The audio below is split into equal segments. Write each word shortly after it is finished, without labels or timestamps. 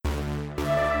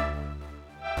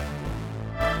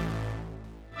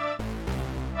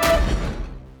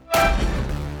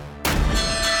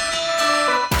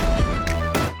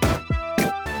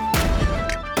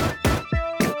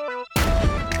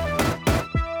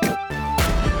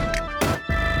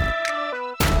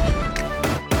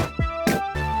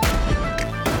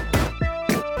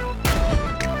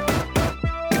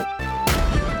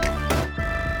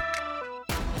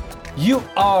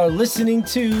are listening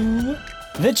to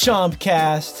the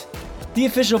Chompcast, the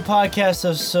official podcast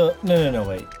of No,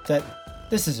 wait.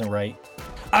 This isn't right.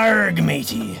 Arg,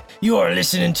 matey. You are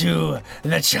listening to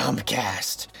the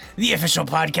Chompcast, the official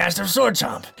podcast of Sword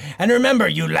Chomp. And remember,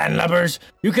 you landlubbers,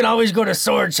 you can always go to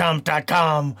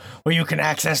swordchomp.com, where you can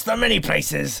access the many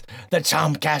places the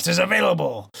Chompcast is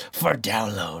available for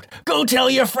download. Go tell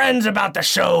your friends about the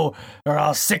show, or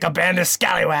I'll sick a band of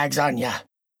scallywags on ya.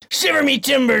 Shiver me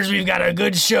timbers, we've got a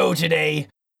good show today.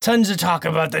 Tons of talk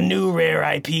about the new rare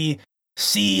IP,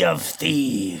 Sea of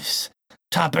Thieves.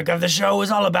 Topic of the show is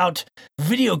all about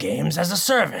video games as a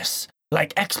service,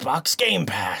 like Xbox Game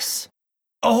Pass.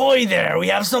 Ahoy there, we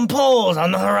have some polls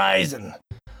on the horizon.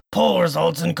 Poll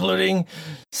results including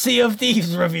Sea of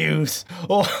Thieves reviews,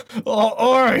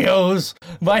 Oreos,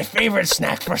 my favorite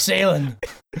snack for sailing,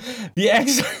 the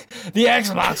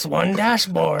Xbox One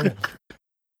dashboard.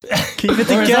 Keep it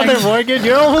together, Morgan,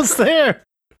 you're almost there.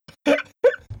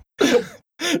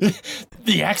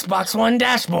 The Xbox One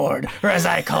dashboard, or as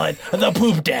I call it, the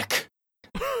poop deck.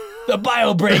 The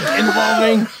bio break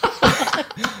involving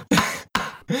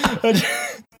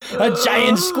a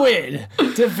giant squid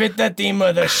to fit the theme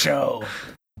of the show.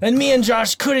 And me and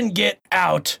Josh couldn't get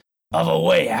out of a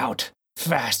way out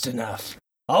fast enough.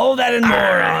 All that and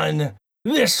more on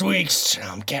this week's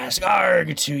Chompcast.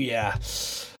 Arg to ya.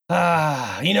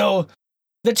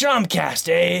 The Chompcast,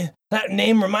 eh? That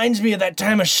name reminds me of that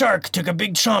time a shark took a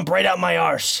big chomp right out my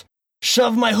arse.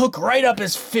 Shoved my hook right up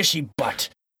his fishy butt.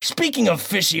 Speaking of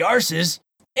fishy arses,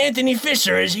 Anthony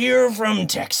Fisher is here from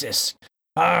Texas.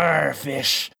 Arr,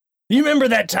 Fish. You remember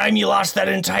that time you lost that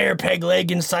entire peg leg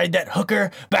inside that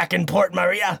hooker back in Port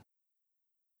Maria?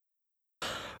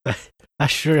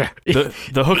 Sure.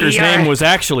 The hooker's name was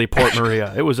actually Port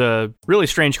Maria. It was a really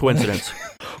strange coincidence.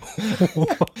 It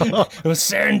was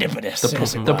serendipitous.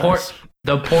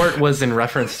 The port was in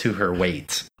reference to her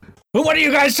weight. But what are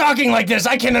you guys talking like this?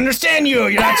 I can't understand you.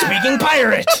 You're not speaking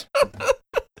pirate.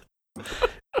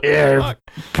 Yeah,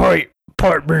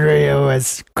 Port Maria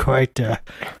was quite a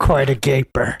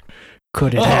gaper.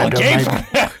 Couldn't handle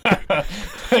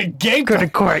a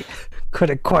gaper.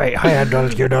 Couldn't quite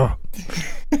handle,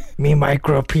 me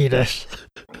micro penis.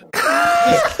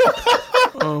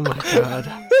 Oh my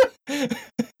god.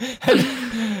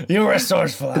 You were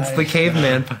resourceful. It's the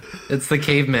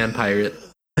caveman pirate.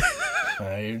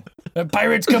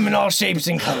 Pirates come in all shapes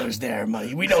and colors there,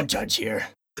 buddy. We don't judge here.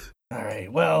 All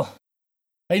right, well,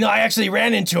 I actually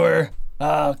ran into her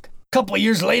a couple of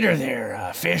years later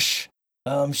there, Fish.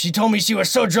 She told me she was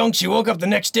so drunk she woke up the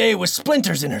next day with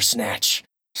splinters in her snatch.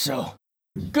 So,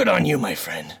 good on you, my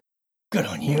friend. Good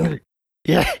on you.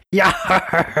 Yeah.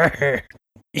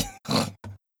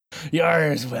 You are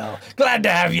as well. Glad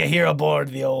to have you here aboard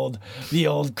the old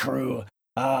crew.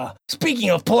 Speaking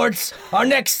of ports, our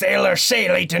next sailor, Shea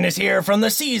is here from the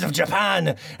seas of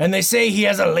Japan, and they say he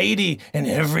has a lady in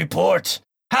every port.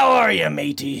 How are you,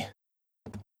 matey?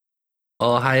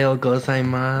 Ohayo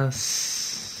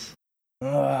gozaimasu.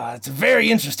 It's a very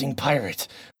interesting pirate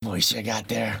voice you got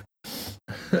there.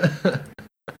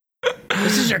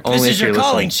 This is your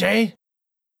calling, Shea.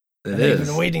 I've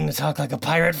been waiting to talk like a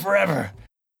pirate forever.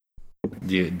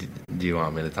 Do you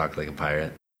want me to talk like a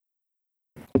pirate?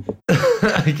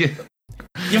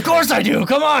 Of course I do.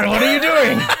 Come on, what are you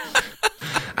doing?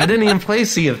 I didn't even play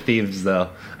Sea of Thieves, though.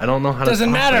 I don't know how to.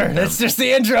 Doesn't matter. Like That's just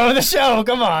the intro of the show.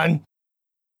 Come on.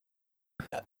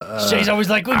 Shay's always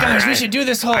like, well, guys, we should do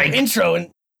this whole intro.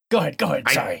 And go ahead.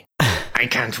 Sorry. I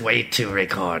can't wait to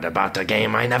record about a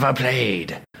game I never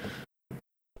played.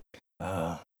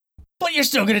 But you're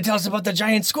still going to tell us about the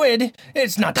giant squid.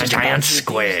 It's not the just giant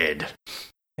squid.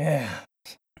 Yeah.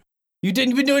 You've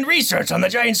been doing research on the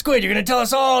giant squid. You're going to tell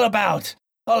us all about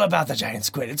the giant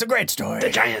squid. It's a great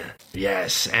story.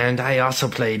 Yes, and I also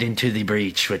played Into the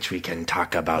Breach, which we can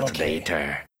talk about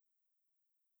later.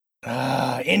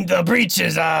 In the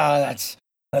breaches. That's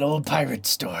that old pirate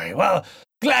story. Well,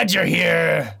 glad you're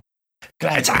here.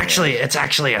 It's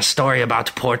actually a story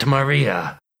about Port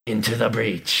Maria. Into the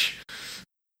Breach.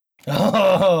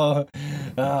 Well,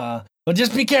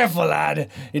 just be careful,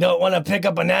 lad. You don't want to pick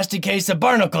up a nasty case of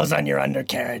barnacles on your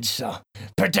undercarriage, so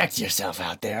protect yourself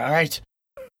out there, all right?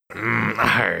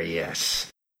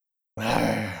 Yes. All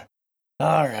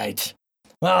right.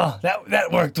 Well,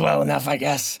 that worked well enough, I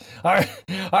guess.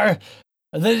 The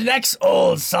next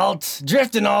old salt,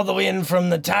 drifting all the way in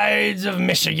from the tides of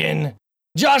Michigan,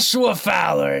 Joshua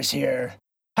Fowler is here.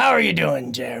 How are you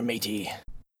doing, matey?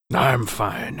 I'm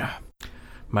fine.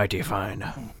 Mighty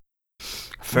fine.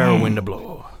 Fair wind to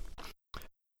blow.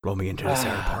 Blow me into this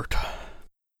airport.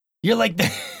 You're like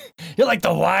You're like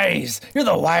the wise. You're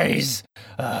the wise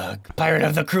pirate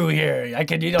of the crew here. I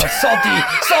could,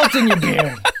 salt in your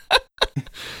beard.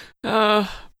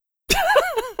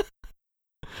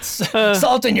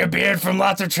 Salt in your beard from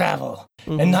lots of travel.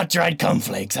 And not dried cum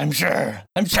flakes, I'm sure.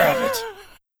 I'm sure of it.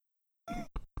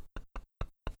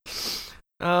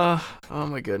 Oh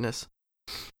my goodness.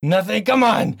 Nothing? Come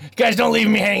on. You guys don't leave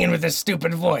me hanging with this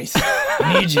stupid voice.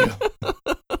 I need you.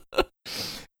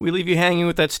 We leave you hanging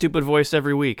with that stupid voice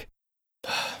every week.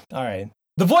 All right.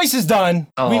 The voice is done.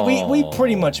 We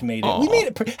pretty much made it. We made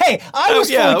it. Hey, I was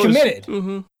fully committed.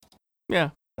 Yeah.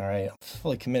 All right. I'm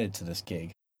fully committed to this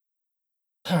gig.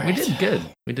 All right.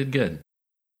 We did good.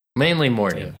 Mainly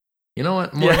Morgan. Yeah. You know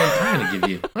what, Morgan?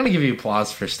 I'm gonna give you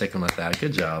applause for sticking with that.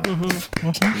 Good job. You always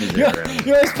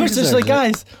push this like,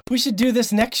 guys, we should do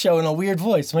this next show in a weird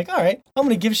voice. I'm like, all right, I'm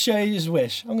gonna give Shea his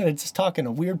wish. I'm gonna just talk in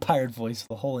a weird pirate voice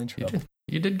the whole intro.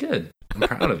 You did good. I'm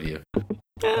proud of you.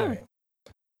 All right.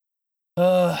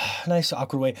 Nice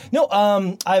awkward way. No,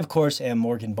 I of course am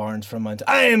Morgan Barnes from Montana.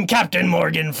 I am Captain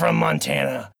Morgan from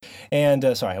Montana.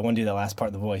 And sorry, I want to do that last part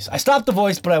of the voice. I stopped the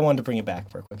voice, but I wanted to bring it back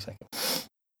for a quick second.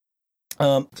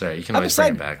 Sorry, you can always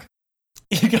bring it back.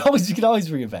 You can always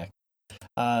bring it back.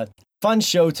 Fun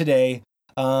show today.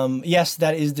 Yes,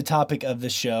 that is the topic of the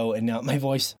show, and now my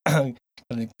voice. Good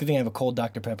thing I have a cold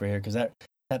Dr. Pepper here, because that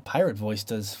pirate voice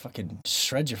does fucking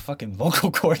shred your fucking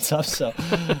vocal cords up. So,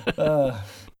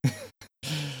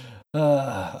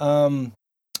 but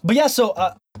yeah.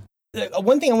 So,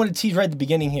 one thing I want to tease right at the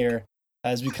beginning here,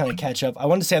 as we kind of catch up, I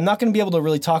want to say I'm not going to be able to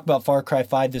really talk about Far Cry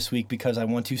 5 this week because I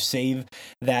want to save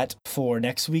that for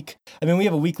next week. I mean, we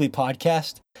have a weekly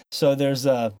podcast, so there's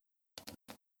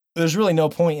really no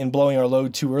point in blowing our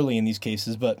load too early in these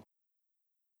cases. But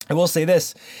I will say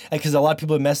this, because a lot of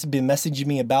people have been messaging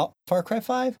me about Far Cry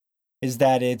 5, is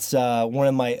that it's one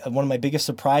of my biggest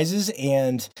surprises,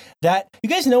 and that you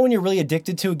guys know when you're really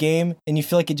addicted to a game and you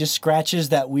feel like it just scratches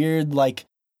that weird like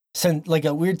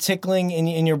a weird tickling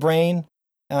in your brain.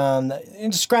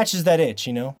 It just scratches that itch,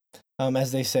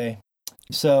 as they say.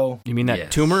 So you mean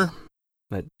that tumor?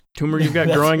 That tumor you've got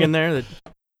growing in there?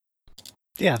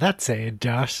 Yeah, that's it,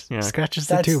 Josh. Yeah. Scratches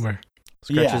the tumor.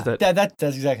 Scratches that's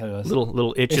exactly what it was.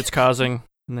 Little itch it's causing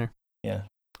in there. Yeah.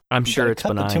 I'm sure it's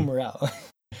benign. Cut the tumor out.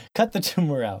 Cut the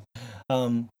tumor out.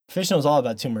 Fish knows all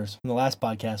about tumors. From the last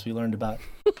podcast, we learned about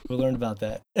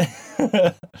that.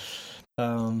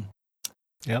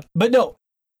 Yep. But no,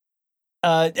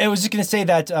 I was just gonna say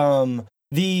that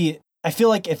I feel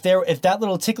like if that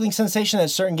little tickling sensation that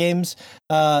certain games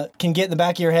can get in the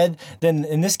back of your head, then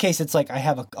in this case it's like I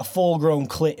have a full grown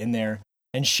clit in there,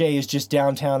 and Shea is just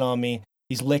downtown on me.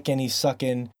 He's licking, he's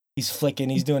sucking, he's flicking,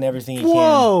 he's doing everything he can.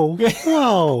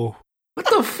 Whoa! What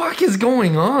the fuck is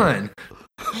going on?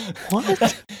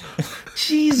 What?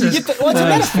 Jesus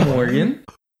Christ, Morgan.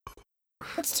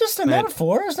 It's just a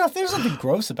metaphor. There's nothing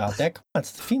gross about that. Come on,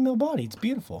 it's the female body. It's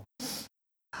beautiful.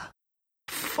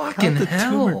 Fucking hell!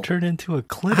 hell! The tumor turned into a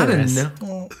clitoris. I don't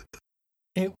know.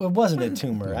 It wasn't a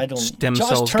tumor. I don't. Stem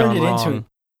cells gone wrong.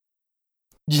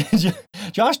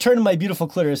 Josh turned my beautiful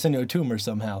clitoris into a tumor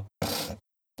somehow.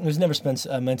 It was never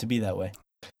meant to be that way.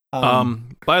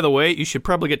 By the way, you should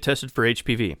probably get tested for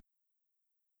HPV.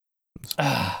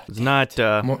 It's not.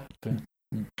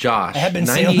 Josh,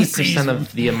 98%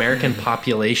 of the American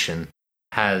population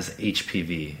has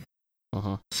HPV.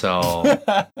 Uh-huh. So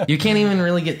you can't even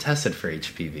really get tested for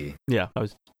HPV. Yeah,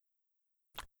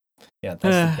 Yeah,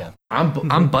 I'm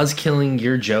buzzkilling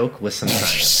your joke with some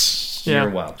science. Yeah.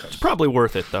 You're welcome. It's probably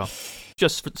worth it though,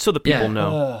 just so the people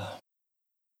know.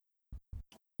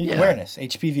 Awareness,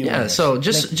 HPV. Yeah. Awareness. So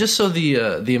just so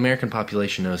the American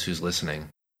population knows who's listening,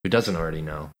 who doesn't already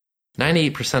know,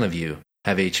 98% of you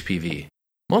have HPV.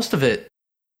 Most of it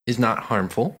is not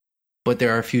harmful, but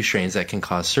there are a few strains that can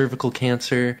cause cervical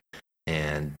cancer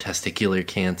and testicular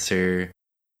cancer,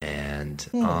 and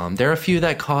there are a few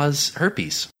that cause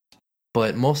herpes,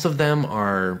 but most of them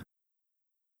are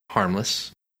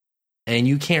harmless, and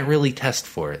you can't really test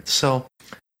for it. So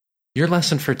your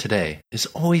lesson for today is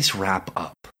always wrap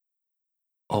up.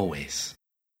 Always.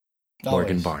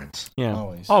 Morgan Barnes. Yeah,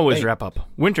 always wrap up.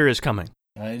 Winter is coming.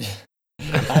 This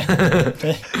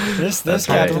that's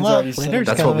captain's already said.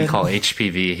 That's what we call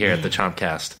HPV here at the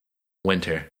Chompcast.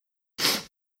 Winter,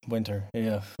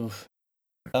 yeah. Oof.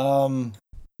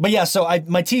 But yeah, so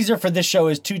my teaser for this show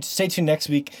is to stay tuned next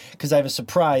week, because I have a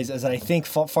surprise, as I think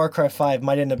Far Cry 5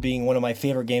 might end up being one of my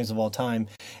favorite games of all time.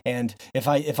 And if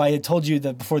I had told you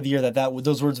that before the year that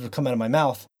those words would come out of my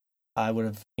mouth, I would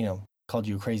have called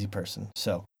you a crazy person.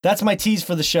 So that's my tease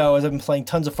for the show, as I've been playing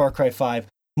tons of Far Cry 5.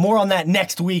 More on that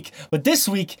next week. But this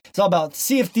week, it's all about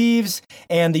Sea of Thieves.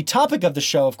 And the topic of the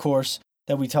show, of course,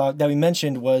 that we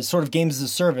mentioned was sort of games as a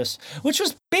service, which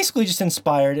was basically just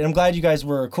inspired. And I'm glad you guys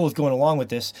were cool with going along with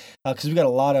this because we got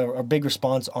a big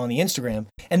response on the Instagram.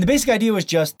 And the basic idea was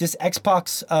just this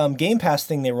Xbox Game Pass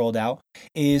thing they rolled out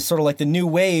is sort of like the new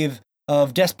wave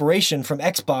of desperation from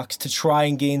Xbox to try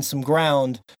and gain some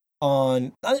ground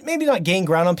on, maybe not gain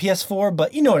ground on PS4,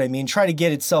 but you know what I mean, try to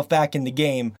get itself back in the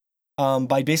game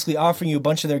by basically offering you a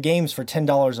bunch of their games for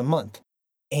 $10 a month.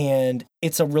 And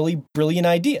it's a really brilliant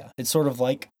idea. It's sort of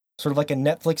like a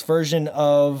Netflix version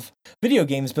of video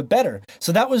games, but better.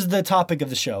 So that was the topic of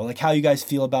the show, like how you guys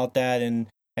feel about that, and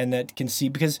that can see,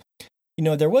 because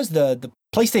there was the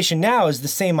PlayStation Now is the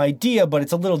same idea, but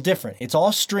it's a little different. It's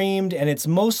all streamed and it's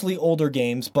mostly older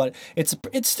games, but it's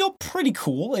still pretty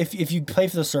cool. If you pay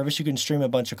for the service, you can stream a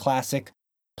bunch of classic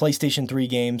PlayStation 3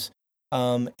 games.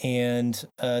 And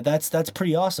that's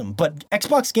pretty awesome. But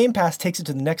Xbox Game Pass takes it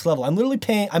to the next level.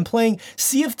 I'm playing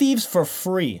Sea of Thieves for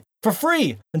free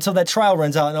until that trial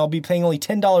runs out, and I'll be paying only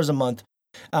 $10 a month.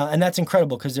 And that's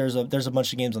incredible because there's a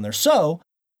bunch of games on there. So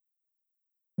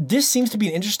this seems to be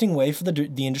an interesting way for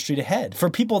the industry to head for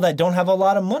people that don't have a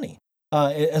lot of money,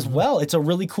 as well. It's a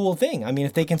really cool thing. I mean,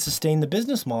 if they can sustain the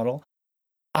business model,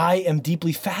 I am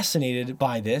deeply fascinated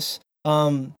by this.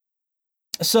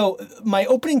 So my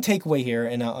opening takeaway here,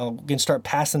 and I'm going to start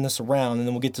passing this around, and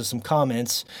then we'll get to some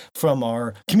comments from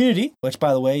our community, which,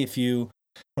 by the way, if you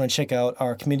want to check out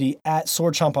our community at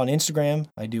SwordChomp on Instagram,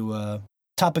 I do a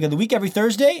topic of the week every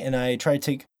Thursday, and I try to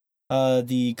take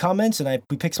the comments, and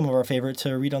we pick some of our favorite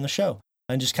to read on the show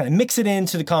and just kind of mix it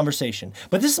into the conversation.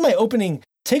 But this is my opening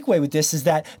takeaway with this, is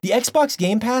that the Xbox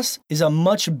Game Pass is a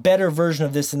much better version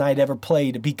of this than I'd ever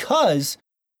played, because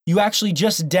you actually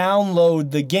just download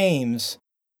the games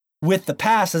with the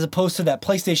pass, as opposed to that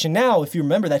PlayStation Now, if you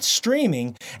remember, that's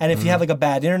streaming. And if you have like a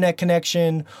bad internet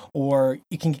connection, or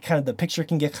you can get the picture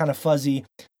can get kind of fuzzy.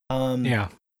 Yeah.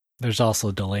 There's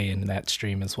also delay in that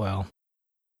stream as well.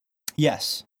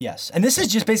 Yes. And this is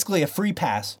just basically a free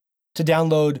pass to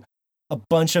download a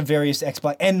bunch of various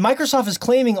Xbox. And Microsoft is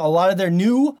claiming a lot of their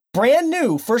brand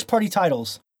new first-party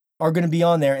titles are going to be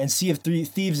on there, and Sea of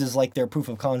Thieves is like their proof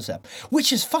of concept,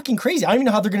 which is fucking crazy. I don't even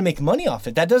know how they're going to make money off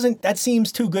it. That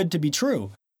seems too good to be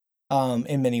true,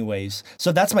 in many ways.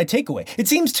 So that's my takeaway. It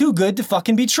seems too good to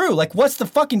fucking be true. Like, what's the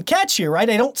fucking catch here, right?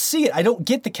 I don't see it. I don't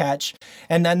get the catch,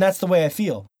 and that's the way I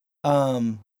feel.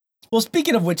 Well,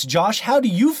 speaking of which, Josh, how do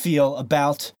you feel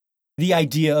about the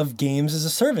idea of games as a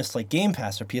service, like Game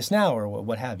Pass or PS Now or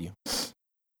what have you?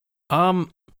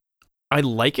 I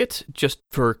like it just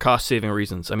for cost-saving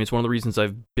reasons. I mean, it's one of the reasons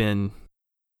I've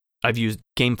used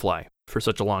GameFly for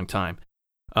such a long time,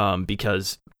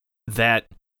 because that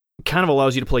kind of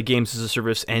allows you to play games as a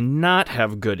service and not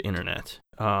have good internet.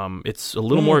 It's a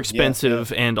little more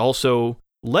expensive and also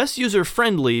less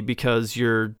user-friendly because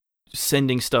you're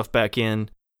sending stuff back in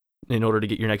order to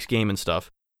get your next game and stuff.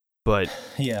 But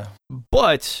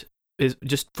is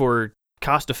just for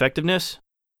cost-effectiveness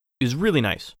is really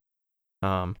nice.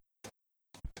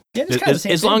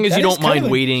 As long as you don't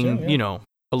mind waiting,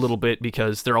 a little bit,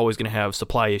 because they're always going to have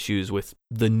supply issues with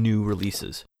the new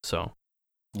releases. So,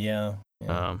 which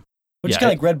is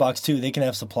kind of like Redbox too. They can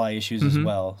have supply issues as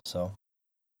well. So,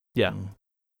 yeah.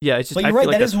 It's just. But you're right.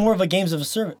 That is more of a games of a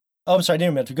service. Oh, I'm sorry. I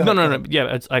didn't mean to go. No.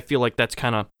 Yeah, I feel like that's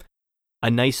kind of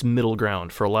a nice middle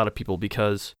ground for a lot of people,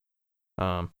 because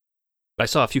I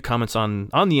saw a few comments on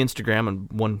the Instagram,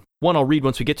 and one I'll read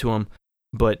once we get to them,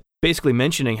 but basically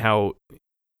mentioning how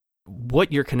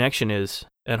what your connection is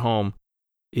at home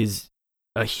is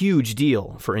a huge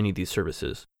deal for any of these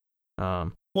services.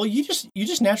 Well, you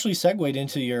just naturally segued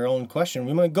into your own question.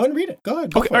 We might go ahead and read it. Go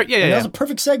ahead. Go for it. Yeah. That was a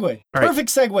perfect segue. Perfect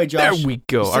segue, Josh. There we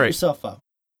go. Set yourself up.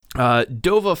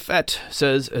 Dova Fett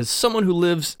says, as someone who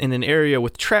lives in an area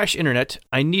with trash internet,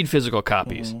 I need physical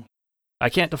copies. I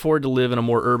can't afford to live in a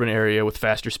more urban area with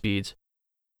faster speeds.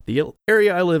 The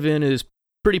area I live in is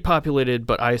pretty populated,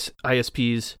 but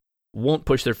ISPs won't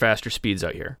push their faster speeds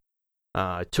out here.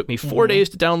 It took me 4 days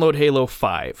to download Halo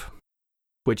 5,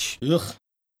 which,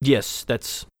 yes,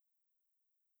 that's,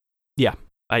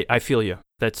 I feel you.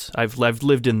 I've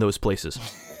lived in those places.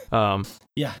 The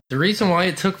reason why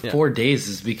it took 4 days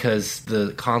is because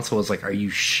the console was like, are you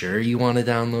sure you want to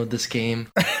download this game?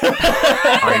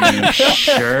 Are you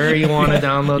sure you want to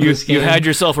download this game? You had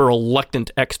yourself a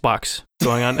reluctant Xbox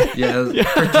going on. For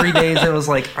 3 days it was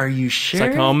like, are you sure?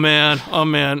 It's like, oh man.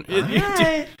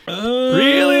 Right.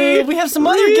 Really? We have some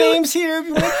other games here.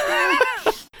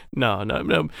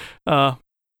 No.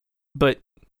 But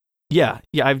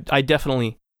I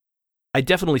definitely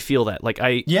feel that. Like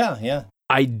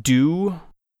I do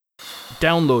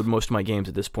download most of my games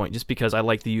at this point just because I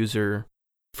like the user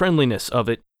friendliness of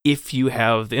it if you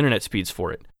have the internet speeds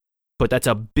for it. But that's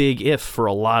a big if for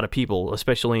a lot of people,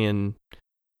 especially in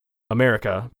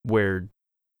America, where,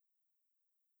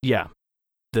 yeah,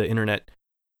 the internet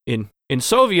in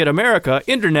Soviet America,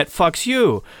 internet fucks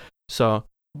you. So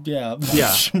yeah, very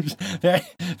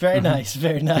Mm-hmm. nice,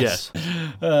 very nice. Yes.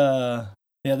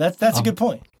 Yeah, that's a good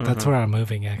point. That's where I'm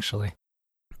moving, actually.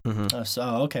 Mm-hmm. So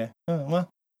okay, well,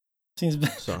 seems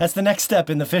So. that's the next step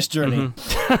in the fish journey.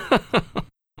 Mm-hmm.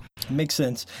 Makes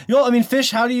sense. I mean,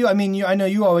 fish. How do you? I mean, I know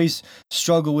you always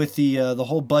struggle with the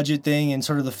whole budget thing and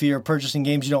sort of the fear of purchasing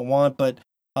games you don't want. But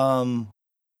I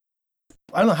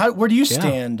don't know. Where do you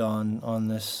stand on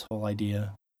this whole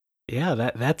idea?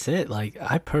 Yeah, that's it. Like,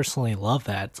 I personally love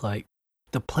that. It's like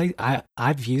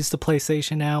I've used the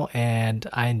PlayStation now, and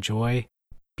I enjoy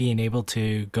being able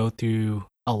to go through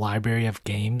a library of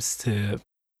games to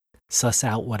suss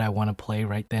out what I want to play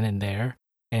right then and there.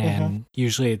 And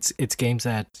usually it's games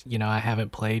that, I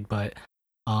haven't played, but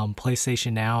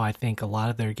PlayStation Now, I think a lot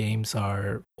of their games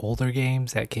are older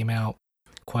games that came out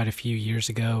quite a few years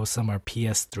ago. Some are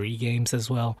PS3 games as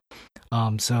well.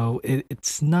 So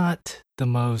it's not the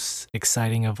most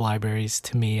exciting of libraries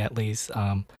to me, at least.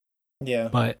 Yeah.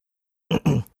 But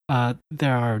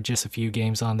there are just a few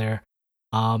games on there.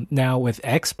 Now with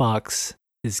Xbox,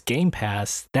 is Game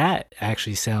Pass, that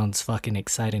actually sounds fucking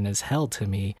exciting as hell to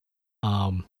me.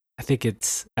 I think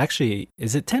it's actually,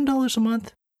 is it $10 a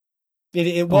month?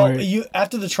 You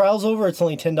after the trial's over, it's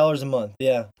only $10 a month.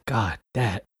 Yeah. God,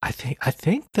 I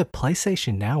think the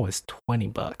PlayStation Now is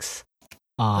 $20.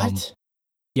 What?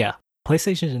 Yeah,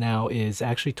 PlayStation Now is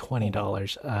actually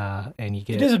 $20. And you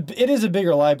get it is a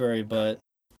bigger library, but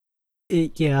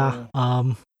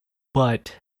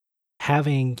but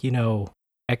having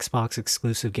Xbox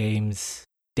exclusive games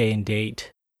day and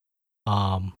date,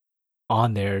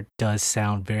 on there does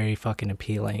sound very fucking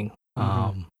appealing.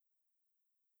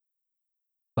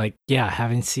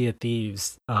 Having Sea of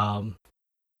Thieves, as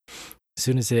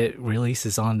soon as it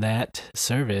releases on that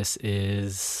service,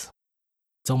 it's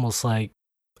almost like,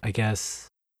 I guess,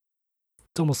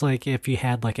 it's almost like if you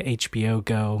had like a HBO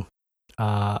Go,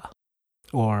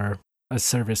 or a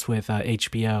service with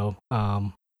HBO,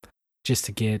 just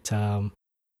to get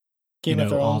Game of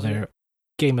Thrones, all their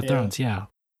Game of Thrones, yeah,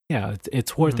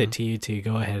 it's worth it to you to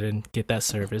go ahead and get that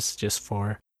service just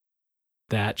for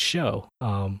that show.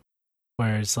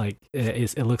 Whereas like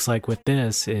it looks like with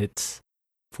this, it's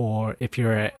for if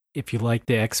you like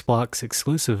the Xbox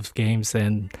exclusive games,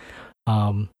 then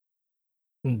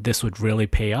this would really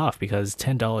pay off, because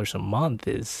 $10 a month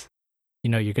is,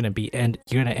 you're gonna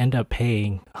end up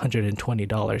paying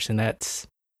 $120, and that's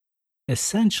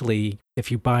essentially,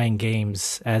 if you're buying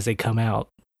games as they come out,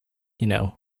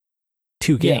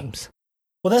 2 games.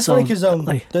 Well, that's funny because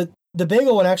the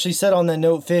bagel one actually said on that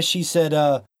note, Fish, he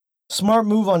said, smart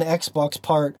move on Xbox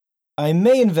part. I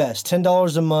may invest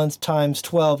 $10 a month times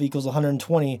 12 equals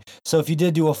 120. So if you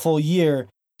did do a full year,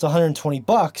 it's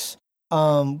 $120.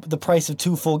 The price of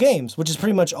 2 full games, which is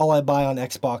pretty much all I buy on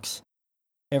Xbox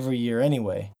every year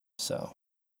anyway. So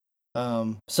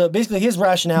basically his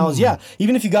rationale is,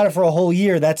 even if you got it for a whole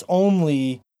year, that's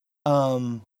only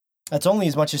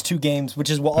as much as 2 games, which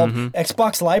is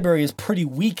Xbox library is pretty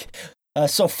weak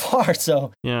so far.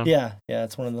 So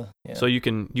it's one of the. Yeah. So you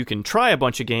can try a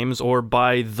bunch of games or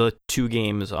buy the 2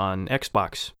 games on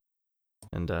Xbox,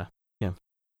 and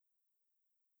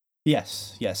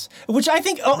Yes. Which I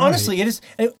think honestly it is.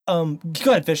 Go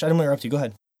ahead, Fish. I don't want to interrupt you. Go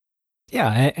ahead.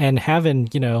 Yeah, and having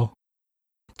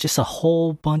just a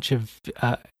whole bunch of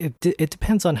it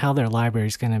depends on how their library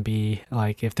is going to be.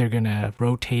 Like, if they're going to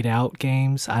rotate out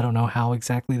games, I don't know how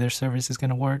exactly their service is going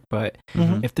to work, but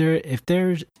if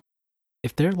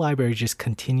their library just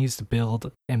continues to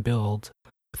build and build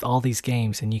with all these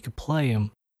games, and you could play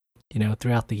them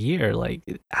throughout the year, like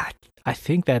I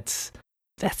think that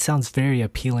sounds very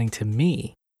appealing to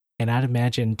me, and I'd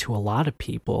imagine to a lot of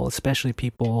people, especially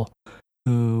people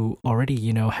who already,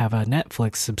 have a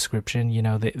Netflix subscription.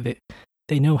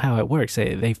 They know how it works.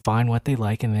 They find what they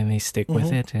like, and then they stick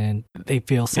with it, and they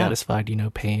feel satisfied,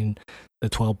 paying the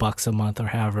 $12 a month or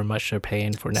however much they're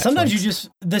paying for Netflix. Sometimes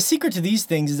the secret to these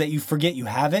things is that you forget you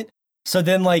have it. So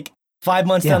then, like, 5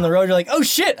 months down the road, you're like, oh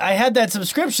shit, I had that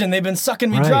subscription. They've been sucking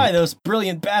me dry, those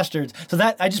brilliant bastards. So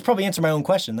that, I just probably answered my own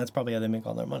question. That's probably how they make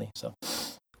all their money. So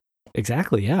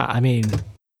exactly, yeah. I mean,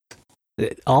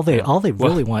 all they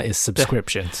really want is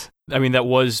subscriptions. That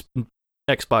was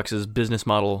Xbox's business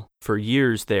model for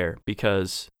years there,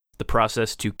 because the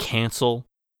process to cancel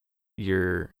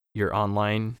your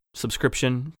online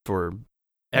subscription for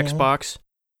Xbox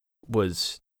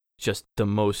was just the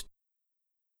most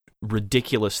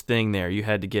ridiculous thing there. You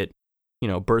had to get,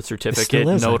 birth certificate still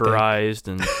is, notarized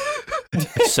and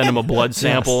send them a blood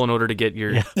sample in order to get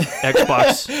your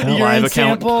Xbox Urine Live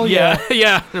account. sample,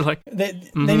 Yeah. They're like,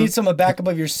 they need some backup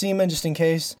of your semen just in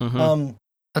case.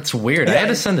 That's weird. I had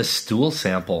to send a stool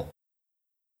sample.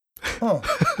 Oh.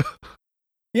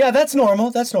 Yeah, that's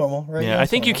normal. Right? Yeah, I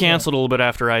think you canceled a little bit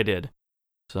after I did.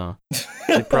 So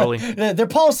they probably their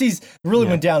policies really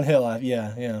went downhill.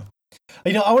 Yeah.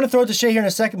 I want to throw it to Shea here in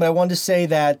a second, but I wanted to say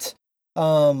that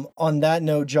on that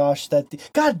note, Josh,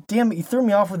 God damn it, you threw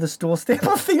me off with the stool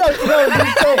stample thing.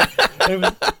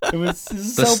 It was the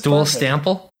so stool perfect.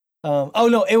 stample. Oh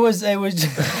no, it was. I love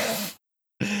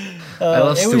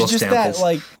stool it was just stamples. that,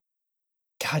 like,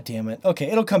 God damn it. Okay,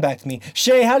 it'll come back to me.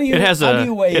 Shea, how do you? It has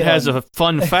a a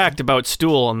fun fact about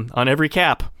stool on every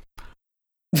cap.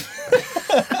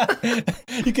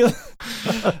 You can.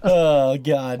 Oh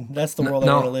God, that's the world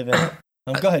I want to live in.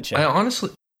 Go ahead, Shea.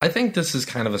 I think this is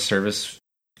kind of a service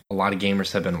a lot of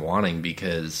gamers have been wanting,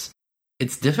 because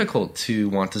it's difficult to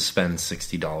want to spend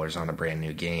 $60 on a brand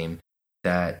new game.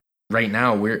 That right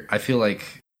now I feel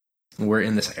like we're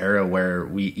in this era where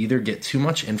we either get too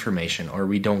much information or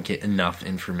we don't get enough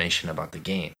information about the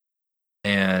game.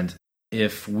 And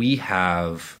if we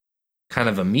have kind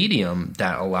of a medium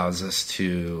that allows us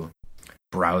to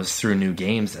browse through new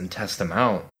games and test them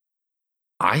out,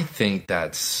 I think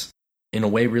that's in a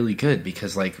way really good,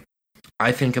 because like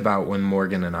I think about when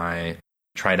Morgan and I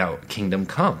tried out Kingdom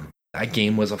Come. That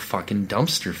game was a fucking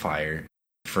dumpster fire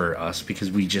for us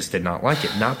because we just did not like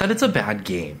it. Not that it's a bad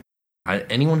game.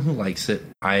 Anyone who likes it,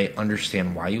 I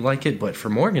understand why you like it, but for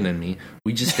Morgan and me,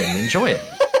 we just didn't enjoy it.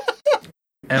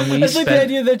 And I like the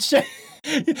idea that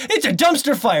it's a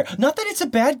dumpster fire. Not that it's a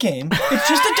bad game. It's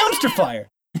just a dumpster fire.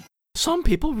 Some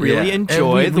people really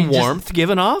enjoy the warmth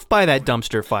given off by that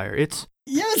dumpster fire.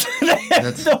 Yes,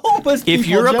 the homeless people. If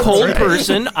you're a cold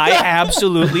person, I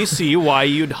absolutely see why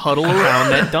you'd huddle around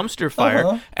that dumpster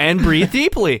fire and breathe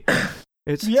deeply.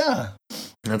 That's right.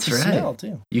 Smell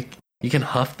too. You can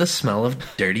huff the smell of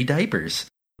dirty diapers.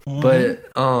 But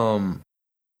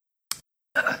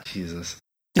Jesus.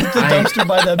 The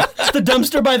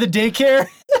dumpster by the daycare.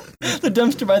 The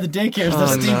dumpster by the daycare is the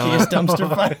stinkiest dumpster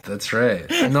fire. That's right.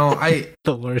 No,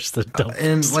 the worst. The dumpster.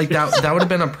 And like that would have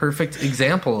been a perfect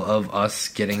example of us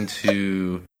getting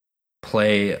to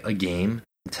play a game,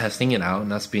 testing it out,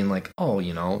 and us being like, oh,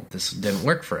 this didn't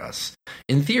work for us.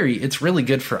 In theory, it's really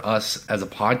good for us as a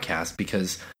podcast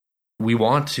because we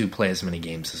want to play as many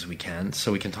games as we can,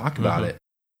 so we can talk about it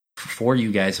for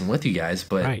you guys and with you guys.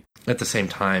 But at the same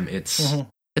time, it's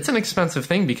an expensive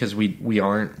thing because we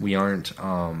aren't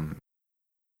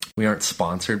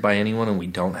sponsored by anyone, and we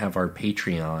don't have our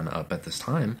Patreon up at this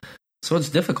time, so it's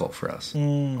difficult for us.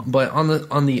 But on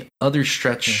the other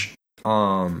stretch,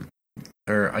 or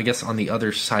I guess on the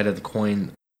other side of the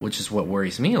coin, which is what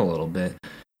worries me a little bit,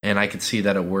 and I could see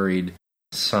that it worried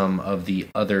some of the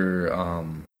other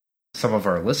some of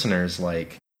our listeners,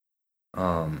 like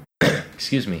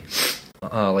excuse me,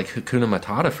 like Hakuna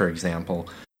Matata, for example,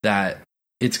 that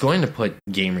it's going to put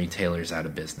game retailers out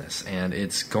of business, and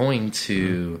it's going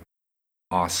to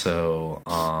also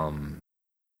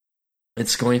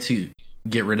it's going to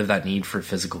get rid of that need for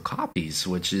physical copies,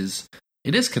 which is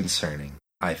concerning.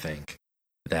 I think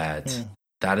that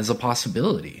is a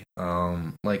possibility.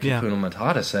 Like Hakuna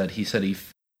Matata said, he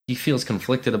feels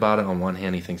conflicted about it. On one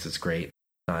hand, he thinks it's great.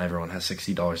 Not everyone has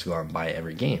 $60 to go out and buy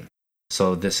every game.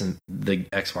 So the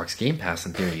Xbox Game Pass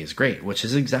in theory is great, which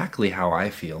is exactly how I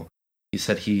feel. He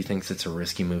said he thinks it's a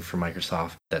risky move for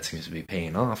Microsoft that seems to be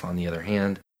paying off. On the other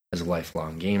hand, as a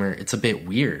lifelong gamer, it's a bit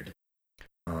weird.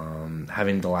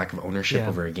 Having the lack of ownership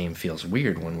over a game feels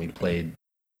weird. When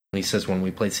he says when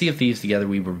we played Sea of Thieves together,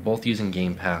 we were both using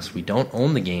Game Pass. We don't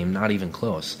own the game, not even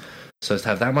close. So to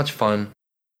have that much fun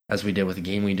as we did with a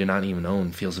game we do not even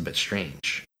own feels a bit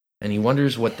strange. And he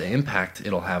wonders what the impact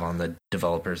it'll have on the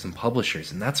developers and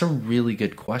publishers. And that's a really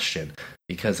good question,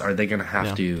 because are they going to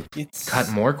have to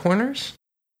cut more corners?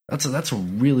 That's a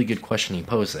really good question he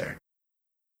posed there.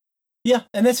 Yeah,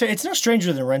 and that's fair. It's no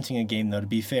stranger than renting a game, though, to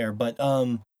be fair. But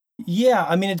yeah,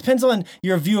 I mean, it depends on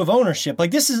your view of ownership. Like,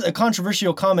 this is a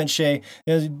controversial comment, Shea.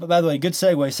 By the way, good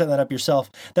segue, setting that up yourself.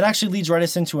 That actually leads right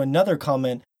us into another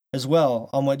comment as well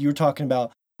on what you were talking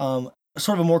about.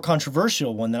 Sort of a more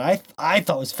controversial one that I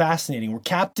thought was fascinating, where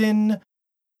Captain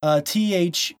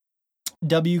THWK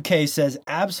says,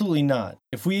 absolutely not.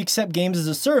 If we accept games as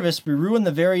a service, we ruin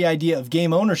the very idea of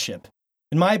game ownership.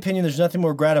 In my opinion, there's nothing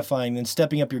more gratifying than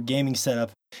stepping up your gaming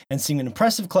setup and seeing an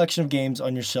impressive collection of games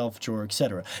on your shelf, drawer,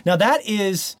 etc. Now, that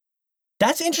is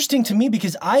That's interesting to me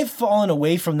because I've fallen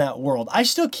away from that world. I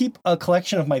still keep a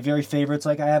collection of my very favorites.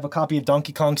 Like I have a copy of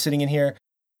Donkey Kong sitting in here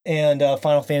and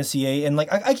Final Fantasy VIII. And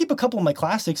like I keep a couple of my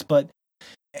classics,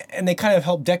 and they kind of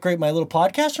help decorate my little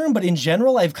podcast room. But in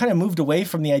general, I've kind of moved away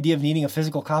from the idea of needing a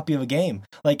physical copy of a game.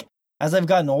 Like as I've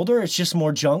gotten older, it's just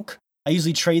more junk. I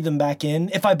usually trade them back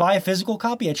in. If I buy a physical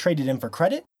copy, I trade it in for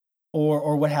credit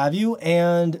or what have you.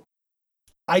 And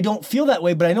I don't feel that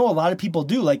way, but I know a lot of people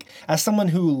do. Like as someone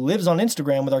who lives on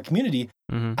Instagram with our community,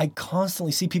 I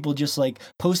constantly see people just like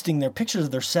posting their pictures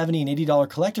of their $70 and $80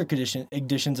 collector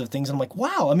editions of things. I'm like,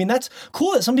 wow. I mean, that's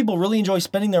cool that some people really enjoy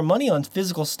spending their money on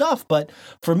physical stuff, but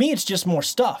for me, it's just more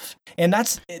stuff. And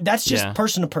that's just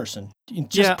person to person.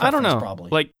 Just I don't know.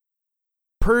 Probably. Like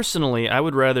personally, I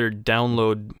would rather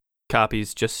download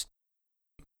copies just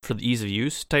for the ease of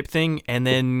use type thing, and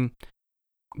then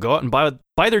go out and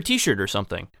buy their T-shirt or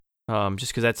something.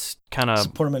 Just because that's kind of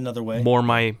support them another way. More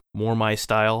my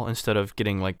style instead of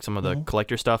getting like some of the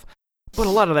collector stuff. But a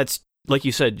lot of that's, like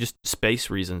you said, just space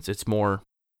reasons. It's more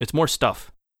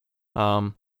stuff.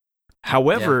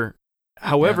 However,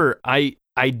 I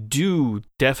do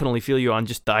definitely feel you on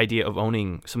just the idea of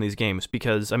owning some of these games,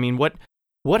 because I mean,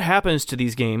 what happens to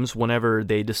these games whenever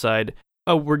they decide,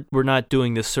 oh, we're not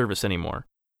doing this service anymore?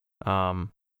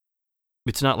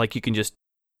 It's not like you can just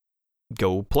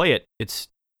go play it. It's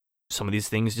some of these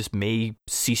things just may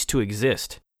cease to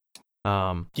exist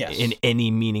in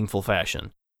any meaningful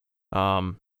fashion,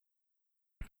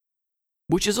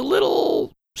 which is a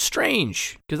little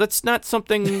strange because that's not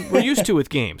something we're used to with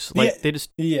games. Like they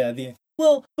just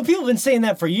well, but people have been saying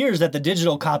that for years, that the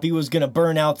digital copy was going to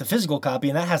burn out the physical copy,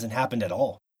 and that hasn't happened at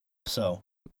all. So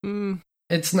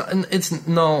that's not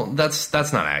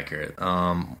accurate.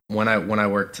 When I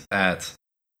worked at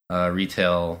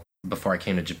retail before I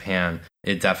came to Japan,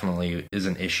 it definitely is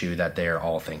an issue that they're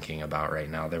all thinking about right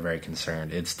now. They're very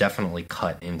concerned. It's definitely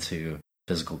cut into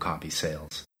physical copy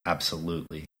sales.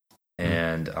 Absolutely.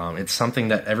 And it's something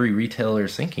that every retailer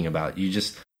is thinking about. You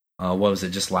just, what was it,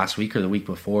 just last week or the week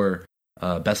before,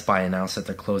 Best Buy announced that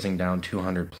they're closing down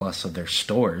 200 plus of their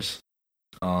stores.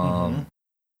 And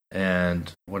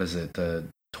what is it, the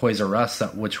Toys R Us,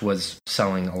 which was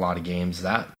selling a lot of games,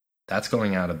 that's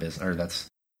going out of business, or that's,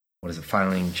 what is it,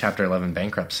 filing Chapter 11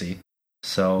 bankruptcy.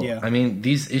 So, I mean,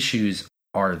 these issues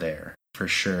are there for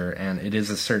sure, and it is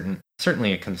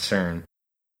certainly a concern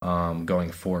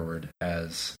going forward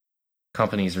as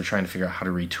companies are trying to figure out how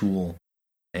to retool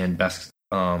and best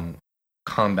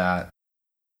combat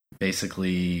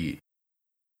basically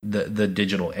the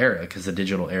digital era, because the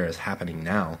digital era is happening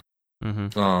now.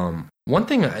 One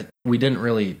thing we didn't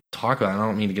really talk about, and I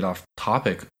don't mean to get off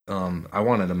topic, I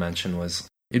wanted to mention was,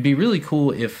 it'd be really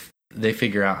cool if they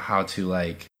figure out how to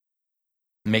like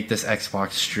make this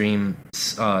Xbox stream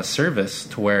service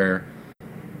to where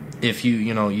if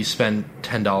you spend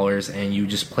 $10 and you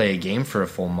just play a game for a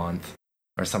full month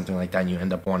or something like that, and you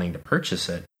end up wanting to purchase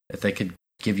it, if they could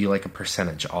give you like a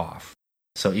percentage off.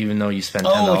 So even though you spend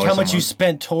 $10, like how much you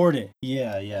spent toward it.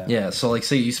 Yeah. So like,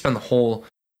 say you spend the whole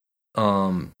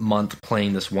month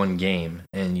playing this one game,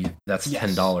 and that's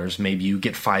 $10. Maybe you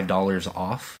get $5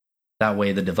 off. That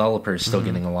way, the developer is still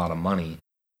getting a lot of money.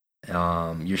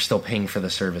 You're still paying for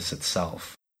the service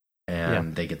itself,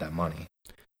 and they get that money.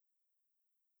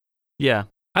 Yeah,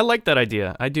 I like that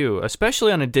idea. I do,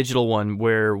 especially on a digital one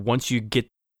where once you get,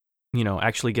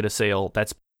 actually get a sale,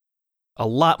 that's a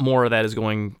lot more of that is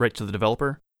going right to the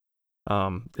developer.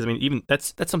 Because I mean, even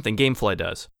that's something GameFly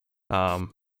does.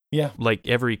 Like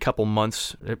every couple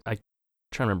months, I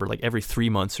try to remember, like every 3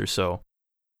 months or so,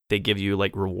 they give you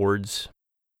like rewards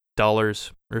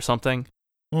dollars or something.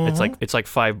 It's like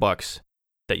 $5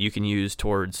 that you can use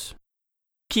towards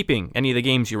keeping any of the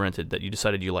games you rented that you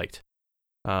decided you liked.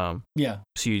 So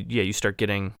you start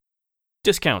getting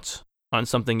discounts on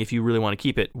something if you really want to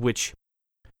keep it, which,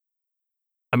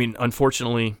 I mean,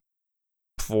 unfortunately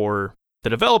for the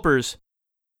developers,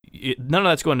 none of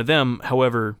that's going to them.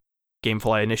 However,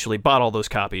 GameFly initially bought all those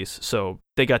copies, so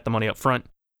they got the money up front.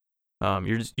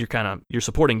 You're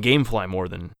supporting GameFly more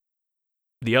than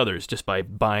the others just by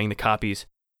buying the copies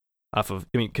off of.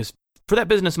 I mean, because for that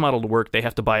business model to work, they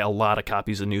have to buy a lot of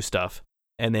copies of new stuff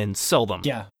and then sell them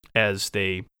as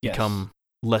they become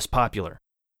less popular.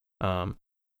 So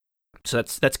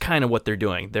that's kind of what they're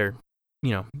doing. They're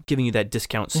giving you that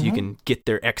discount so you can get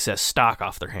their excess stock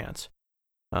off their hands.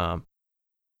 Well,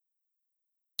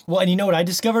 and you know what I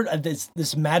discovered?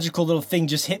 This magical little thing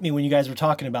just hit me when you guys were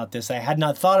talking about this. I had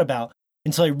not thought about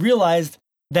until I realized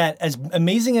that as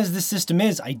amazing as this system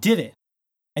is, I did it.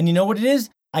 And you know what it is?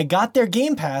 I got their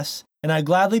Game Pass, and I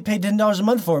gladly paid $10 a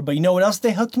month for it. But you know what else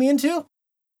they hooked me into?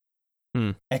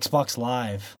 Xbox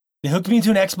Live. They hooked me into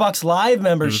an Xbox Live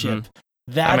membership.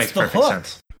 That That's makes the perfect hook.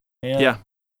 sense. Yeah.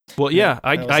 Well, yeah,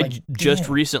 I was I like, just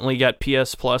damn. recently got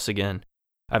PS Plus again.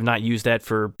 I've not used that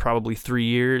for probably 3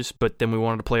 years, but then we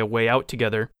wanted to play A Way Out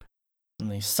together. And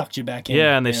they sucked you back in.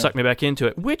 Yeah, and they sucked me back into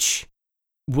it, which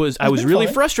I was been really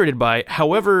fun. frustrated by.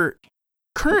 However,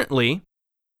 currently,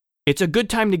 it's a good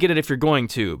time to get it if you're going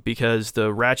to, because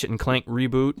the Ratchet and Clank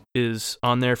reboot is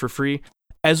on there for free,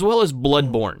 as well as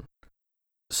Bloodborne.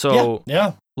 So,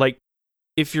 yeah. like,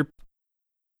 if you're...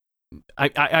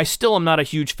 I still am not a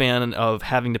huge fan of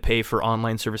having to pay for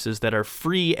online services that are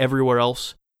free everywhere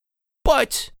else,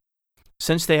 but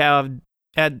since they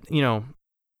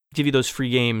give you those free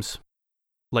games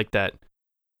like that,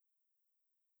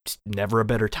 it's never a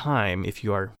better time if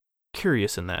you are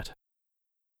curious in that.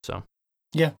 So,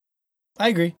 Yeah, I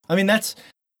agree. I mean, that's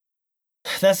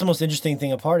the most interesting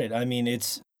thing about it. I mean,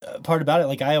 it's part about it.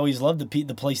 Like, I always loved the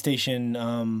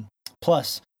PlayStation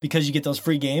Plus because you get those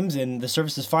free games and the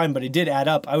service is fine, but it did add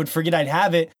up. I would forget I'd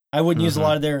have it. I wouldn't use a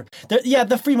lot of their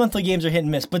the free monthly games are hit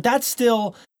and miss, but that's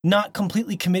still not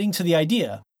completely committing to the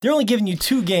idea. They're only giving you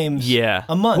 2 games a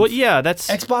month. Well, yeah, that's...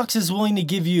 Xbox is willing to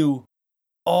give you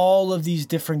all of these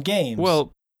different games.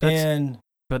 Well,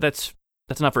 but that's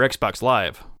not for Xbox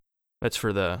Live. That's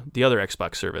for the other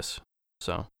Xbox service.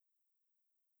 So,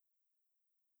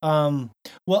 well,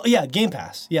 yeah, Game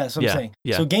Pass. Yeah, that's what I'm saying.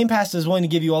 Yeah. So Game Pass is willing to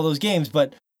give you all those games,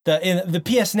 but the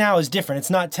PS Now is different. It's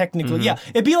not technically. Yeah,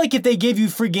 it'd be like if they gave you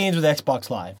free games with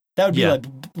Xbox Live. That would be like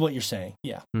what you're saying.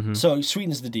 Yeah. So it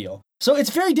sweetens the deal. So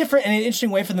it's very different and an interesting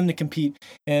way for them to compete.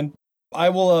 And I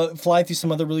will fly through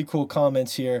some other really cool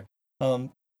comments here.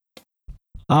 Hold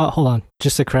on,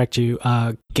 just to correct you,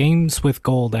 games with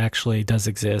gold actually does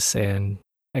exist, and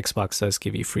Xbox does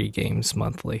give you free games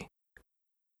monthly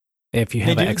if you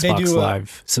have an Xbox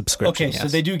Live subscription. Okay, so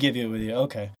they do give you with you.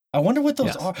 Okay, I wonder what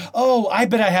those are. Oh, I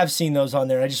bet I have seen those on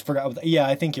there. I just forgot. Yeah,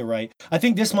 I think you're right. I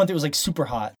think this month it was like super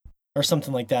hot or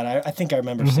something like that. I think I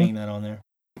remember seeing that on there.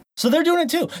 So they're doing it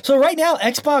too. So right now,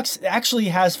 Xbox actually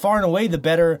has far and away the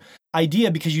better idea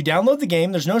because you download the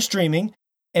game, there's no streaming,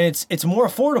 and it's more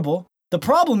affordable. The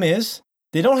problem is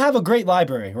they don't have a great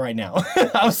library right now.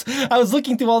 I was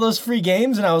looking through all those free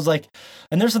games and I was like,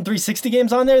 and there's some 360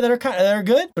 games on there that are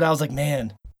good, but I was like,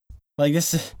 man, like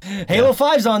this Halo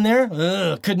 5's on there.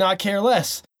 Ugh, could not care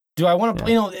less. Do I want to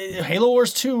play, Halo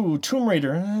Wars 2, Tomb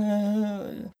Raider?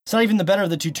 It's not even the better of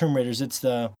the 2 Tomb Raiders. It's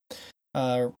the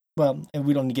well,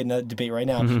 we don't need to get in that debate right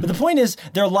now. But the point is,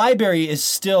 their library is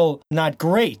still not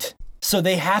great. So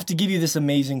they have to give you this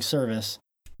amazing service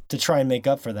to try and make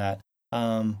up for that.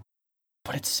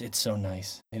 But it's so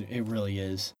nice. It really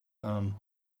is. And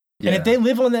if they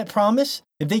live on that promise,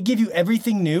 if they give you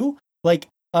everything new, like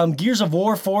Gears of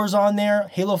War 4's on there,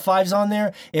 Halo 5's on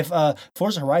there. If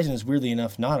Forza Horizon is weirdly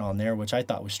enough not on there, which I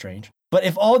thought was strange. But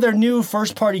if all their new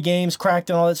first-party games, Cracked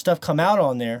and all that stuff come out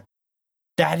on there,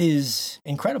 that is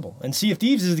incredible. And Sea of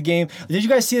Thieves is the game. Did you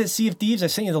guys see that Sea of Thieves? I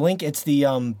sent you the link. It's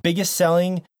the biggest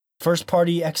selling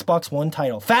first-party Xbox One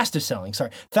title. Fastest selling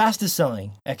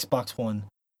Xbox One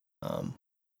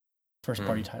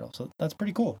first-party title. So that's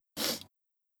pretty cool.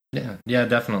 Yeah,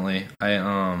 definitely.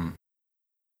 What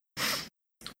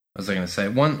was I going to say?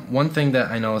 One thing that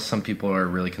I know some people are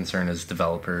really concerned is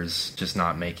developers just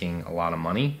not making a lot of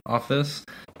money off this.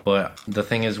 But the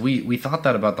thing is, we thought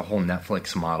that about the whole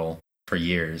Netflix model for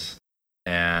years.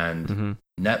 And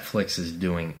Netflix is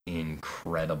doing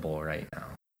incredible right now.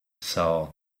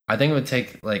 So I think it would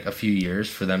take like a few years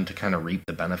for them to kind of reap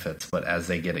the benefits. But as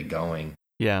they get it going,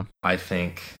 I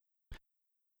think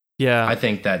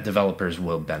that developers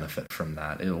will benefit from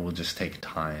that. It will just take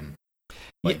time.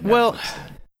 Like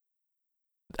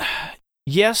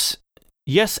yes,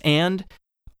 and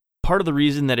part of the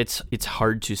reason that it's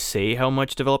hard to say how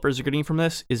much developers are getting from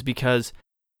this is because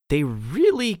they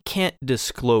really can't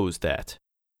disclose that.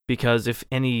 Because if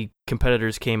any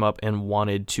competitors came up and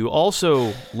wanted to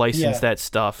also license that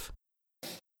stuff,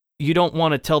 you don't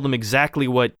want to tell them exactly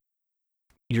what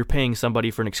you're paying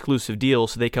somebody for an exclusive deal,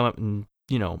 so they come up and,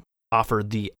 offer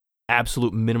the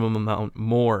absolute minimum amount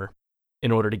more in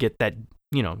order to get that,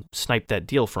 snipe that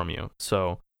deal from you.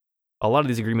 So a lot of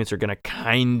these agreements are going to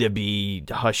kind of be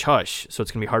hush-hush, so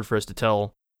it's going to be hard for us to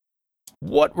tell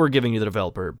what we're giving to the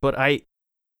developer. But I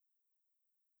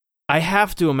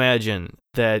have to imagine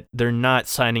that they're not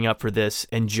signing up for this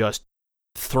and just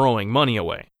throwing money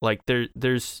away. Like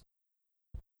there's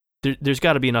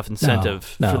got to be enough incentive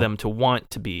for them to want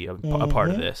to be a part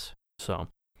of this. So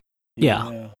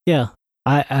yeah.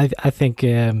 I think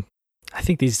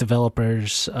these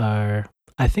developers are.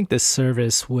 I think this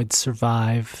service would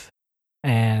survive,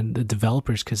 and the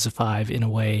developers could survive in a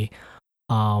way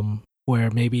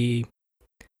where maybe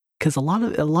because a lot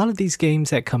of these games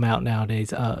that come out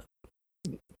nowadays,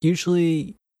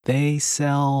 usually they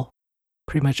sell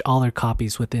pretty much all their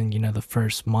copies within the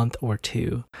first month or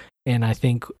two, and I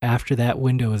think after that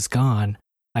window is gone,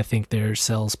 I think their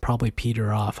sales probably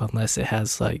peter off unless it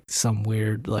has like some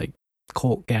weird like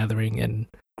cult gathering and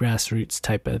grassroots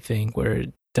type of thing where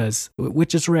it does,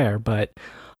 which is rare, but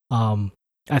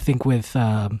I think with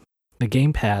the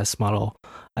Game Pass model,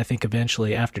 I think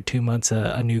eventually after 2 months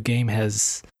a new game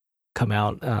has come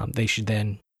out, they should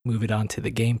then move it on to the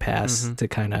Game Pass to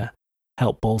kind of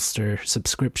help bolster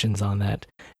subscriptions on that.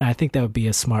 And I think that would be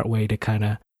a smart way to kind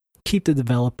of keep the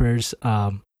developers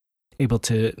able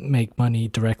to make money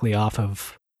directly off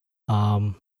of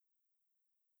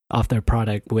their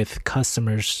product with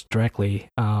customers directly,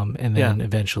 and then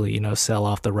eventually sell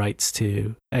off the rights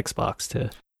to Xbox to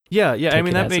I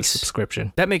mean that makes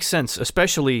subscription. That makes sense,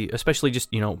 especially just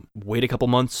wait a couple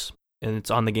months and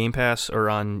it's on the Game Pass or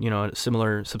on a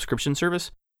similar subscription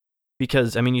service,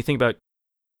 because I mean you think about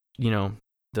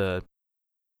the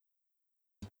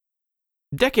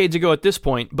decades ago at this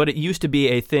point, but it used to be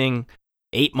a thing.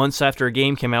 8 months after a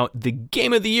game came out, the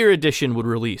Game of the Year edition would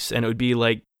release, and it would be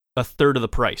like a third of the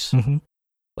price.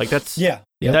 Like that's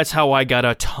that's how I got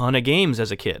a ton of games as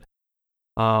a kid.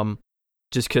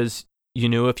 Just because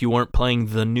if you weren't playing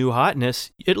the new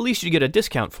hotness, at least you get a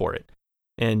discount for it,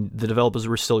 and the developers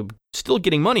were still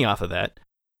getting money off of that.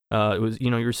 It was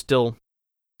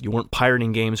you weren't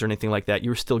pirating games or anything like that.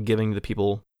 You were still giving the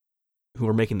people who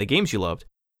were making the games you loved.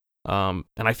 And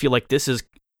I feel like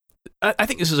I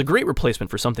think this is a great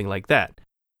replacement for something like that.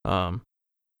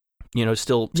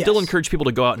 Still encourage people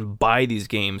to go out and buy these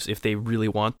games if they really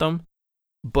want them,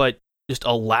 but just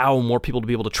allow more people to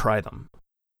be able to try them.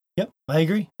 Yep, I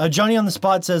agree. Johnny on the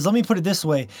Spot says, let me put it this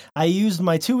way. I used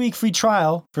my 2-week free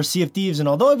trial for Sea of Thieves, and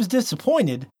although I was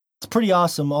disappointed, it's pretty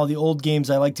awesome. All the old games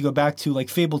I like to go back to, like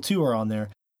Fable 2, are on there.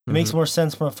 It makes more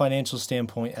sense from a financial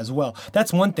standpoint as well.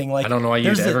 That's one thing. Like, I don't know why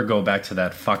you'd ever go back to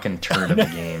that fucking turd of a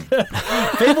game.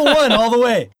 Fable 1 all the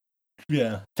way.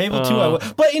 Yeah. Fable 2 I would.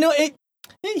 But,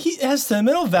 it has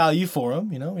sentimental value for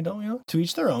them. We don't, to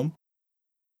each their own.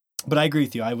 But I agree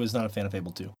with you. I was not a fan of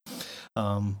Fable 2.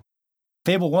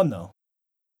 Fable 1, though,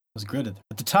 was good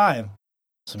at the time.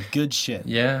 Some good shit.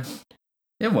 Yeah,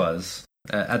 it was.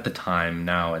 At the time.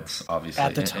 Now it's obviously...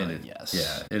 At the time, yes.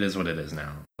 Yeah, it is what it is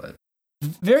now, but...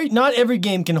 Not every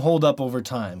game can hold up over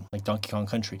time, like Donkey Kong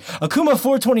Country.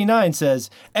 Akuma429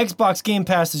 says, Xbox Game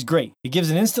Pass is great. It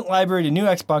gives an instant library to new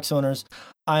Xbox owners.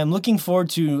 I am looking forward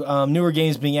to newer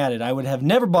games being added. I would have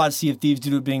never bought Sea of Thieves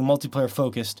due to it being multiplayer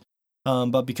focused,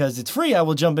 but because it's free, I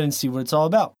will jump in and see what it's all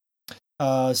about.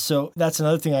 So that's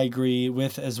another thing I agree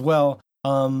with as well.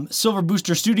 Silver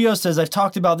Booster Studio says, I've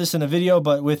talked about this in a video,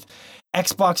 but with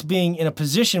Xbox being in a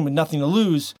position with nothing to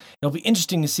lose, it'll be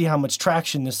interesting to see how much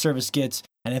traction this service gets,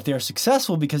 and if they're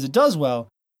successful because it does well,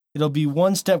 it'll be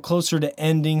one step closer to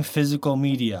ending physical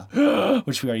media,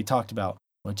 which we already talked about,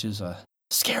 which is a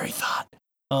scary thought.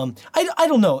 I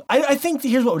don't know. I think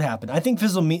here's what would happen. I think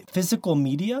physical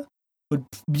media would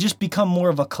just become more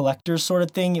of a collector's sort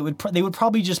of thing. They would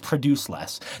probably just produce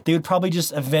less. They would probably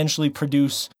just eventually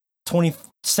produce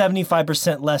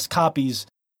 75% less copies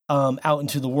out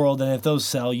into the world, and if those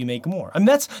sell, you make more. I mean,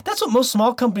 that's what most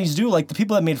small companies do. Like the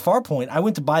people that made Farpoint, I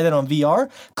went to buy that on VR,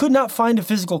 could not find a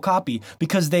physical copy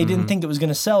because they didn't think it was going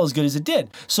to sell as good as it did.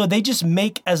 So they just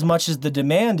make as much as the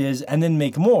demand is, and then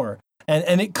make more.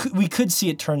 And we could see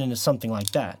it turn into something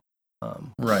like that.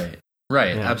 Right,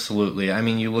 absolutely. I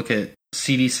mean, you look at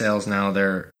CD sales now;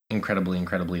 they're incredibly,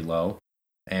 incredibly low,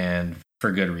 and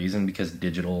for good reason, because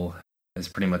digital has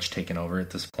pretty much taken over at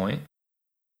this point.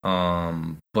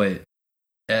 But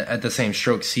at the same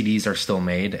stroke, CDs are still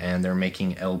made, and they're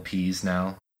making LPs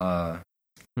now,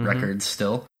 records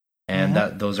still, and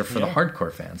those are for the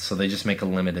hardcore fans. So they just make a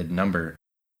limited number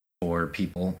for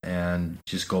people and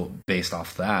just go based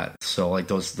off that. So like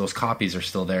those copies are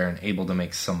still there and able to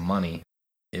make some money,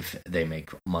 if they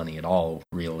make money at all,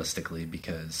 realistically,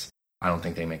 because I don't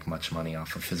think they make much money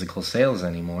off of physical sales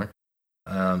anymore.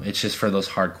 It's just for those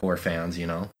hardcore fans,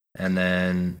 and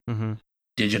then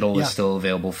digital is still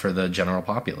available for the general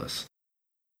populace.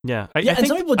 Yeah, I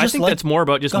think that's more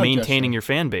about just maintaining your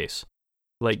fan base.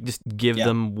 Like, just give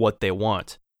them what they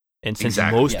want. And since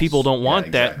most people don't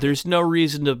want that, there's no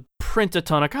reason to print a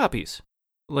ton of copies.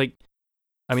 Like,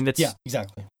 I mean, that's... Yeah,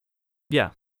 exactly.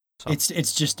 Yeah. So.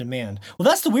 It's just demand. Well,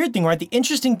 that's the weird thing, right? The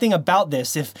interesting thing about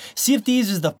this, if Sea of Thieves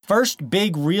is the first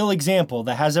big real example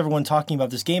that has everyone talking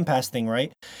about this Game Pass thing,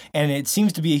 right? And it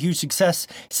seems to be a huge success.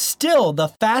 Still, the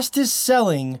fastest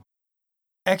selling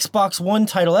Xbox One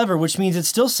title ever, which means it's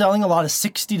still selling a lot of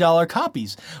 $60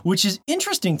 copies, which is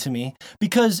interesting to me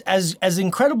because as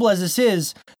incredible as this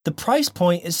is, the price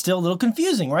point is still a little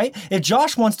confusing, right? If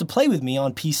Josh wants to play with me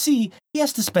on PC, he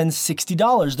has to spend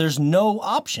 $60. There's no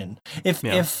option.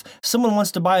 If someone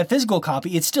wants to buy a physical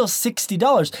copy, it's still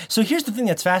 $60. So here's the thing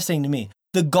that's fascinating to me.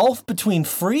 The gulf between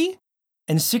free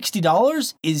and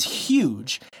 $60 is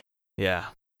huge. Yeah.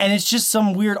 And it's just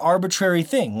some weird arbitrary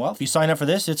thing. Well, if you sign up for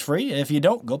this, it's free. If you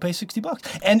don't, go pay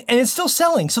 $60. And it's still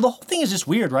selling. So the whole thing is just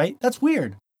weird, right? That's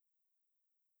weird.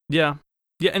 Yeah.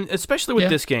 Yeah, and especially with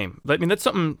this game. I mean, that's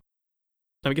something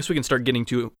I guess we can start getting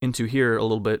into here a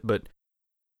little bit, but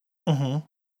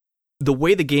the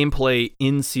way the gameplay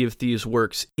in Sea of Thieves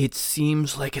works, it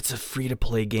seems like it's a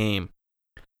free-to-play game.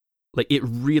 Like, it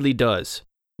really does.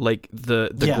 Like,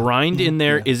 the grind in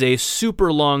there is a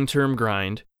super long-term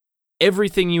grind.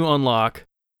 Everything you unlock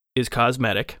is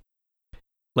cosmetic.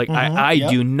 Like, I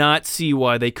do not see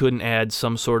why they couldn't add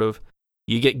some sort of,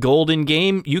 you get gold in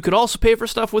game, you could also pay for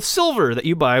stuff with silver that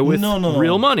you buy with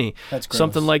real money. That's gross.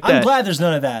 Something like that. I'm glad there's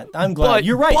none of that. I'm glad.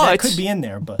 You're right, that could be in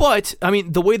there. But, I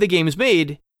mean, the way the game is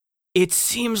made, it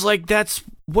seems like that's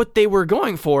what they were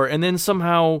going for, and then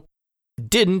somehow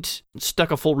didn't stuck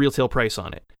a full retail price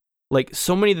on it. Like,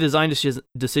 so many design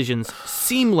decisions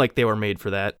seem like they were made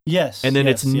for that. Yes. And then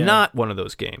it's not one of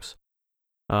those games.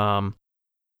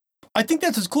 I think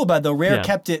that's what's cool about it, though. Rare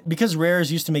kept it, because Rare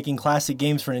is used to making classic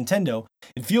games for Nintendo,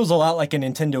 it feels a lot like a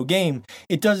Nintendo game.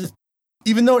 It does,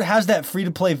 even though it has that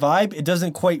free-to-play vibe, it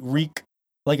doesn't quite reek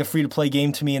like a free-to-play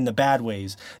game to me in the bad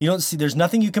ways. You don't see, there's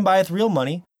nothing you can buy with real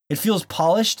money. It feels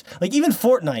polished. Like, even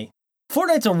Fortnite.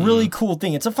 Fortnite's a really cool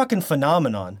thing. It's a fucking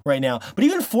phenomenon right now. But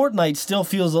even Fortnite still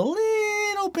feels a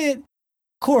little bit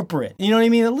corporate. You know what I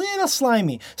mean? A little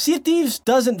slimy. Sea of Thieves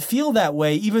doesn't feel that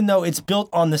way, even though it's built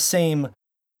on the same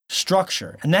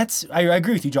structure. And that's, I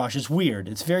agree with you, Josh. It's weird.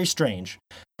 It's very strange.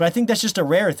 But I think that's just a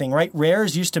Rare thing, right? Rare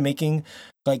is used to making,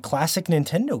 like, classic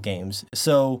Nintendo games.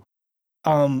 So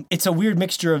it's a weird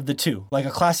mixture of the two. Like a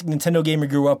classic Nintendo game we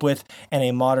grew up with and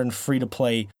a modern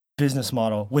free-to-play business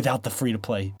model without the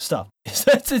free-to-play stuff.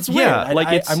 It's weird. Yeah, like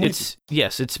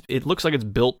it looks like it's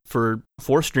built for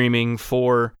streaming,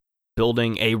 for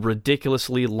building a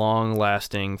ridiculously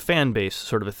long-lasting fan base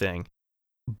sort of a thing.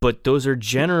 But those are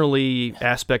generally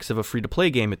aspects of a free-to-play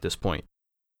game at this point.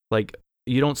 Like,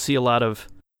 you don't see a lot of,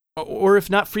 or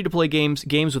if not free-to-play games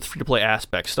with free-to-play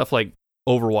aspects, stuff like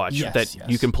Overwatch that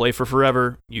you can play for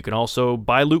forever. You can also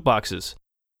buy loot boxes.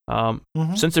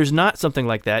 Since there's not something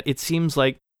like that, it seems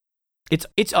like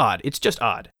it's odd. It's just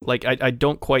odd. Like, I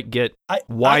don't quite get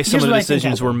why some of the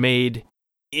decisions were made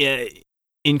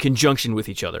in conjunction with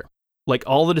each other. Like,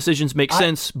 all the decisions make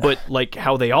sense, but like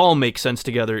how they all make sense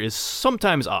together is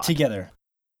sometimes odd. Together.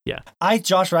 Yeah.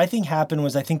 Josh, what I think happened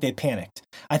was I think they panicked.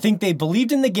 I think they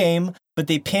believed in the game, but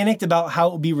they panicked about how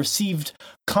it would be received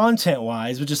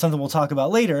content-wise, which is something we'll talk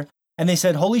about later. And they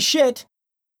said, holy shit,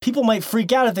 people might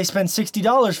freak out if they spend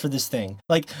 $60 for this thing.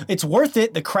 Like, it's worth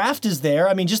it. The craft is there.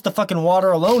 I mean, just the fucking water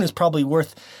alone is probably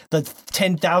worth the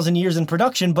 10,000 years in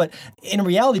production. But in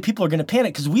reality, people are going to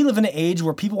panic because we live in an age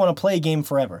where people want to play a game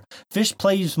forever. Fish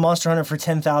plays Monster Hunter for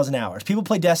 10,000 hours. People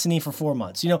play Destiny for 4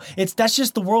 months. You know, that's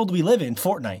just the world we live in,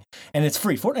 Fortnite. And it's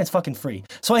free. Fortnite's fucking free.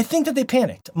 So I think that they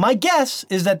panicked. My guess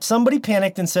is that somebody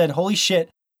panicked and said, holy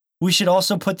shit, we should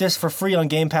also put this for free on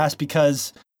Game Pass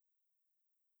because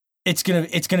it's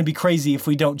gonna be crazy if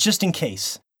we don't, just in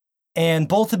case. And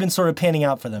both have been sort of panning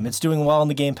out for them. It's doing well on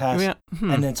the Game Pass,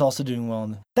 and then it's also doing well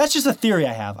on that's just a theory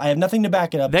I have. I have nothing to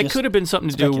back it up. That could have been something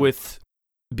to do with,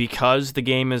 because the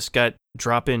game has got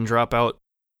drop-in, drop-out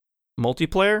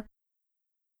multiplayer,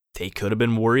 they could have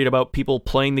been worried about people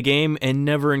playing the game and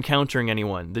never encountering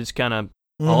anyone. They just kind of,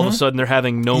 all of a sudden, they're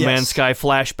having No Man's Sky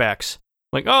flashbacks.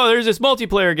 Like, oh, there's this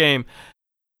multiplayer game,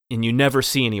 and you never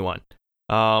see anyone.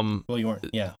 Well, you weren't,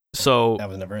 So that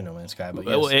was never in No Man's Sky, but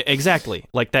yes. Exactly.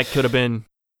 Like, that could have been,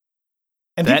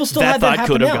 and people still had that thought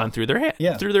could have now. Gone through their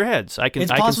through their heads. I can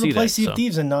it's see possible to play that. Sea of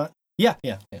Thieves and not. Yeah.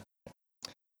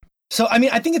 So I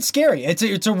mean, I think it's scary.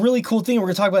 It's a really cool thing we're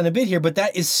gonna talk about in a bit here, but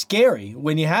that is scary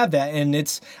when you have that, and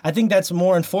I think that's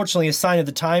more, unfortunately, a sign of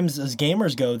the times as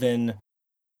gamers go than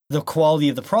the quality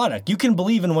of the product. You can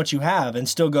believe in what you have and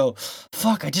still go,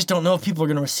 fuck, I just don't know if people are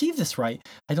gonna receive this right.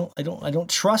 I don't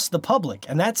trust the public,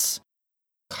 and that's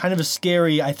kind of a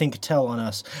scary, I think, tell on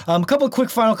us. A couple of quick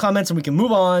final comments and we can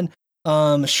move on.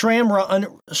 Shram_Ryan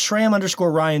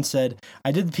said,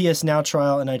 I did the PS Now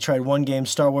trial and I tried one game,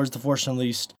 Star Wars The Force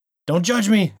Unleashed. Don't judge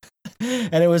me.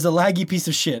 And it was a laggy piece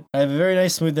of shit. I have a very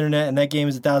nice smooth internet and that game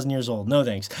is 1,000 years old. No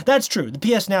thanks. That's true. The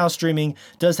PS Now streaming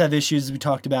does have issues, as we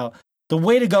talked about. the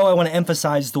way to go, I want to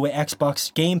emphasize, is the way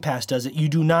Xbox Game Pass does it. You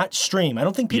do not stream. I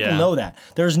don't think people know that.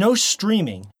 There's no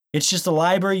streaming. It's just a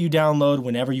library you download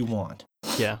whenever you want.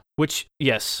 Yeah, which,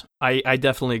 yes, I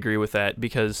definitely agree with that,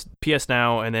 because PS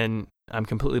Now, and then I'm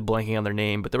completely blanking on their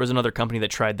name, but there was another company that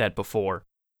tried that before.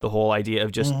 The whole idea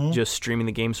of just streaming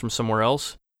the games from somewhere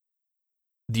else.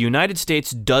 The United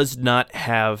States does not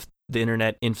have the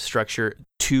internet infrastructure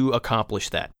to accomplish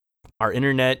that. Our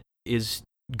internet is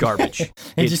garbage.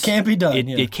 It just can't be done.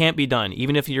 It can't be done.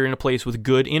 Even if you're in a place with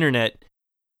good internet,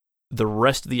 the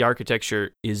rest of the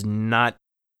architecture is not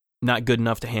good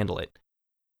enough to handle it.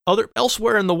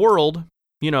 Elsewhere in the world,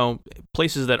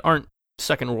 places that aren't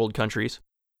second world countries,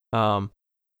 I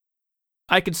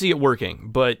could see it working.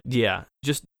 But yeah,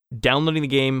 just downloading the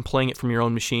game, playing it from your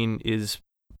own machine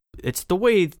it's the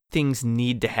way things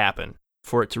need to happen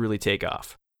for it to really take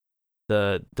off.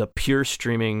 The pure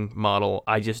streaming model,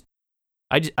 I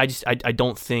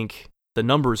don't think the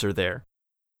numbers are there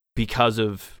because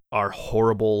of our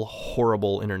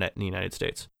horrible internet in the United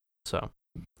States. So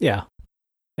yeah.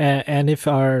 And if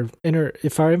our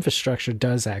infrastructure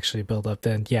does actually build up,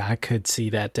 then yeah, I could see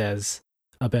that as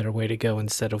a better way to go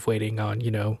instead of waiting on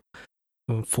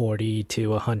 40 to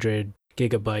 100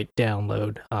 gigabyte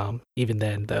download. Even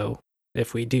then, though,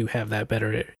 if we do have that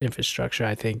better infrastructure,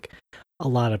 I think a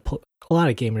lot of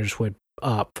gamers would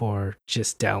opt for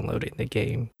just downloading the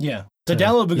game. Yeah, the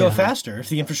download would go faster if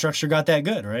the infrastructure got that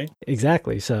good, right?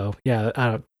 Exactly. So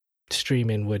yeah,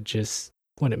 streaming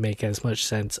wouldn't make as much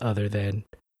sense other than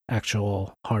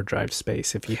actual hard drive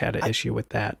space if you had an issue with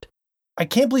that. I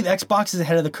can't believe Xbox is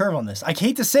ahead of the curve on this. I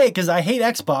hate to say it because I hate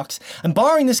Xbox. I'm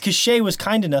borrowing this because Shea was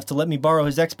kind enough to let me borrow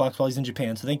his Xbox while he's in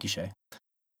Japan, so thank you, Shea.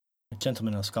 A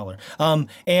gentleman and a scholar.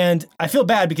 And I feel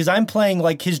bad because I'm playing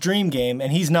like his dream game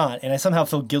and he's not, and I somehow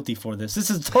feel guilty for this. This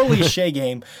is totally a Shea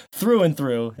game through and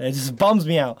through. It just bums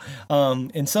me out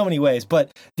in so many ways. But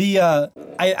I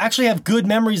actually have good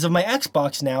memories of my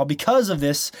Xbox now because of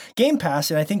this Game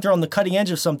Pass, and I think they're on the cutting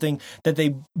edge of something that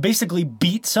they basically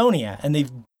beat Sony at, and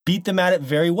they've beat them at it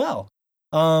very well.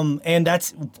 And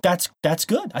that's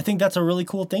good. I think that's a really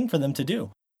cool thing for them to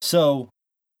do. So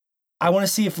I want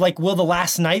to see if will The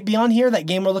Last Night be on here, that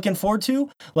game we're looking forward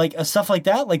to, stuff like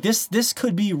that. This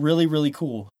could be really, really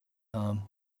cool.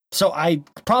 So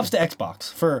props to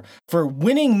Xbox for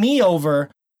winning me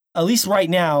over, at least right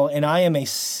now. And I am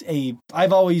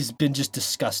I've always been just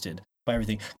disgusted by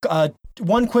everything.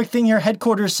 One quick thing here.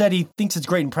 Headquarters said he thinks it's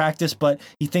great in practice, but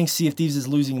he thinks Sea of Thieves is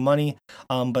losing money.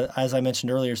 But as I mentioned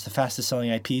earlier, it's the fastest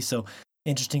selling IP. So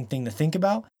interesting thing to think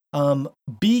about.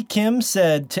 B. Kim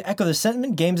said, to echo the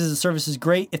sentiment, games as a service is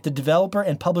great if the developer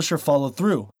and publisher follow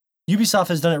through. Ubisoft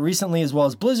has done it recently as well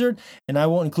as Blizzard, and I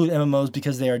won't include MMOs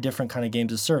because they are different kind of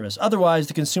games as service. Otherwise,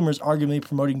 the consumer is arguably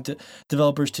promoting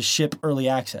developers to ship early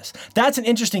access. That's an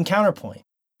interesting counterpoint.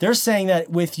 They're saying that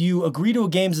if you agree to a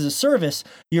games as a service,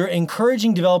 you're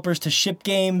encouraging developers to ship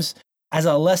games as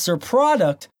a lesser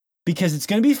product because it's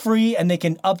going to be free and they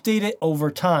can update it over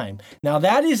time. Now,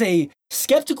 that is a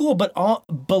skeptical but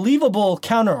believable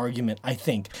counter-argument, I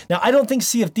think. Now, I don't think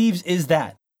Sea of Thieves is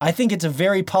that. I think it's a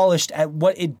very polished at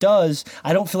what it does.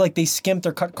 I don't feel like they skimped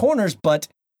or cut corners, but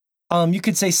you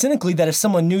could say cynically that if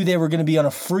someone knew they were going to be on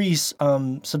a free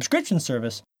subscription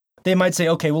service, they might say,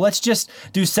 okay, well, let's just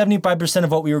do 75% of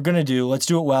what we were going to do. Let's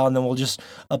do it well, and then we'll just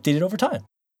update it over time.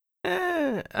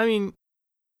 I mean,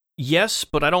 yes,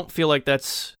 but I don't feel like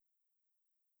that's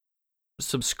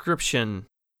subscription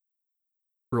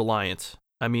reliant.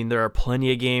 I mean, there are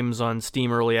plenty of games on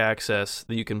Steam Early Access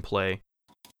that you can play.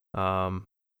 You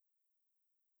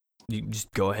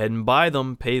just go ahead and buy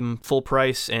them, pay them full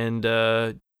price, and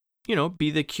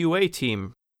be the QA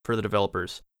team for the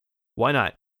developers. Why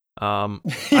not?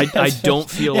 I don't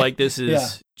feel like this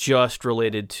is just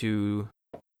related to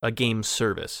a game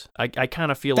service. I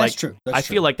kind of feel that's true. I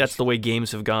feel like that's the way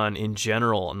games have gone in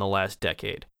general in the last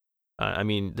decade. I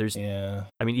mean,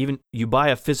 even you buy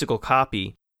a physical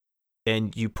copy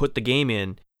and you put the game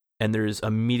in, and there's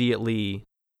immediately,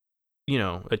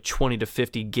 a 20 to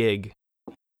 50 gig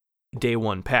day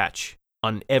one patch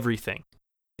on everything.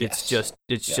 It's just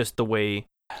the way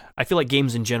I feel like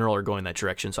games in general are going that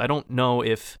direction. So I don't know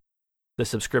if the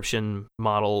subscription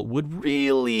model would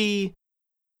really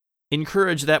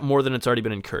encourage that more than it's already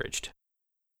been encouraged.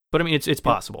 But I mean, it's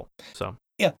possible. So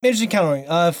yeah, interesting countering.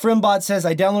 Frimbot says,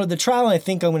 I downloaded the trial and I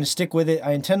think I'm going to stick with it.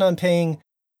 I intend on playing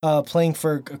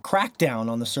for a Crackdown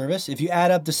on the service. If you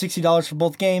add up the $60 for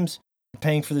both games, you're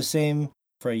paying for the same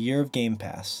for a year of Game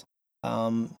Pass.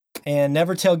 And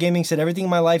Nevertail Gaming said, everything in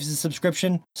my life is a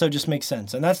subscription, so it just makes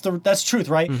sense. And that's truth,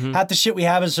 right? Mm-hmm. Half the shit we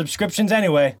have is subscriptions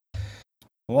anyway.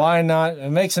 Why not?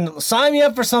 Sign me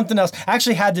up for something else. I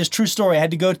actually had this true story. I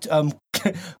had to go to,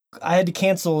 I had to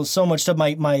cancel so much stuff.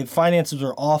 My finances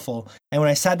were awful. And when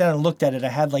I sat down and looked at it, I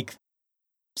had like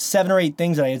 7 or 8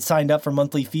 things that I had signed up for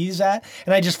monthly fees at,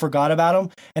 and I just forgot about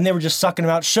them. And they were just sucking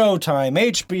them out. Showtime,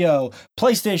 HBO,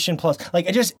 PlayStation Plus,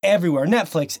 like just everywhere,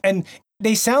 Netflix. And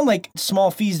they sound like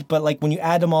small fees, but like when you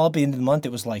add them all up at the end of the month,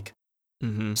 it was like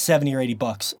 $70 or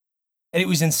 $80. And it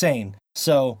was insane.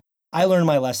 So I learned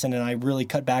my lesson and I really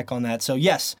cut back on that. So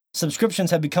yes,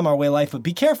 subscriptions have become our way of life, but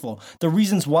be careful. The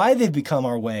reasons why they've become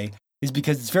our way is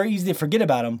because it's very easy to forget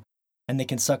about them and they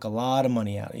can suck a lot of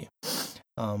money out of you.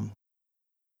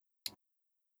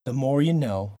 The more you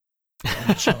know.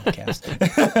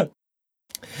 Chunkcast.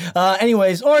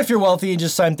 Anyways, or if you're wealthy,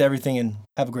 just sign up to everything and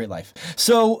have a great life.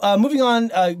 So moving on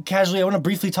casually, I want to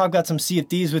briefly talk about some Sea of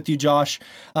Thieves with you, Josh.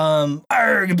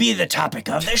 Be the topic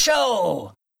of the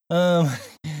show.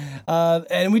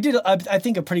 And we did, I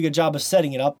think, a pretty good job of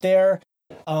setting it up there.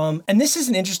 And this is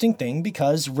an interesting thing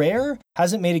because Rare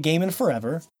hasn't made a game in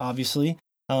forever, obviously.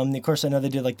 Of course, I know they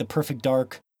did like the Perfect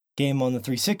Dark game on the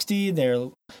 360. They're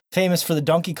famous for the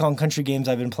Donkey Kong Country games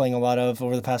I've been playing a lot of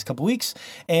over the past couple weeks.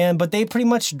 But they pretty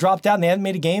much dropped out and they haven't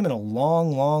made a game in a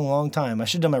long time. I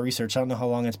should have done my research. I don't know how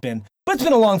long it's been, but it's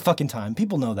been a long fucking time.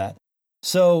 People know that.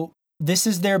 So this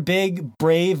is their big,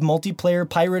 brave, multiplayer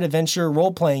pirate adventure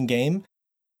role-playing game.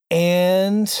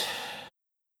 And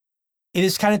it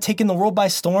has kind of taken the world by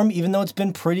storm, even though it's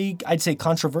been pretty, I'd say,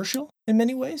 controversial in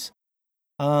many ways.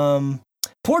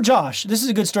 Poor Josh. This is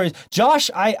a good story. Josh,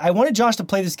 I wanted Josh to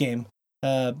play this game.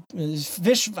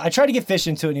 Fish. I tried to get Fish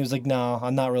into it, and he was like, no,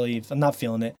 I'm not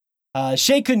feeling it.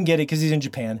 Shea couldn't get it because he's in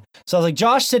Japan. So I was like,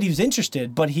 Josh said he was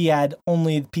interested, but he had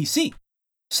only the PC.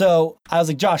 So I was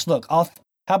like, Josh, look, how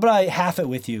about I half it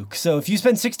with you? So if you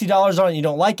spend $60 on it and you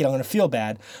don't like it, I'm going to feel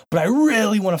bad. But I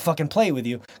really want to fucking play it with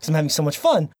you because I'm having so much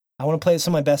fun. I want to play with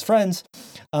some of my best friends.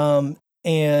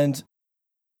 And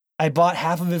I bought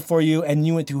half of it for you, and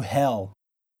you went through hell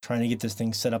trying to get this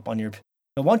thing set up on your...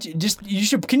 Can you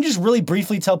just really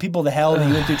briefly tell people the hell that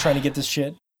you went through trying to get this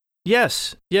shit?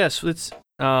 Yes. It's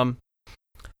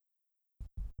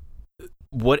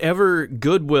whatever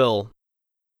goodwill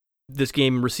this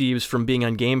game receives from being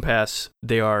on Game Pass,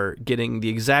 they are getting the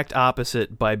exact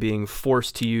opposite by being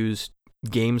forced to use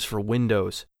games for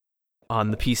Windows on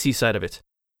the PC side of it.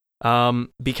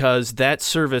 Because that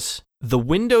service, the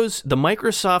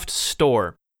Microsoft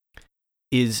Store,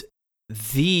 is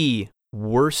the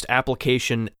worst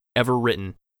application ever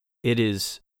written. It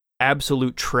is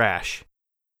absolute trash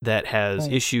that has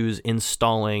issues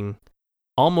installing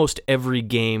almost every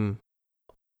game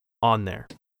on there.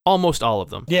 Almost all of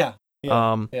them. Yeah.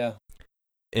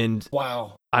 And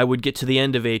wow. I would get to the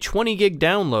end of a 20 gig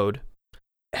download,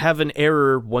 have an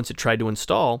error once it tried to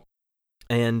install,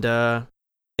 and an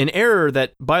error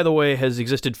that, by the way, has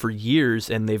existed for years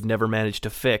and they've never managed to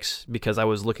fix, because I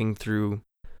was looking through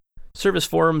service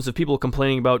forums of people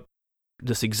complaining about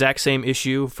this exact same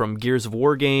issue from Gears of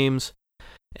War games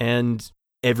and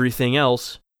everything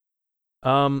else.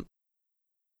 An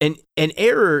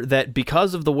error that,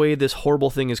 because of the way this horrible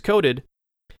thing is coded,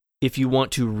 if you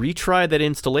want to retry that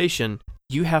installation,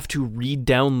 you have to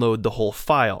re-download the whole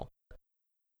file.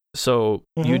 So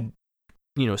you'd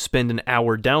spend an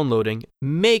hour downloading,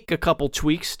 make a couple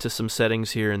tweaks to some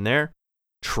settings here and there,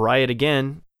 try it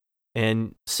again,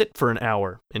 and sit for an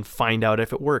hour and find out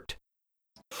if it worked.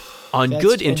 On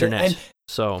good internet.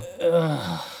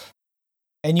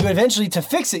 And you eventually, to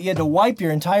fix it, you had to wipe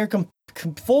your entire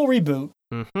full reboot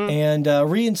and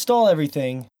reinstall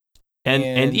everything.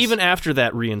 And even after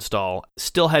that reinstall,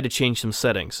 still had to change some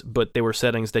settings, but they were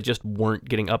settings that just weren't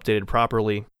getting updated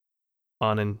properly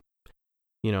on an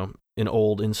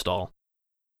old install.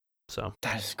 So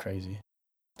that is crazy.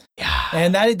 Yeah.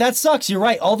 And that sucks. You're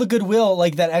right. All the goodwill,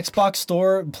 like that Xbox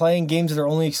store playing games that are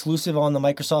only exclusive on the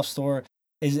Microsoft store,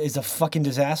 is a fucking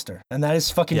disaster. And that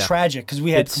is fucking tragic because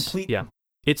we had complete. Yeah.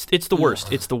 It's the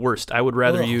worst. It's the worst. I would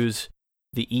rather use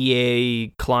the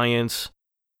EA clients,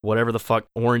 whatever the fuck,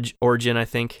 Origin, I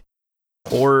think,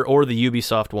 or the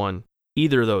Ubisoft one.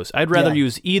 Either of those. I'd rather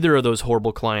use either of those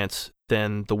horrible clients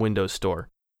than the Windows Store.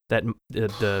 Oh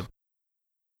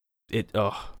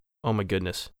my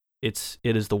goodness. It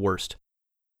is the worst.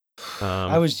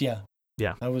 I was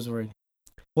worried.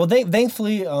 Well,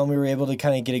 thankfully, we were able to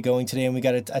kind of get it going today, and we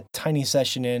got a tiny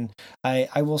session in.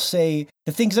 I will say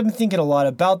the things I've been thinking a lot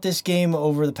about this game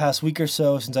over the past week or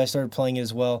so since I started playing it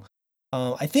as well.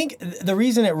 I think the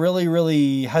reason it really,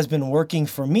 really has been working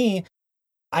for me,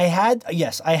 I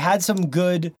had some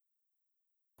good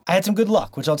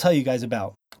luck, which I'll tell you guys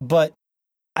about. But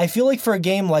I feel like for a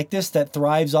game like this that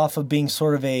thrives off of being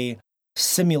sort of a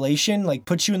simulation, like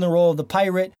puts you in the role of the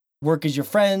pirate, work as your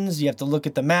friends, you have to look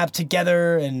at the map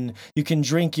together, and you can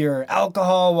drink your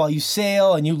alcohol while you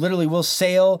sail, and you literally will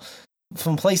sail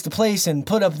from place to place and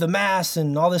put up the mast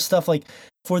and all this stuff. Like,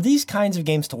 for these kinds of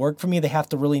games to work for me, they have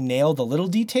to really nail the little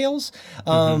details.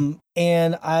 And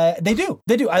they do.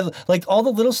 I like all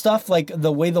the little stuff, like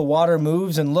the way the water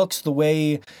moves and looks, the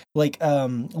way, like,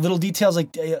 little details, like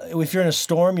if you're in a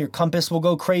storm, your compass will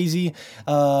go crazy.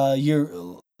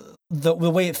 The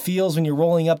way it feels when you're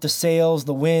rolling up the sails,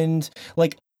 the wind,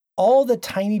 like all the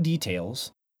tiny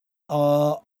details,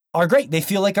 are great. They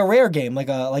feel like a rare game, like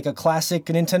a classic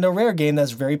Nintendo Rare game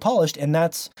that's very polished. And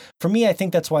that's, for me, I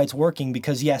think that's why it's working,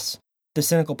 because yes, the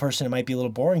cynical person, it might be a little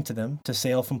boring to them to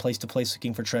sail from place to place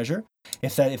looking for treasure,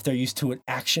 if they're used to an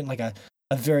action, like a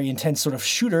very intense sort of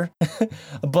shooter.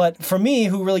 But for me,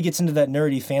 who really gets into that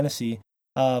nerdy fantasy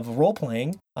of role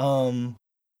playing,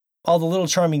 all the little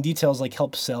charming details like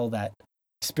help sell that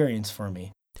experience for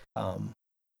me.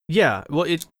 Yeah, well,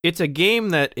 it's a game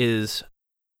that is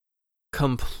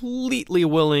completely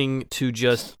willing to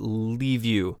just leave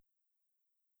you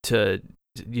to,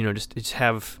 just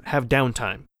have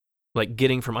downtime. Like,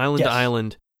 getting from island to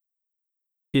island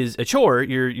is a chore.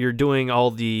 You're doing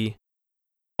all the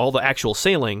actual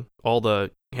sailing,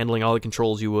 handling all the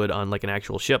controls you would on like an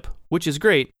actual ship, which is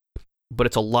great, but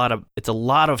it's a lot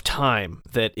of time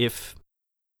that, if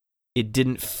it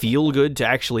didn't feel good to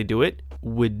actually do it,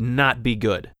 would not be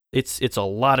good. It's a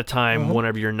lot of time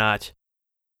whenever you're not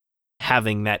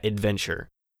having that adventure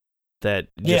that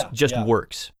just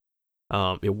works.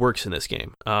 It works in this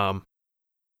game.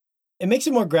 It makes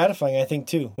it more gratifying, I think,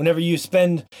 too. Whenever you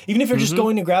spend, even if you're just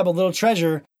going to grab a little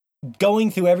treasure, going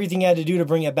through everything you had to do to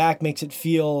bring it back makes it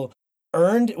feel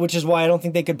earned, which is why I don't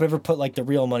think they could ever put like the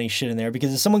real money shit in there,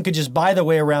 because if someone could just buy their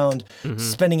way around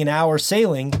spending an hour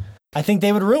sailing, I think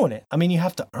they would ruin it. I mean, you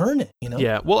have to earn it,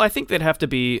 Yeah, well, I think they'd have to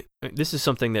be, this is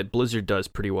something that Blizzard does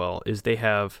pretty well, is they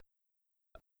have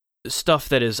stuff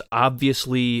that is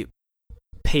obviously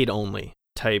paid only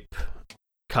type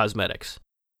cosmetics.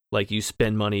 Like, you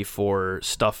spend money for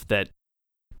stuff that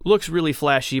looks really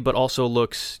flashy, but also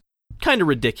looks kind of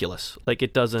ridiculous. Like,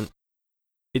 it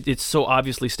so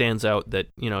obviously stands out that,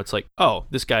 it's like, oh,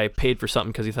 this guy paid for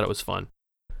something because he thought it was fun.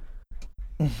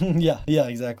 Yeah,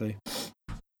 exactly.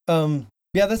 Yeah,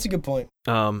 that's a good point.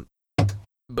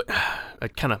 But I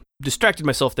kind of distracted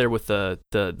myself there with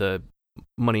the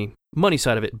money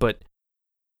side of it. But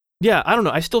yeah, I don't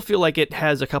know. I still feel like it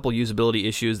has a couple usability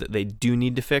issues that they do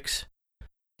need to fix.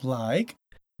 Like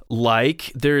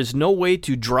there is no way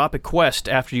to drop a quest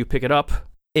after you pick it up,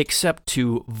 except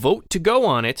to vote to go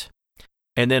on it,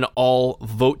 and then all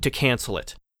vote to cancel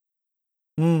it.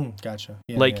 Gotcha.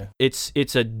 Yeah,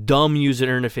 it's a dumb user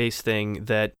interface thing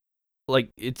that, like,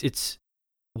 it's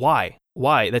why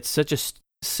that's such a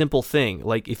simple thing.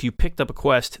 Like, if you picked up a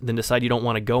quest, then decide you don't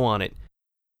want to go on it,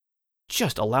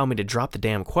 just allow me to drop the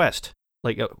damn quest.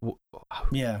 Like,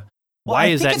 yeah. Why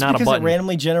is that not a button? It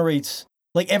randomly generates.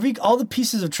 Like, all the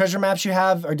pieces of treasure maps you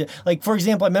have are, like, for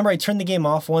example, I remember I turned the game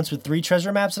off once with 3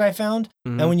 treasure maps that I found,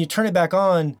 and when you turn it back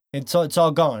on, it's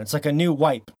all gone. It's like a new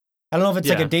wipe. I don't know if it's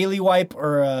like a daily wipe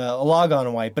or a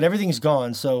log-on wipe, but everything's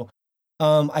gone. So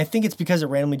I think it's because it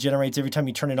randomly generates every time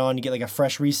you turn it on. You get like a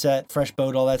fresh reset, fresh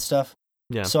boat, all that stuff.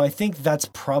 Yeah. So I think that's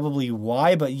probably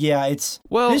why. But yeah, it's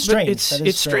strange.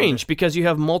 It's strange because you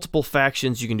have multiple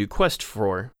factions you can do quests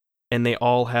for, and they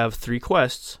all have 3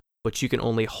 quests. But you can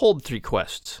only hold 3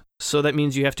 quests. So that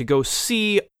means you have to go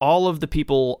see all of the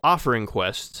people offering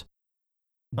quests,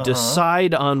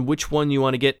 decide on which one you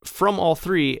want to get from all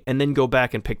 3, and then go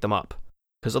back and pick them up.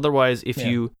 Because otherwise, if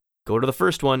you go to the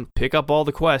first one, pick up all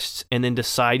the quests, and then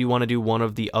decide you want to do one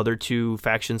of the other 2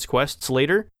 factions' quests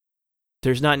later,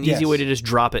 there's not an easy way to just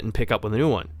drop it and pick up with a new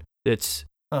one. It's...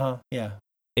 And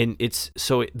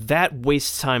that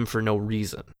wastes time for no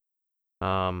reason.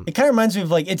 It kind of reminds me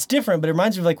of, like, it's different, but it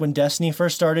reminds me of, like, when Destiny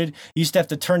first started, you used to have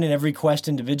to turn in every quest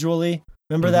individually.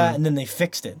 Remember that? And then they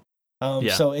fixed it.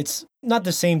 So it's not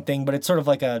the same thing, but it's sort of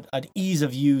like an ease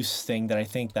of use thing that I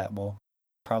think that will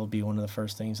probably be one of the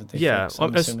first things that they fix,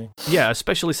 I'm assuming. Yeah,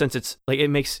 especially since it's, like,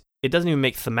 it doesn't even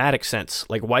make thematic sense.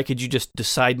 Like, why could you just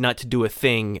decide not to do a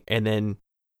thing and then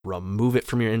remove it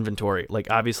from your inventory? Like,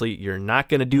 obviously, you're not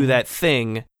going to do that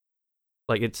thing.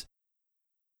 Like, it's...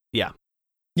 Yeah.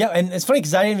 Yeah, and it's funny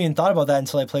because I didn't even thought about that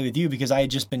until I played with you, because I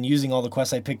had just been using all the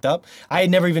quests I picked up. I had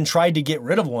never even tried to get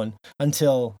rid of one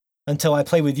until I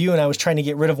played with you, and I was trying to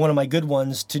get rid of one of my good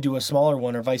ones to do a smaller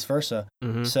one, or vice versa.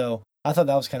 So I thought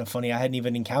that was kind of funny. I hadn't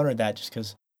even encountered that just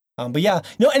because. But yeah,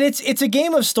 no, and it's a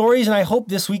game of stories, and I hope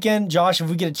this weekend, Josh, if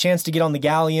we get a chance to get on the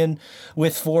galleon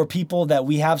with 4 people, that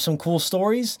we have some cool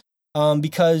stories.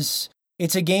 because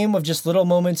it's a game of just little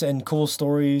moments and cool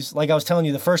stories. Like I was telling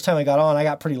you, the first time I got on, I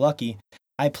got pretty lucky.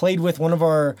 I played with one of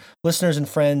our listeners and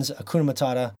friends, Akuna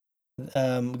Matata,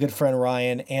 good friend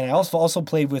Ryan, and I also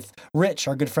played with Rich,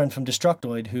 our good friend from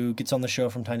Destructoid, who gets on the show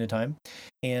from time to time.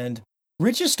 And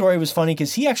Rich's story was funny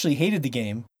because he actually hated the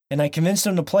game, and I convinced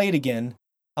him to play it again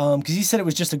because he said it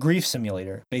was just a grief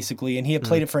simulator, basically, and he had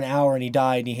played it for an hour and he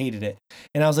died and he hated it.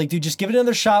 And I was like, dude, just give it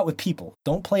another shot with people.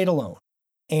 Don't play it alone.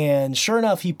 And sure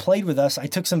enough, he played with us. I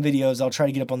took some videos. I'll try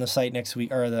to get up on the site next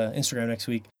week, or the Instagram next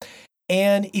week.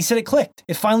 And he said it clicked.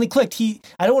 It finally clicked.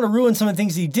 I don't want to ruin some of the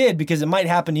things he did because it might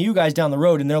happen to you guys down the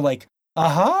road. And they're like,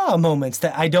 aha moments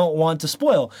that I don't want to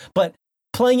spoil. But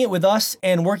playing it with us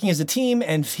and working as a team,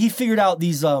 and he figured out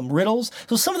these riddles.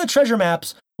 So some of the treasure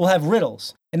maps will have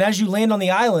riddles. And as you land on the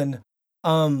island,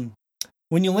 when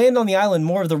you land on the island,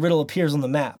 more of the riddle appears on the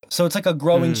map. So it's like a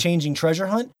growing, changing treasure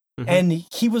hunt. And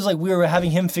he was like, we were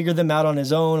having him figure them out on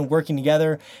his own and working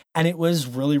together. And it was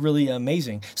really, really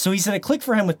amazing. So he said it clicked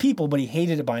for him with people, but he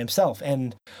hated it by himself.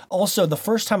 And also the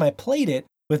first time I played it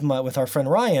with our friend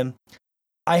Ryan,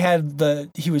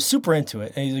 he was super into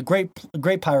it. And he's a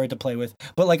great pirate to play with.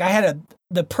 But like I had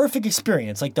the perfect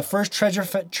experience. Like the first treasure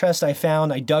chest I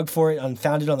found, I dug for it and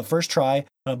found it on the first try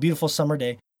on a beautiful summer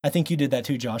day. I think you did that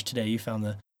too, Josh, today.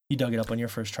 You dug it up on your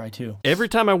first try, too. Every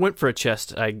time I went for a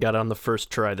chest, I got on the first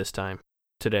try this time,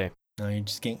 today. No, you're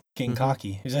just getting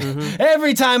cocky.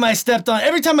 Every time I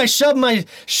shoved my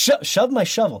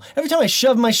shovel, every time I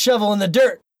shoved my shovel in the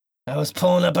dirt, I was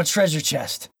pulling up a treasure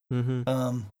chest.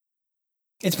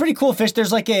 It's pretty cool, Fish. There's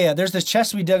there's this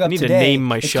chest we dug up today. I need to name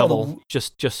my shovel,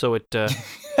 just so it...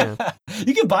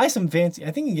 You can buy some fancy...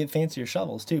 I think you can get fancier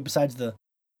shovels, too, besides the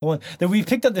one that we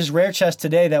picked up this rare chest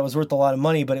today that was worth a lot of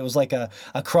money, but it was like a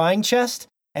crying chest.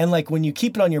 And like when you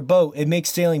keep it on your boat, it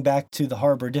makes sailing back to the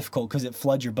harbor difficult because it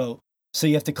floods your boat. So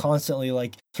you have to constantly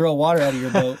like throw water out of your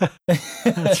boat.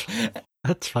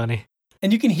 That's funny.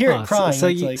 And you can hear it crying. So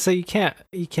you can't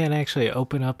actually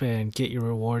open up and get your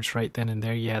rewards right then and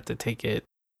there. You have to take it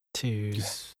to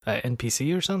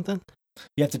NPC or something.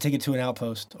 You have to take it to an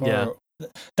outpost.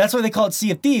 That's why they call it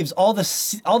Sea of Thieves. All the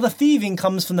thieving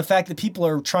comes from the fact that people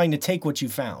are trying to take what you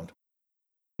found.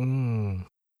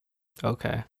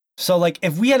 Okay. So like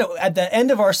if we had, at the end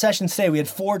of our session today, we had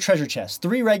 4 treasure chests,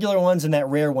 3 regular ones and that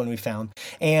rare one we found.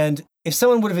 And if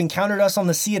someone would have encountered us on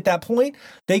the sea at that point,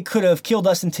 they could have killed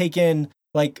us and taken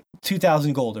like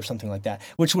 2,000 gold or something like that,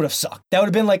 which would have sucked. That would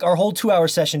have been like our whole 2-hour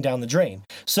session down the drain.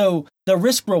 So the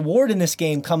risk reward in this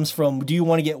game comes from, do you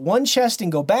want to get one chest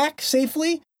and go back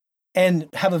safely and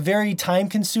have a very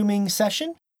time-consuming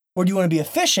session? Or do you want to be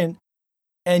efficient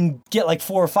and get like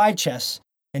 4 or 5 chests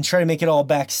and try to make it all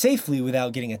back safely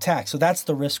without getting attacked? So that's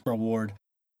the risk-reward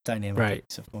dynamic.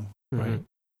 Right. Right.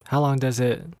 How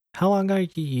long are you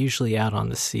usually out on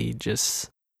the sea just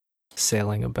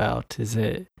sailing about? Is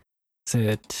it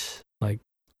like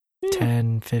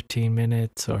 10, 15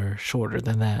 minutes or shorter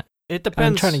than that? It depends.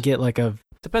 I'm trying to get like a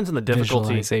depends on the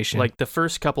difficulty. Like the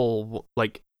first couple,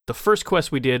 like the first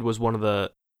quest we did was one of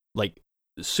the like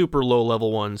super low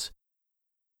level ones,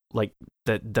 like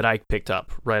that I picked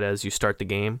up right as you start the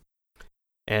game,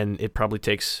 and it probably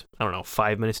takes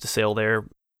 5 minutes to sail there, a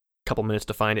couple minutes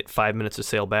to find it, 5 minutes to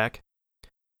sail back.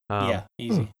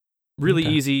 Easy. Really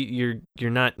easy.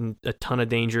 You're not in a ton of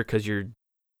danger because you're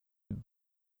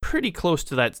pretty close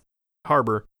to that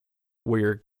harbor where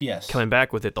you're coming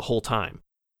back with it the whole time.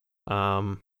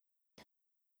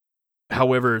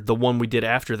 However, the one we did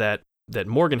after that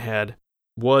Morgan had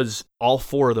was all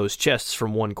 4 of those chests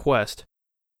from one quest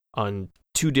on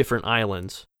 2 different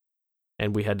islands,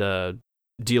 and we had to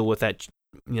deal with that,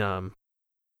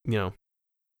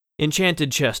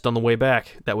 enchanted chest on the way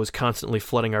back that was constantly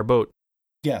flooding our boat.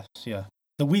 Yes, yeah.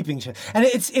 The weeping chest. And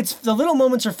it's the little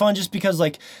moments are fun just because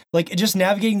like just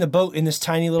navigating the boat in this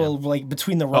tiny little like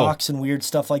between the rocks and weird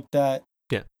stuff like that.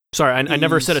 Yeah. Sorry, I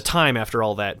never set a time after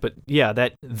all that, but yeah,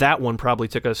 that one probably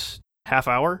took us half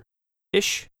hour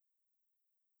ish.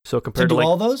 So compared to like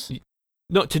all those?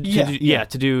 No, to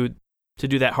do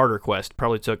that harder quest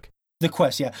probably took the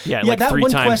quest, yeah, like that 3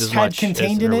 one times quest as had much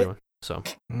contained as in an it. early one. So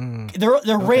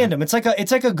they're random. It's like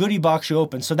a goodie box you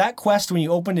open. So that quest when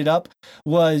you opened it up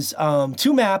was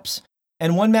 2 maps,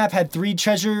 and one map had 3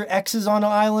 treasure X's on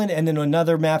an island, and then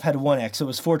another map had 1 X. So it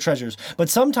was 4 treasures. But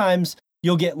sometimes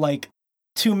you'll get like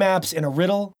 2 maps in a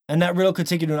riddle, and that riddle could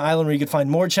take you to an island where you could find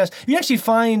more chests. You actually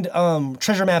find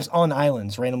treasure maps on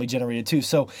islands randomly generated too.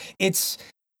 So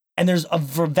and there's a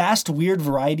vast, weird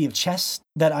variety of chests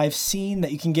that I've seen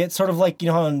that you can get. Sort of like,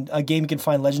 how in a game you can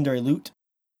find legendary loot.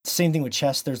 Same thing with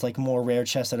chests. There's like more rare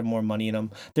chests that have more money in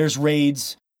them. There's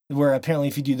raids. where apparently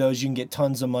if you do those, you can get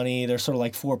tons of money. They're sort of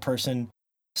like 4-person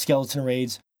skeleton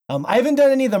raids. I haven't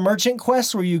done any of the merchant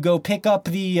quests where you go pick up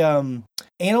the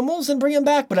animals and bring them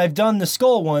back, but I've done the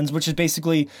skull ones, which is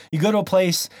basically you go to a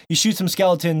place, you shoot some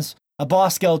skeletons, a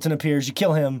boss skeleton appears, you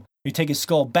kill him, you take his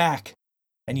skull back,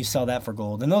 and you sell that for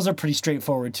gold. And those are pretty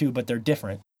straightforward too, but they're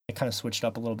different. It kind of switched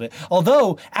up a little bit.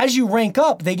 Although, as you rank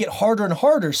up, they get harder and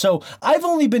harder. So I've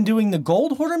only been doing the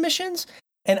gold hoarder missions,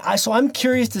 and so I'm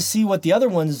curious to see what the other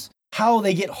ones, how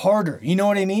they get harder. You know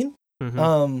what I mean?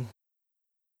 Mm-hmm.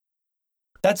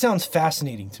 That sounds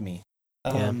fascinating to me.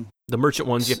 The merchant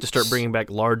ones, you have to start bringing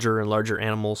back larger and larger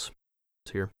animals.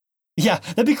 So here. Yeah,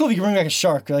 that'd be cool if you could bring back a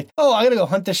shark. You're like, oh, I gotta go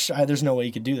hunt this shark. There's no way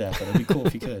you could do that, but it'd be cool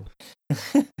if you could.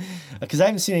 Because I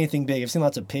haven't seen anything big. I've seen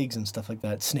lots of pigs and stuff like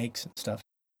that, snakes and stuff.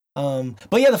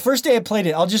 But yeah, the first day I played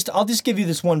it, I'll just give you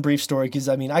this one brief story, because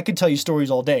I mean I could tell you stories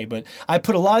all day, but I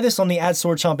put a lot of this on the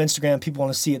 @SwordChomp Instagram. People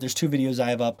want to see it. There's 2 videos I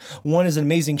have up. One is an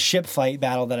amazing ship fight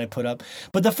battle that I put up.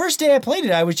 But the first day I played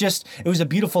it, it was a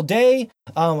beautiful day.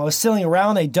 I was sailing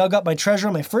around. I dug up my treasure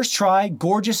on my first try.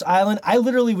 Gorgeous island. I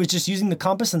literally was just using the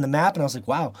compass and the map, and I was like,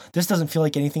 wow, this doesn't feel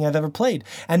like anything I've ever played.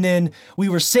 And then we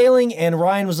were sailing, and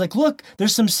Ryan was like, look,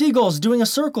 there's some seagulls doing a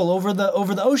circle over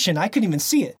the ocean. I couldn't even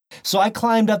see it. So I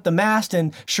climbed up the mast,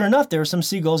 and sure enough, there were some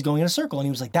seagulls going in a circle. And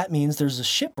he was like, that means there's a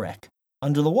shipwreck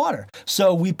under the water.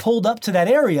 So we pulled up to that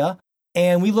area,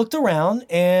 and we looked around,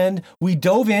 and we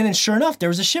dove in, and sure enough, there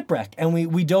was a shipwreck. And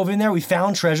we dove in there. We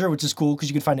found treasure, which is cool because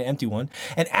you could find an empty one.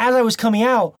 And as I was coming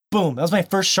out, boom, that was my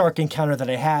first shark encounter that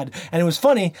I had. And it was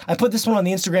funny. I put this one on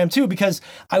the Instagram too, because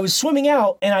I was swimming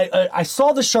out, and I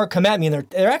saw the shark come at me, and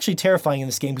they're actually terrifying in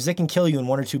this game because they can kill you in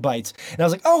 1 or 2 bites. And I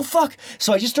was like, oh, fuck.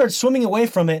 So I just started swimming away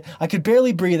from it. I could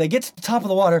barely breathe. I get to the top of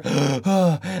the water.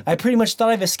 I pretty much thought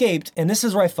I've escaped. And this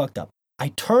is where I fucked up. I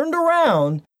turned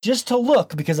around just to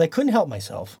look because I couldn't help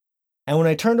myself. And when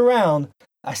I turned around,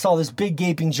 I saw this big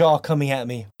gaping jaw coming at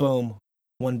me. Boom.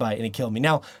 1 bite, and it killed me.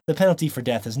 Now, the penalty for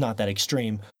death is not that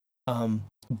extreme.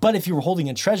 But if you were holding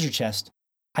a treasure chest,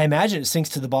 I imagine it sinks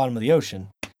to the bottom of the ocean.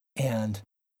 And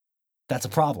that's a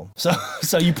problem.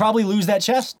 So you probably lose that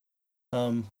chest.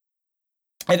 I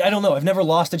don't know. I've never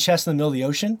lost a chest in the middle of the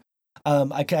ocean.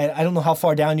 I don't know how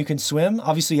far down you can swim.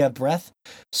 Obviously, you have breath.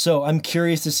 So I'm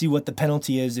curious to see what the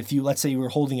penalty is if you, let's say you were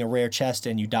holding a rare chest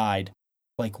and you died.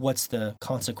 Like, what's the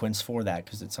consequence for that?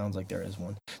 Because it sounds like there is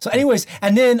one. So anyways,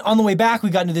 and then on the way back, we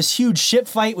got into this huge ship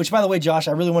fight, which, by the way, Josh,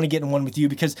 I really want to get in one with you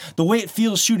because the way it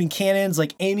feels shooting cannons,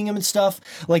 like aiming them and stuff,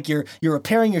 like you're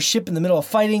repairing your ship in the middle of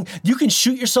fighting. You can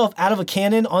shoot yourself out of a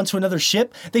cannon onto another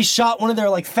ship. They shot one of their,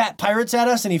 like, fat pirates at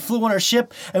us, and he flew on our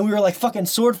ship, and we were, like, fucking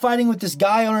sword fighting with this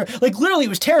guy on our... Like, literally, it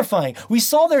was terrifying. We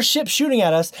saw their ship shooting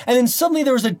at us, and then suddenly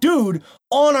there was a dude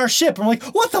on our ship. And we're like,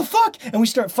 what the fuck? And we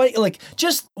start fighting. Like,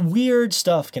 just weird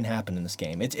stuff can happen in this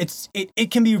game.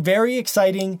 It can be very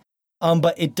exciting,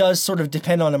 but it does sort of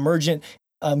depend on emergent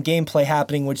gameplay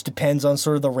happening, which depends on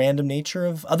sort of the random nature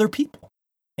of other people.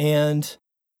 And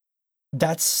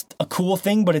that's a cool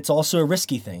thing, but it's also a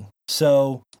risky thing.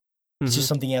 So it's just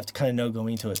something you have to kind of know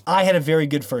going into it. I had a very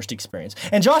good first experience.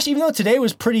 And Josh, even though today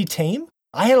was pretty tame,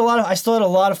 I still had a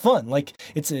lot of fun. Like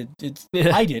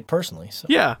I did personally. So.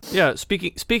 Yeah.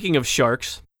 Speaking of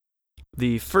sharks,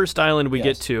 the first island we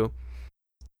get to,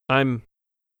 I'm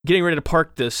getting ready to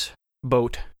park this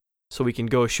boat so we can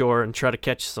go ashore and try to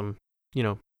catch some,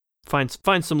 find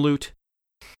some loot.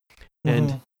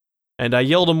 And I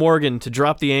yelled to Morgan to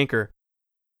drop the anchor,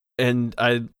 and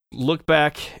I look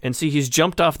back and see he's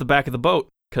jumped off the back of the boat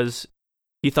because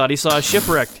he thought he saw a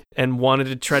shipwreck and wanted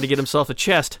to try to get himself a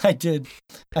chest. I did.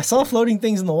 I saw floating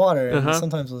things in the water, and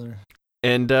sometimes those are...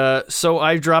 And so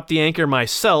I dropped the anchor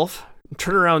myself,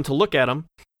 turn around to look at him,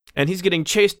 and he's getting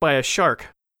chased by a shark.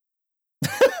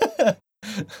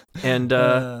 And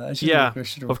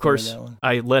of course,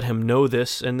 I let him know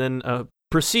this, and then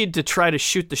proceed to try to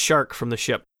shoot the shark from the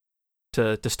ship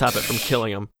to stop it from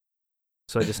killing him.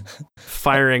 So I just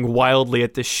firing wildly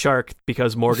at this shark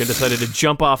because Morgan decided to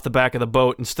jump off the back of the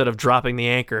boat instead of dropping the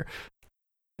anchor.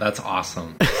 That's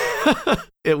awesome.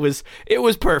 It was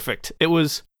perfect. It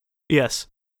was It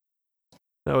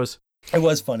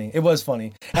was funny.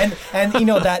 And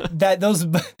that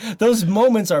those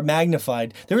moments are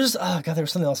magnified. There was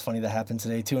something else funny that happened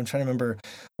today too. I'm trying to remember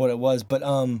what it was, but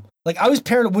like I was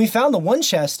paranoid when we found the one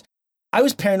chest. I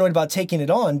was paranoid about taking it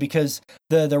on because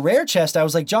the rare chest, I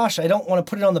was like, Josh, I don't want to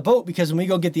put it on the boat because when we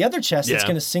go get the other chest, it's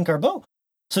going to sink our boat.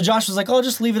 So Josh was like, oh,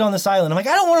 just leave it on this island. I'm like,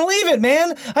 I don't want to leave it,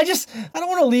 man. I don't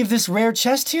want to leave this rare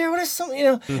chest here. What is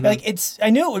something, like I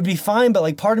knew it would be fine, but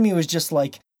like part of me was just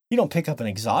like, you don't pick up an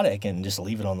exotic and just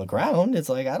leave it on the ground. It's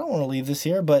like, I don't want to leave this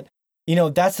here, but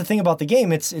that's the thing about the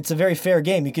game. It's a very fair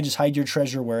game. You can just hide your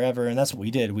treasure wherever, and that's what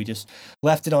we did. We just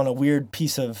left it on a weird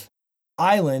piece of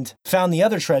island, found the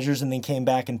other treasures, and then came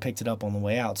back and picked it up on the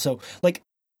way out. So, like,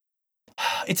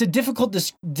 it's a difficult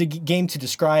game to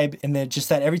describe, and then just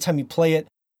that every time you play it,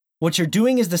 what you're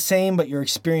doing is the same, but your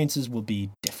experiences will be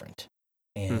different.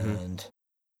 And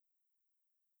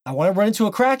I want to run into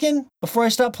a Kraken before I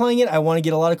stop playing it. I want to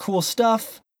get a lot of cool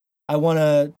stuff. I want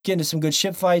to get into some good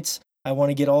ship fights. I want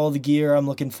to get all the gear I'm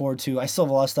looking forward to. I still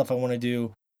have a lot of stuff I want to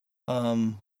do.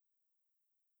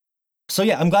 So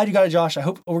yeah, I'm glad you got it, Josh. I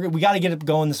hope we got to get it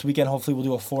going this weekend. Hopefully we'll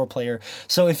do a 4-player.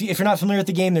 So if you're not familiar with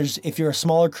the game, if you're a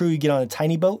smaller crew, you get on a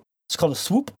tiny boat. It's called a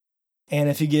swoop. And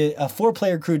if you get a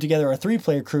 4-player crew together or a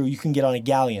 3-player crew, you can get on a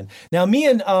galleon. Now, me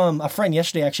and a friend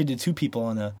yesterday actually did 2 people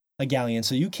on a galleon.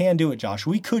 So you can do it, Josh.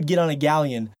 We could get on a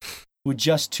galleon with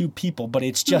just 2 people, but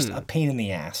it's just a pain in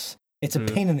the ass. It's a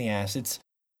pain in the ass. It's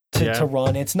to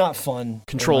run. It's not fun.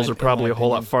 Controls are probably a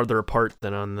whole lot farther apart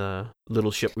than on the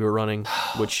little ship we were running,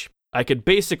 which I could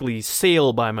basically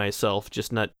sail by myself,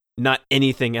 just not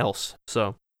anything else.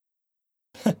 So,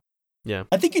 yeah.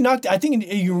 I think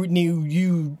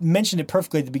you mentioned it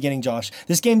perfectly at the beginning, Josh.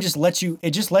 This game just lets you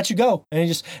go,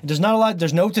 and there's not a lot.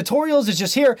 There's no tutorials. It's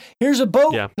just here's a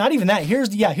boat. Yeah. Not even that.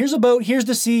 Here's a boat. Here's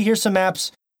the sea. Here's some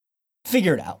maps.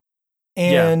 Figure it out.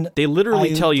 And they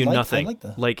literally tell you nothing.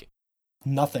 Like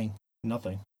nothing.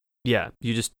 Yeah,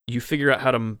 you figure out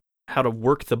how to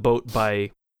work the boat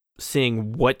by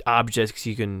seeing what objects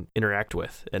you can interact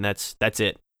with, and that's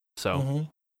it. So,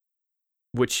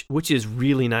 which is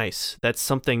really nice. That's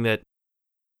something that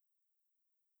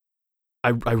I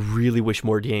really wish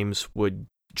more games would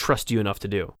trust you enough to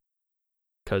do.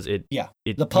 Because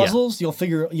the puzzles you'll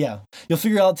figure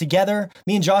out together.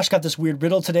 Me and Josh got this weird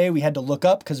riddle today. We had to look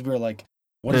up because we were like,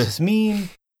 what does this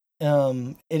mean?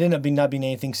 It ended up not being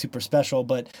anything super special,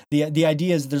 but the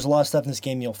idea is there's a lot of stuff in this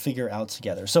game you'll figure out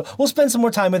together. So we'll spend some more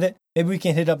time with it. Maybe we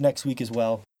can hit it up next week as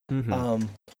well. I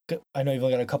know you've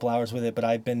only got a couple hours with it,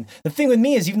 but the thing with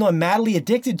me is, even though I'm madly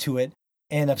addicted to it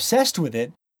and obsessed with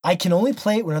it, I can only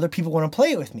play it when other people want to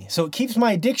play it with me. So it keeps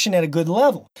my addiction at a good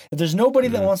level. If there's nobody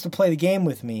that wants to play the game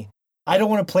with me, I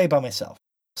don't want to play it by myself.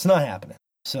 It's not happening.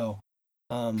 So,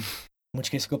 in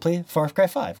which case, go play Far Cry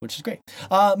 5, which is great.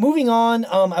 Moving on,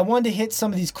 I wanted to hit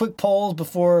some of these quick polls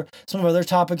before some of our other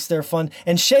topics. They're fun.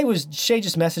 And Shea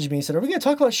just messaged me and said, are we going to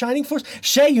talk about Shining Force?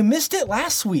 Shea, you missed it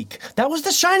last week. That was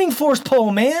the Shining Force poll,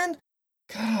 man.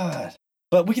 God.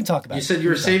 But we can talk about it. You said you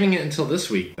were saving it until this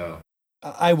week, though.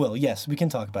 I will, yes. We can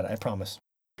talk about it, I promise.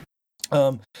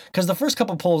 Because the first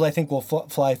couple polls, I think, will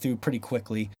fly through pretty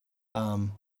quickly.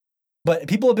 But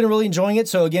people have been really enjoying it.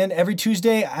 So again, every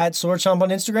Tuesday at SwordChomp on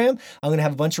Instagram, I'm going to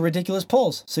have a bunch of ridiculous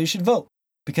polls. So you should vote,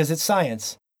 because it's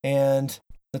science. And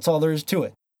that's all there is to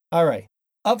it. All right.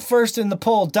 Up first in the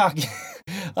poll docket.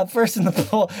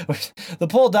 The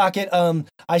poll docket.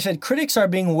 I said critics are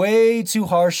being way too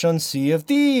harsh on Sea of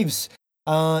Thieves.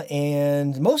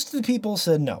 And most of the people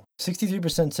said no.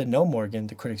 63% said no, Morgan.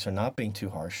 The critics are not being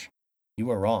too harsh. You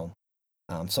are wrong.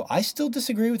 So I still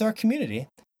disagree with our community,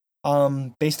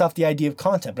 based off the idea of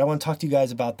content. But I want to talk to you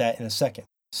guys about that in a second.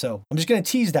 So I'm just going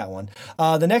to tease that one.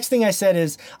 The next thing I said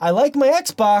is, I like my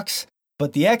Xbox,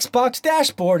 but the Xbox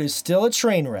dashboard is still a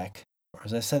train wreck. Or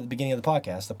as I said at the beginning of the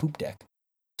podcast, the poop deck.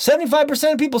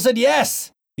 75% of people said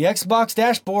yes, the Xbox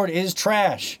dashboard is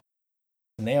trash.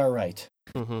 And they are right.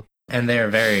 And they're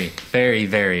very, very,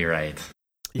 very right.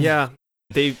 Yeah,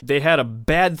 they had a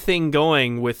bad thing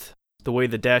going with the way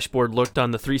the dashboard looked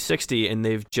on the 360, and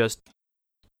they've just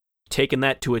taken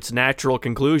that to its natural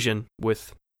conclusion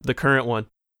with the current one.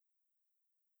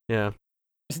 Yeah.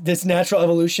 This natural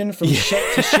evolution from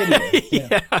shit to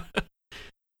shitty.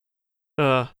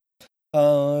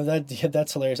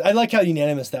 That's hilarious. I like how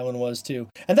unanimous that one was too.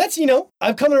 And that's,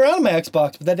 I've come around on my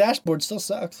Xbox, but that dashboard still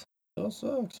sucks.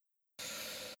 The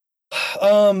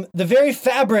very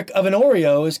fabric of an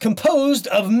Oreo is composed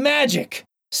of magic.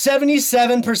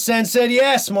 77% said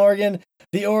yes, Morgan.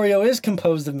 The Oreo is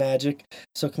composed of magic.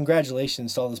 So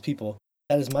congratulations to all those people.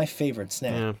 That is my favorite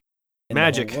snack. In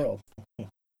magic. The whole world.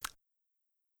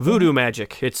 Voodoo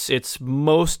magic. It's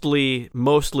mostly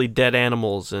dead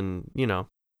animals, and No.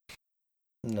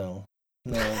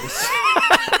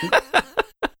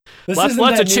 This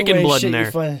lots of chicken blood in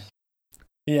there.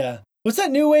 Yeah. What's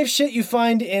that new wave shit you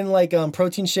find in like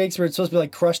protein shakes where it's supposed to be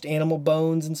like crushed animal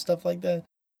bones and stuff like that?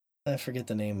 I forget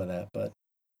the name of that, but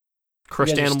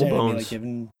crushed animal bones. I have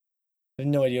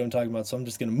no idea what I'm talking about, so I'm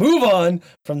just gonna move on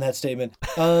from that statement.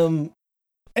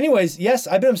 Anyways, yes,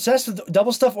 I've been obsessed with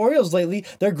double stuffed Oreos lately.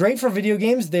 They're great for video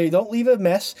games. They don't leave a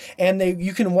mess, and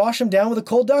you can wash them down with a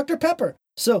cold Dr. Pepper.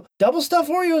 So double stuffed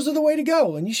Oreos are the way to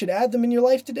go, and you should add them in your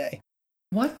life today.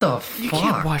 What the fuck? You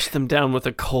can't wash them down with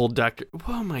a cold Dr.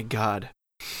 Oh my god.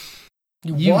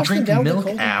 You wash drink them down with milk,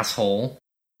 cold- asshole.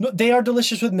 No, they are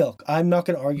delicious with milk. I'm not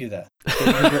going to argue that.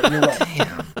 You're right.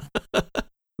 Damn.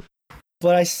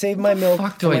 But I save my milk. What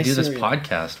the fuck do for I my do cereal. this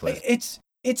podcast with?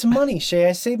 It's money, Shay.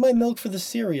 I save my milk for the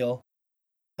cereal.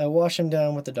 I wash them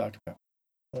down with the Dr. Pepper.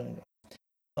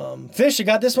 Fish, I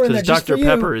got this one in there Because just for Dr. you.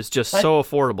 Pepper is just so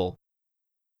affordable.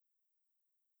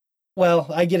 Well,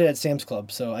 I get it at Sam's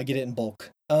Club, so I get it in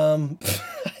bulk. I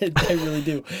really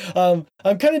do. I'm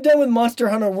kind of done with Monster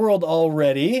Hunter World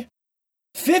already.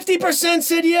 50%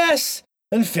 said yes,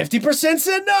 and 50%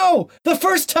 said no. The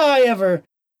first tie ever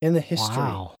in the history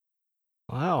Wow.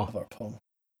 of our poem.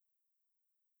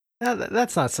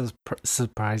 That's not so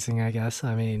surprising, I guess.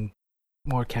 I mean,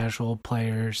 more casual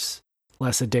players,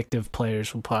 less addictive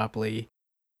players will probably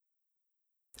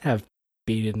have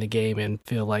beaten the game and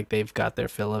feel like they've got their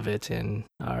fill of it and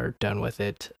are done with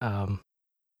it.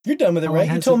 You're done with it, No right? one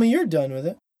You has told me you're done with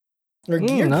it. Or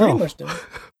you're no. pretty much done.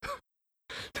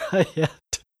 Not yet.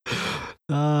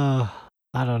 I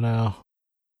don't know.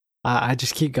 I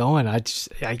just keep going.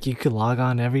 You could log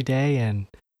on every day and,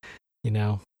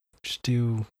 just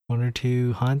do 1 or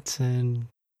 2 hunts and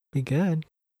be good.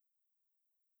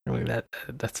 I mean,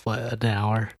 that's what, an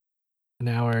hour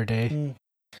a day.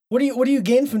 What do you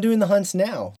gain from doing the hunts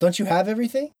now? Don't you have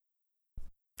everything?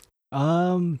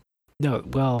 No,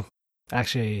 well,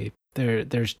 actually,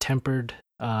 there's tempered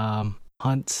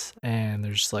hunts, and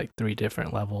there's like 3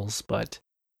 different levels. But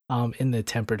in the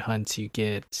tempered hunts, you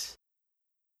get.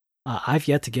 I've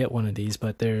yet to get one of these,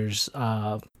 but there's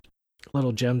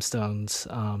little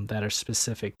gemstones that are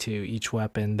specific to each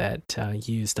weapon that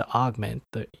use to augment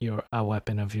your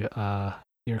weapon of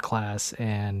your class,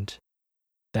 and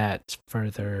that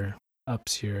further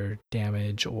ups your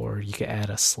damage, or you can add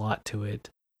a slot to it.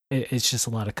 It's just a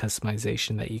lot of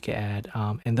customization that you can add,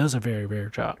 and those are very rare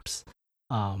drops.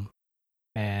 Yeah,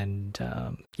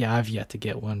 I've yet to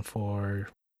get one for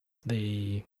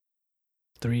the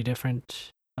 3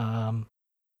 different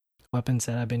weapons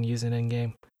that I've been using in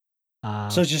game.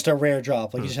 So it's just a rare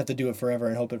drop, like you just have to do it forever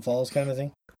and hope it falls, kind of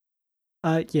thing.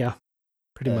 Yeah,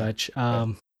 pretty much.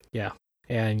 yeah.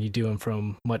 Yeah, and you do them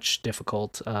from much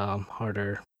difficult,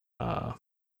 harder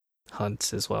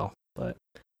hunts as well. But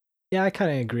yeah, I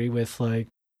kind of agree with like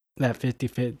that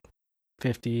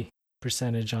 50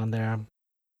 percentage on there.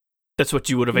 That's what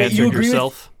you would have Wait, you answered agree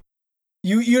yourself?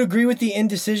 You agree with the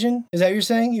indecision? Is that what you're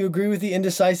saying? You agree with the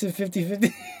indecisive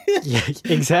 50-50? Yeah,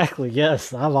 exactly.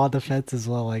 Yes, I'm on the fence as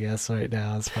well, I guess, right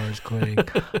now as far as quitting.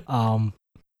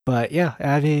 But yeah,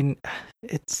 I mean,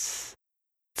 it's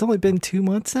only been 2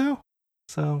 months now,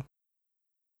 so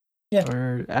yeah,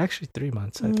 or actually 3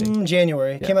 months, I think.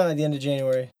 January. It Yeah. came out at the end of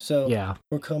January, so Yeah.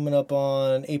 we're coming up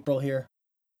on April here.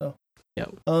 So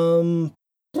Yep.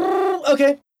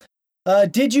 Okay.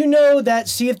 Did you know that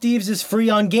Sea of Thieves is free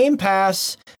on Game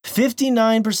Pass?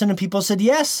 59% of people said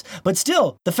yes, but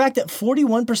still, the fact that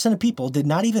 41% of people did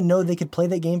not even know they could play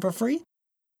that game for free,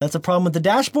 that's a problem with the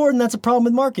dashboard, and that's a problem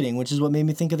with marketing, which is what made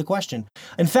me think of the question.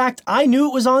 In fact, I knew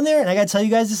it was on there, and I gotta tell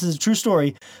you guys, this is a true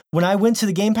story. When I went to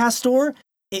the Game Pass store,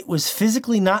 it was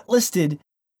physically not listed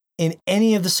in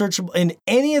any of the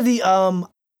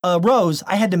rows.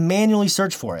 I had to manually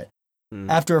search for it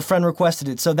after a friend requested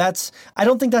it. So I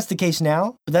don't think that's the case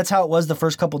now, but that's how it was the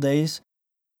first couple days.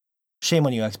 Shame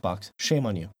on you, Xbox. Shame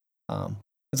on you.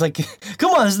 It's like,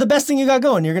 come on, this is the best thing you got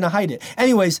going. You're going to hide it.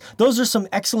 Anyways, those are some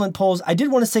excellent polls. I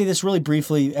did want to say this really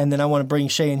briefly, and then I want to bring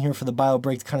Shea in here for the bio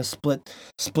break to kind of split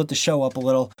the show up a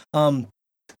little.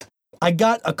 I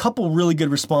got a couple really good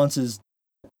responses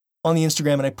on the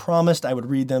Instagram, and I promised I would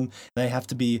read them, and I have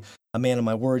to be a man of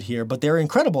my word here, but they're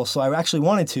incredible, so I actually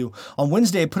wanted to. On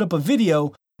Wednesday, I put up a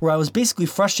video where I was basically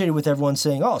frustrated with everyone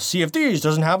saying, oh, Sea of Thieves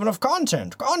doesn't have enough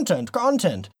content.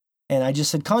 And I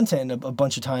just said content a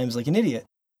bunch of times like an idiot.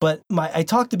 But I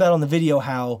talked about on the video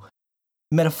how,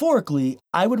 metaphorically,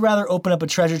 I would rather open up a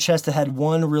treasure chest that had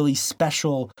one really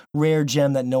special, rare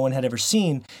gem that no one had ever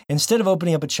seen, instead of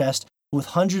opening up a chest with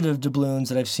hundreds of doubloons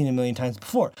that I've seen a million times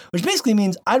before. Which basically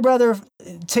means I'd rather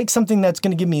take something that's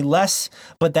going to give me less,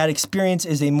 but that experience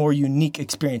is a more unique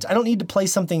experience. I don't need to play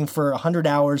something for 100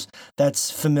 hours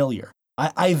that's familiar.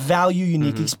 I value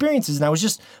unique experiences, and I was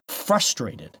just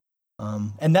frustrated.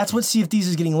 And that's what Sea of Thieves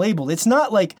is getting labeled. It's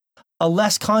not like a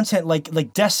less content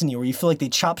like Destiny, where you feel like they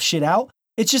chop shit out.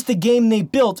 It's just the game they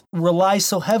built relies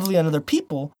so heavily on other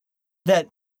people that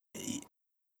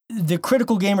the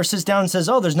critical gamer sits down and says,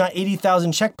 oh, there's not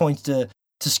 80,000 checkpoints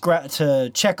to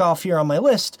check off here on my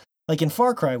list. like in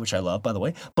Far Cry, which I love, by the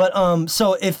way. But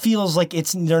so it feels like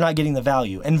they're not getting the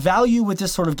value. And value with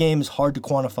this sort of game is hard to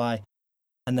quantify,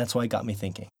 and that's why it got me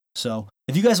thinking. So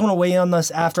if you guys want to weigh in on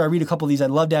this after I read a couple of these, I'd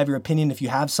love to have your opinion if you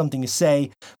have something to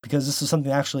say, because this is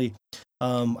something actually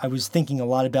I was thinking a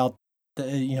lot about,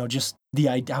 just the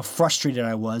idea, how frustrated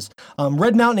I was.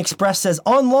 Red Mountain Express says,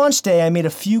 on launch day, I made a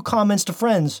few comments to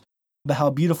friends about how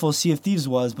beautiful Sea of Thieves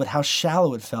was, but how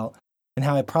shallow it felt, and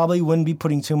how I probably wouldn't be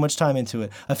putting too much time into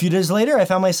it. A few days later, I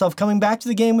found myself coming back to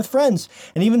the game with friends,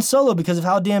 and even solo, because of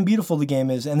how damn beautiful the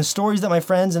game is, and the stories that my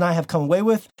friends and I have come away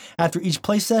with after each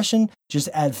play session just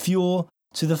add fuel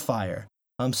to the fire.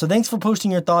 So thanks for posting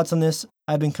your thoughts on this.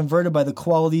 I've been converted by the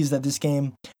qualities that this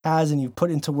game has, and you've put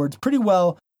into words pretty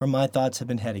well where my thoughts have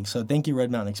been heading. So thank you,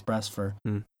 Red Mountain Express, for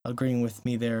agreeing with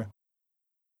me there.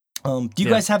 Do you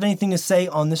guys have anything to say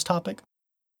on this topic?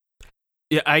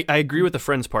 Yeah, I agree with the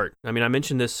friends part. I mean, I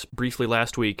mentioned this briefly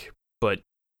last week, but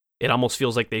it almost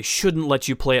feels like they shouldn't let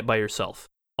you play it by yourself.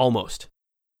 Almost.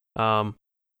 Like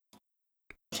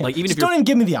even just if don't even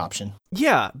give me the option.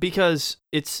 Yeah, because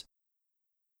it's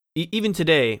even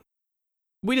today,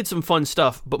 we did some fun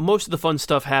stuff, but most of the fun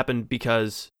stuff happened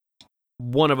because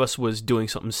one of us was doing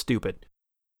something stupid.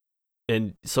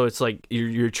 And so it's like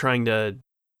you're trying to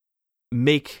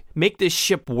make this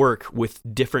ship work with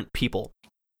different people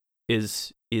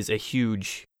is a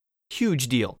huge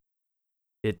deal.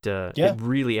 It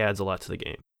really adds a lot to the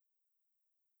game.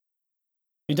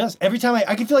 It does. Every time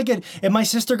I can feel like if my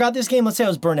sister got this game, let's say I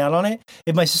was burnt out on it.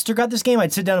 If my sister got this game,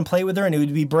 I'd sit down and play with her, and it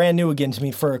would be brand new again to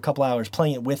me for a couple hours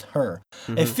playing it with her.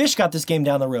 Mm-hmm. If Fish got this game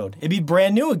down the road, it'd be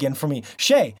brand new again for me.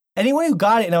 Shea, anyone who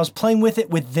got it and I was playing with it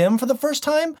with them for the first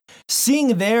time,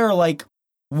 seeing their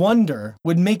wonder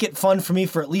would make it fun for me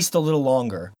for at least a little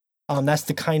longer. That's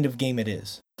the kind of game it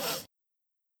is.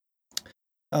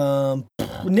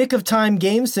 Nick of Time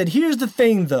Games said, here's the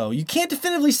thing though, you can't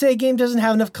definitively say a game doesn't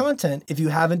have enough content if you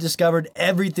haven't discovered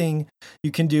everything you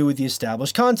can do with the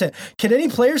established content. Can any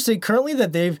player say currently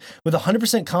that they've, with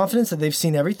 100% confidence, that they've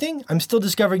seen everything? I'm still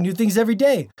discovering new things every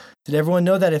day. Did everyone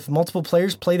know that if multiple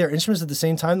players play their instruments at the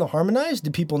same time, they'll harmonize?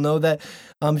 Did people know that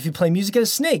if you play music at a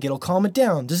snake, it'll calm it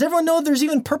down? Does everyone know there's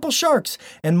even purple sharks?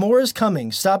 And more is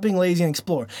coming. Stop being lazy and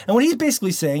explore. And what he's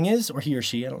basically saying is, or he or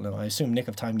she, I don't know, I assume Nick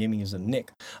of Time Gaming is a Nick.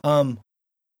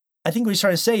 I think what he's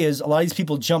trying to say is a lot of these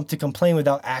people jump to complain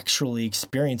without actually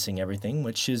experiencing everything,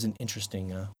 which is an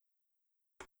interesting, I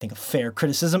think, a fair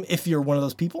criticism if you're one of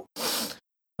those people.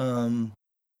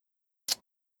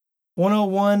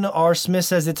 101 R. Smith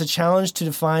says it's a challenge to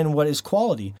define what is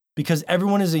quality because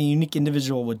everyone is a unique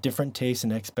individual with different tastes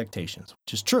and expectations,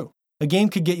 which is true. A game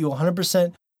could get you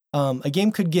 100%. A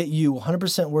game could get you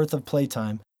 100% worth of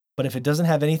playtime, but if it doesn't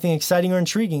have anything exciting or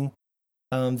intriguing,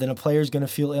 then a player is going to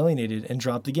feel alienated and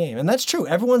drop the game. And that's true.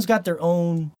 Everyone's got their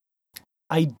own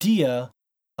idea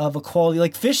of a quality.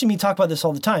 Like Fish and me talk about this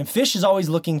all the time. Fish is always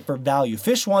looking for value.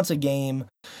 Fish wants a game,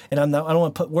 and I don't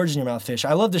want to put words in your mouth, Fish.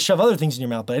 I love to shove other things in your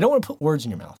mouth, but I don't want to put words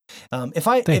in your mouth.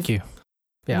 Thank you.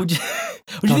 Yeah. Would you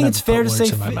think it's fair to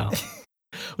say?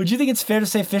 Would you think it's fair to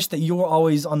say, Fish, that you're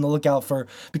always on the lookout for,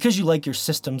 because you like your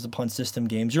systems upon system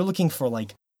games, you're looking for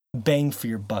bang for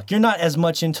your buck. You're not as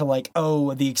much into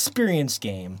the experience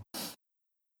game.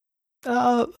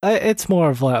 It's more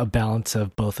of a balance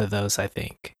of both of those, I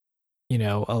think.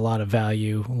 A lot of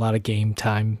value, a lot of game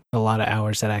time, a lot of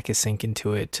hours that I could sink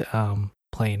into it,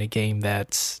 playing a game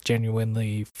that's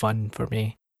genuinely fun for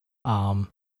me. I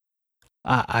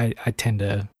tend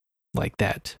to like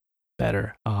that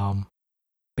better. But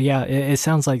yeah, it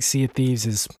sounds like Sea of Thieves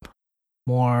is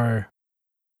more.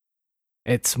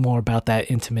 It's more about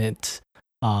that intimate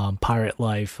pirate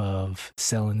life of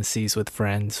sailing the seas with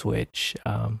friends, which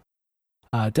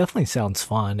definitely sounds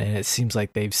fun. And it seems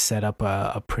like they've set up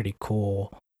a pretty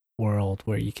cool world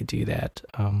where you could do that.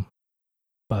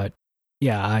 But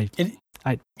yeah, I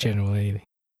generally,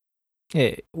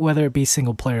 whether it be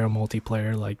single player or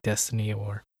multiplayer like Destiny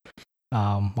or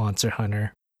Monster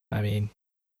Hunter, I mean,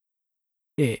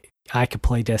 I could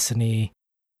play Destiny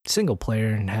single player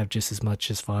and have just as much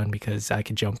as fun because I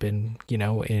could jump in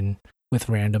with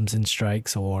randoms and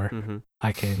strikes, or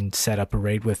I can set up a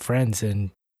raid with friends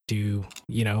and do,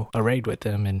 a raid with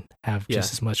them and have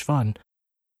just as much fun.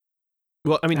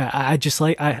 Well, I mean, I just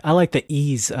I like the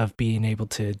ease of being able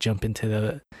to jump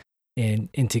into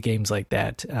games like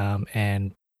that,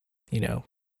 and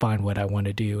find what I want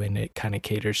to do, and it kind of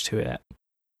caters to that.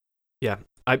 Yeah,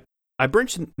 I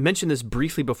mentioned this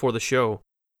briefly before the show.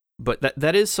 But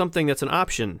that is something that's an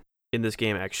option in this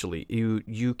game, actually.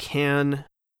 You can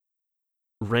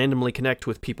randomly connect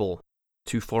with people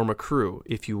to form a crew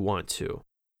if you want to.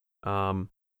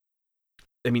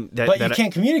 I mean, but you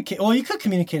can't communicate. Well, you could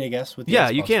communicate, I guess, with the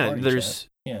Xbox you can. Party There's chat.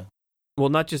 Yeah. Well,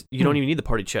 not just you don't even need the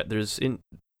party chat. There's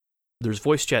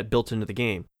voice chat built into the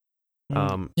game.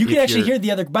 You can actually hear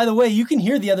the other. By the way, you can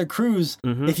hear the other crews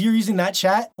if you're using that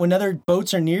chat. When other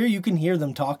boats are near, you can hear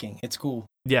them talking. It's cool.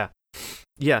 Yeah.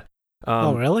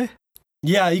 Oh, really?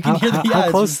 Yeah, you can hear. How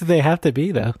close do they have to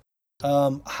be, though?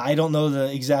 I don't know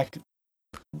the exact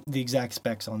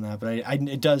specs on that, but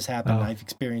it does happen. I've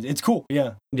experienced it. It's cool.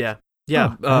 Yeah.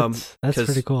 That's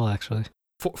pretty cool, actually.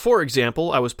 For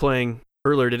example, I was playing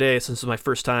earlier today, since it was my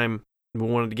first time. We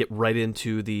wanted to get right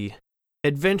into the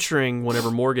adventuring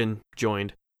whenever Morgan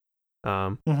joined.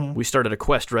 We started a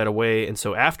quest right away, and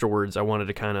so afterwards I wanted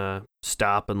to kind of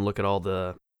stop and look at all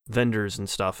the vendors and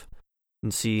stuff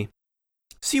and see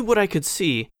what I could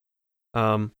see.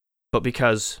 But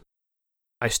because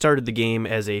I started the game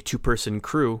as a 2-person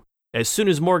crew, as soon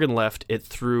as Morgan left, it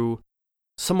threw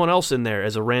someone else in there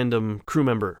as a random crew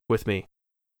member with me.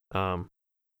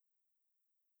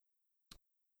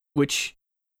 Which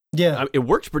it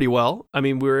worked pretty well. I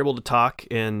mean, we were able to talk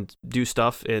and do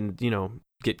stuff and,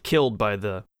 get killed by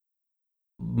the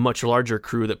much larger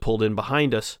crew that pulled in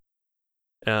behind us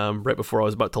right before I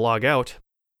was about to log out.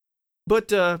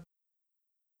 But, I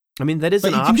mean, that is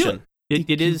an option.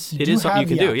 It is something you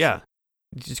can do, yeah.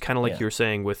 Just kind of like you were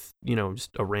saying with, just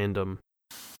a random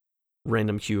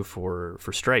queue for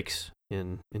strikes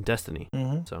in Destiny.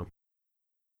 So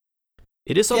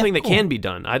it is something that can be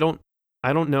done. I don't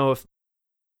know if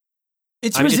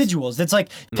it's residuals. It's like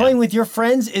playing with your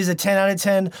friends is a 10 out of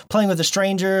 10. Playing with a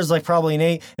stranger is like probably an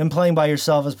 8, and playing by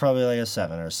yourself is probably like a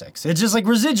 7 or a 6. It's just like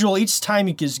residual. Each time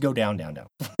you just go down.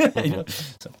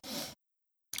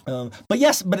 So, but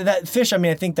that fish. I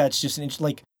mean, I think that's just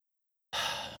like.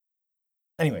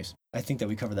 Anyways, I think that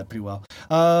we covered that pretty well.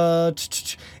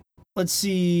 Let's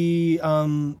see.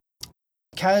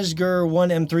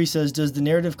 Kazgur1M3 says, does the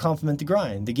narrative complement the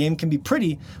grind? The game can be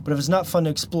pretty, but if it's not fun to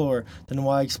explore, then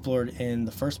why explore it in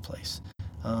the first place?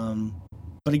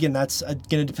 But again, that's going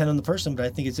to depend on the person, but I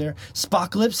think it's there.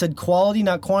 Spocklips said quality,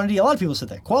 not quantity. A lot of people said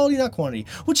that. Quality, not quantity,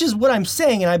 which is what I'm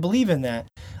saying, and I believe in that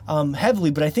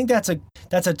heavily, but I think that's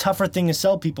a tougher thing to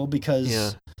sell people because...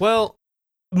 Yeah. Well,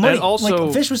 money, and also...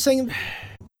 Like Fish was saying...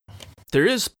 There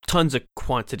is tons of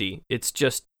quantity. It's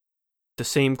just the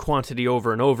same quantity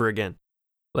over and over again.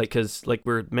 Because, like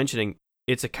we're mentioning,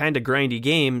 it's a kind of grindy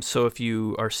game, so if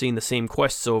you are seeing the same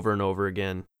quests over and over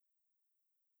again,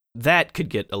 that could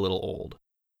get a little old.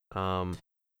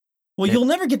 You'll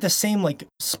never get the same, like,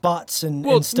 spots and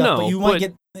stuff, but you might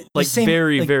get the like same...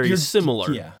 very, very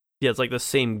similar. Yeah. Yeah, it's like the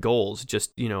same goals,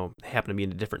 just, happen to be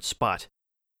in a different spot.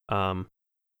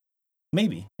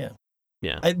 Maybe, yeah.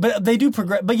 Yeah. But they do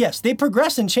progress. But yes, they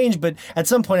progress and change, but at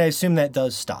some point I assume that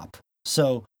does stop.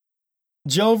 So...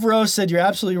 Jovro said, you're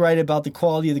absolutely right about the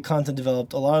quality of the content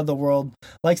developed. A lot of the world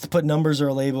likes to put numbers or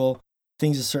a label,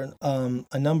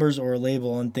 numbers or a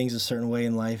label on things a certain way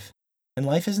in life. And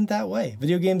life isn't that way.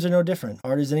 Video games are no different.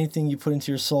 Art is anything you put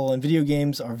into your soul, and video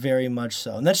games are very much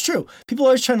so. And that's true. People are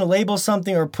always trying to label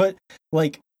something or put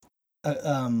like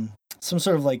some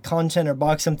sort of like content or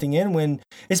box something in when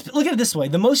look at it this way.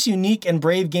 The most unique and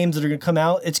brave games that are going to come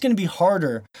out, it's going to be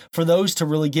harder for those to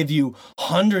really give you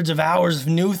hundreds of hours of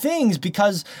new things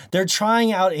because they're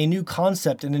trying out a new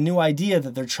concept and a new idea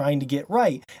that they're trying to get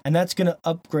right. And that's going to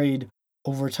upgrade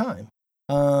over time.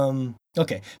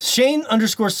 Okay. Shane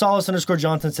 _Solace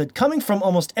 _Johnson said, coming from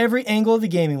almost every angle of the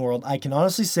gaming world, I can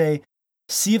honestly say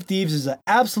Sea of Thieves is an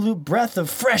absolute breath of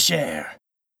fresh air.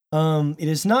 It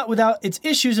is not without its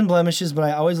issues and blemishes, but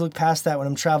I always look past that when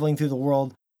I'm traveling through the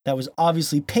world that was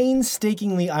obviously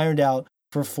painstakingly ironed out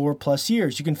for 4+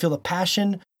 years. You can feel the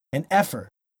passion and effort.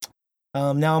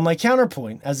 Now, on my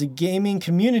counterpoint, as a gaming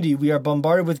community, we are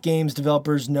bombarded with games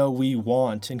developers know we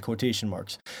want, in quotation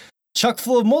marks. Chock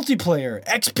full of multiplayer,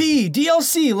 XP,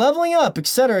 DLC, leveling up,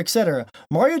 etc., etc.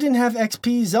 Mario didn't have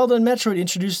XP. Zelda and Metroid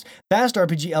introduced vast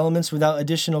RPG elements without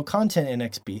additional content in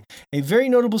XP. A very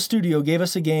notable studio gave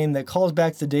us a game that calls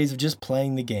back to the days of just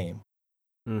playing the game.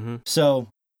 Mm-hmm. So,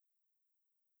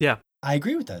 yeah, I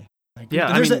agree with that.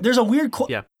 There's a weird.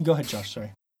 Yeah. Go ahead, Josh.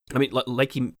 Sorry. I mean,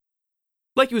 like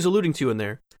he was alluding to in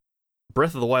there,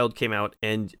 Breath of the Wild came out,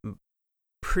 and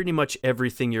pretty much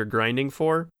everything you're grinding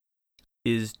for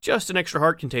is just an extra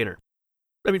heart container.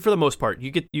 I mean, for the most part,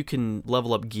 you can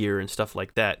level up gear and stuff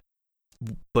like that,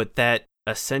 but that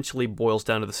essentially boils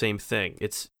down to the same thing.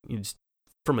 It's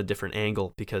from a different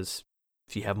angle because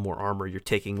if you have more armor, you're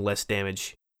taking less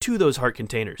damage to those heart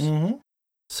containers. Mm-hmm.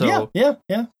 So yeah.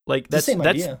 Like that's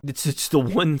it's the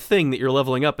one thing that you're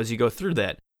leveling up as you go through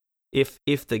that. If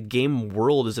the game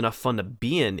world is enough fun to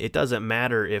be in, it doesn't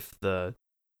matter if the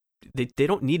they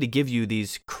don't need to give you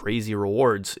these crazy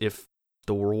rewards if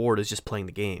the reward is just playing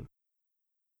the game.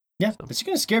 Yeah, it's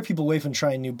going to scare people away from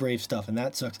trying new brave stuff, and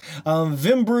that sucks.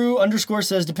 Vimbrew_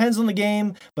 says, depends on the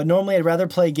game, but normally I'd rather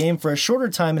play a game for a shorter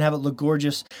time and have it look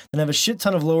gorgeous than have a shit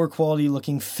ton of lower quality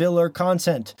looking filler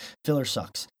content. Filler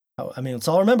sucks. I mean, let's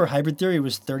all remember, Hybrid Theory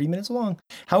was 30 minutes long.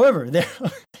 However, I'm going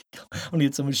to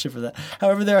get so much shit for that.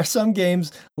 However, there are some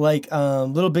games like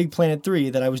Little Big Planet 3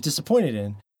 that I was disappointed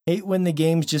in. Hate when the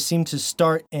games just seem to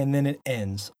start and then it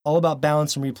ends. All about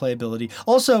balance and replayability.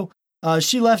 Also,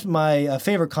 she left my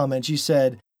favorite comment. She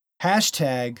said,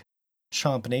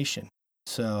 #ChompNation.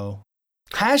 So,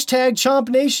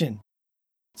 #ChompNation.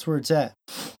 That's where it's at.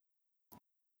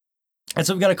 That's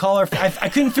what we got to call our... I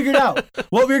couldn't figure it out.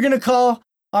 What we were going to call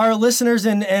our listeners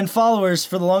and followers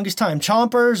for the longest time.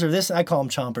 Chompers or this. I call them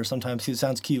chompers sometimes because it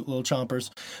sounds cute, little chompers.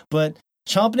 But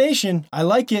ChompNation, I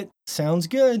like it. Sounds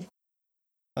good.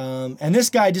 And this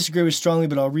guy I disagree with strongly,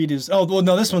 but I'll read his... Oh, well,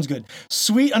 no, this one's good.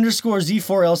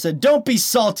 Sweet_Z4L said, don't be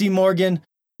salty, Morgan.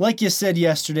 Like you said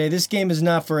yesterday, this game is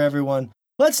not for everyone.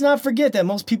 Let's not forget that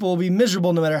most people will be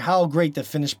miserable no matter how great the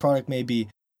finished product may be.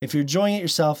 If you're enjoying it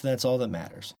yourself, then that's all that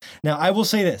matters. Now, I will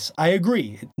say this. I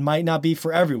agree. It might not be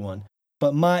for everyone.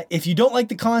 But if you don't like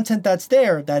the content that's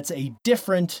there, that's a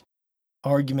different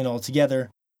argument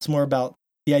altogether. It's more about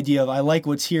the idea of I like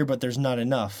what's here, but there's not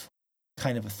enough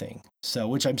kind of a thing. So,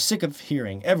 which I'm sick of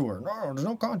hearing everywhere. No, there's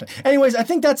no content. Anyways, I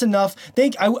think that's enough.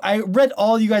 I read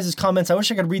all you guys' comments. I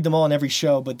wish I could read them all in every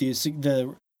show, but the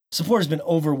support has been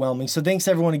overwhelming. So thanks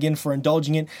everyone again for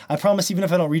indulging it. I promise even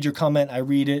if I don't read your comment, I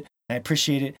read it. I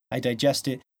appreciate it. I digest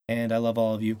it. And I love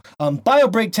all of you. Bio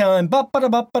break time.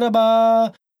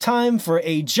 Ba-ba-da-ba-ba-da-ba. Time for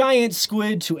a giant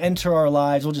squid to enter our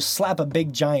lives. We'll just slap a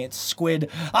big giant squid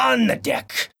on the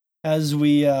deck as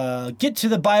we get to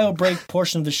the bio break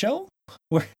portion of the show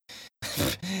where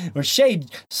Shea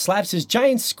slaps his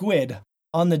giant squid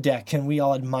on the deck and we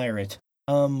all admire it.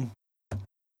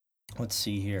 Let's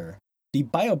see here. The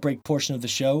bio break portion of the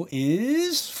show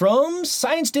is from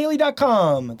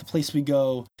ScienceDaily.com, the place we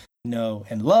go, know,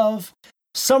 and love.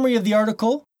 Summary of the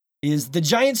article is the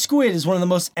giant squid is one of the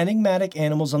most enigmatic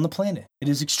animals on the planet. It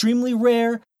is extremely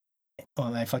rare.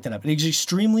 Oh, I fucked that up. It is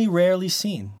extremely rarely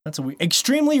seen. That's a weird...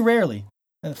 Extremely rarely.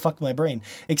 That fucked my brain.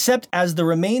 Except as the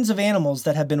remains of animals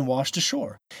that have been washed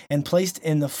ashore and placed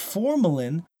in the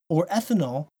formalin or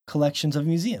ethanol collections of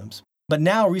museums. But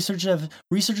now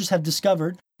researchers have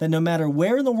discovered that no matter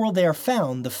where in the world they are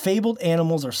found, the fabled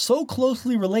animals are so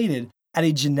closely related at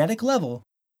a genetic level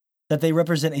that they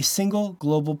represent a single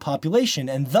global population,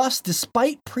 and thus,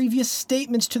 despite previous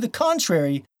statements to the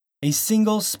contrary, a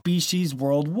single species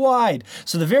worldwide.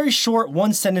 So the very short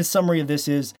one-sentence summary of this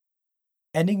is,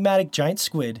 enigmatic giant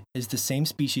squid is the same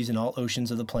species in all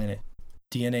oceans of the planet.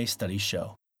 DNA studies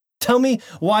show. Tell me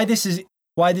why this is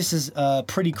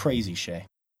pretty crazy, Shea.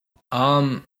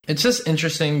 It's just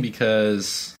interesting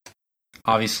because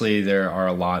obviously there are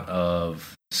a lot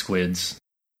of squids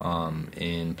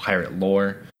in pirate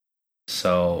lore.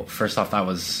 So first off, that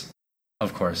was,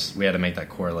 of course, we had to make that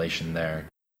correlation there.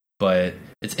 But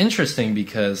it's interesting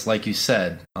because, like you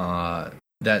said, that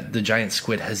the giant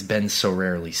squid has been so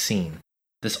rarely seen.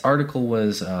 This article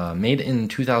was made in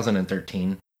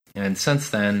 2013, and since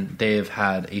then, they've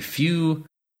had a few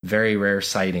very rare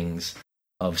sightings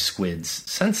of squids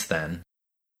since then.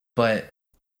 But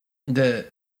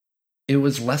it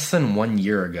was less than 1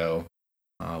 year ago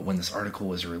when this article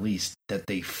was released that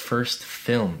they first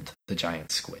filmed the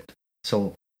giant squid.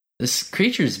 So this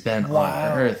creature's been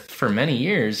on Earth for many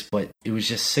years, but it was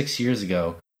just 6 years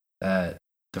ago that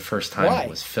the first time it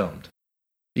was filmed.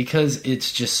 Because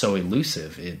it's just so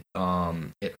elusive. It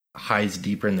hides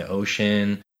deeper in the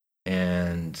ocean,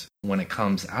 and when it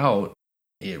comes out,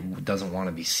 it doesn't want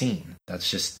to be seen.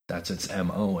 That's its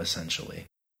MO essentially.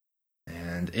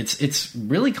 And it's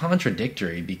really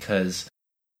contradictory because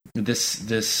this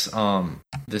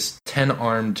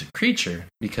 10-armed creature,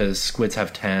 because squids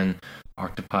have 10,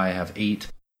 octopi have 8,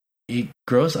 it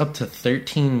grows up to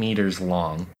 13 meters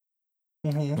long,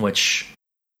 which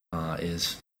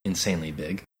is insanely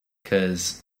big,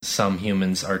 because some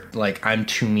humans are like, I'm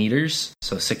 2 meters,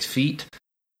 so 6 feet.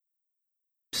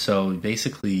 So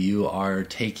basically you are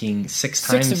taking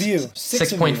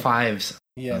 6.5s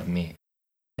of me.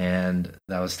 And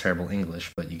that was terrible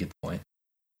English, but you get the point.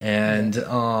 And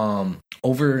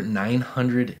over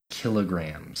 900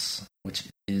 kilograms, which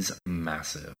is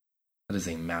massive. That is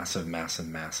a massive, massive,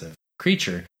 massive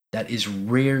creature that is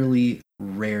rarely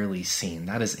seen.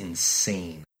 That is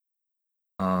insane.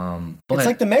 But it's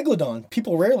like the megalodon.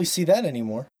 People rarely see that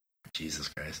anymore. Jesus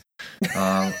Christ.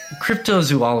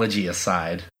 Cryptozoology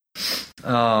aside,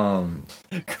 But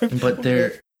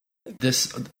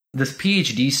this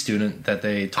PhD student that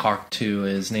they talked to,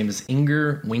 his name is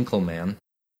Inger Winkleman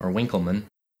or Winkleman.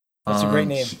 That's a great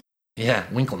name. Yeah,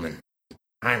 Winkleman.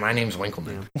 Hi, my name's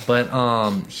Winkleman.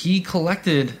 But he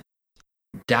collected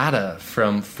data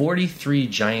from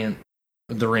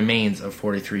the remains of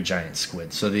 43 giant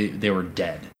squid. So they were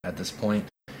dead at this point.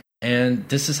 And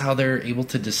this is how they're able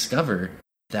to discover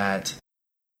that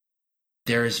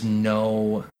there is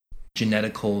no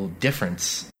genetical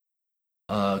difference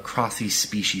across these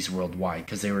species worldwide,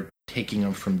 because they were taking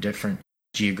them from different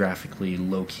geographically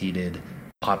located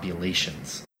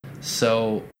populations.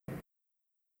 So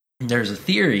there's a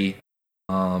theory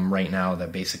right now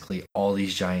that basically all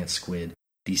these giant squid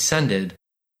descended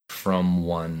from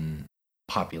one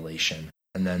population,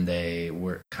 and then they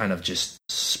were kind of just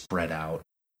spread out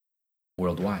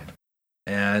worldwide.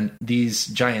 And these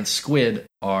giant squid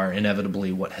are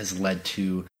inevitably what has led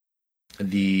to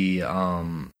the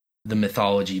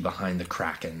mythology behind the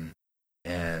Kraken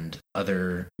and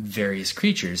other various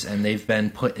creatures. And they've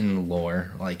been put in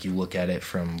lore, like you look at it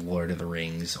from Lord of the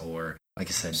Rings, or like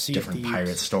I said, Sea of different Thieves.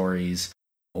 pirate stories,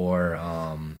 or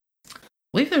I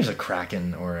believe there's a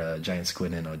Kraken or a giant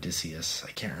squid in Odysseus.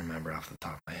 I can't remember off the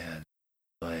top of my head.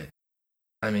 But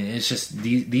I mean, it's just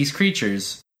these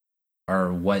creatures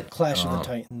are what Clash of the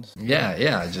Titans.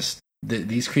 Yeah. Just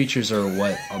these creatures are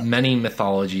what many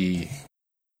mythology,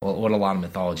 what a lot of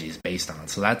mythology is based on.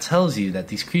 So that tells you that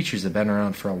these creatures have been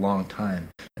around for a long time,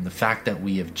 and the fact that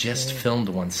we have just filmed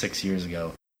one 6 years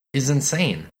ago is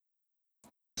insane.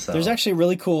 So There's actually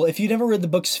really cool. If you never read the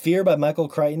book Sphere by Michael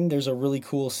Crichton, there's a really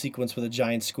cool sequence with a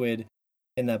giant squid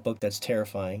in that book that's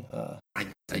terrifying.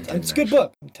 It's a good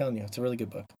book. I'm telling you, it's a really good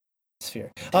book.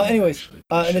 Sphere. Anyways,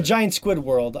 in the giant squid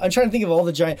world, I'm trying to think of all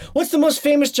the giant. What's the most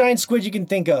famous giant squid you can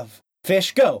think of?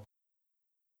 Fish, go.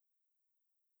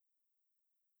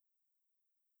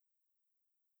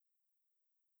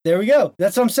 There we go.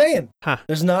 That's what I'm saying. Huh.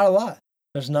 There's not a lot.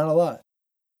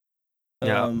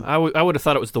 Yeah, I would have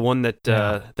thought it was the one that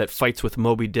that fights with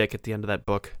Moby Dick at the end of that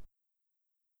book.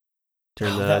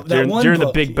 During the during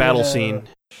the big battle scene.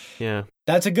 Yeah.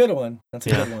 That's a good one.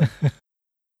 Good one.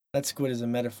 That squid is a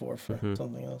metaphor for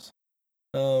something else.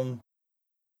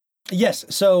 Yes,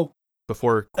 so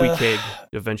before Queequeg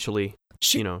eventually,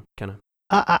 kind of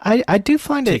I do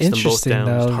find it takes them both interesting down,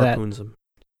 though that harpoons them.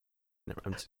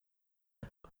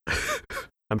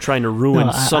 I'm trying to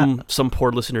ruin some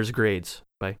poor listener's grades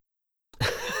by.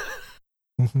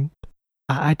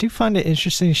 I do find it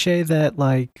interesting, Shea, that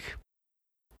like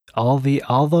all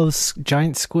those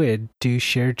giant squid do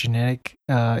share genetic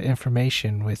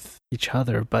information with each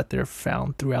other, but they're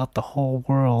found throughout the whole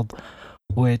world,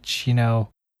 which,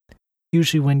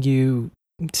 usually when you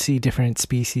see different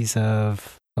species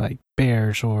of like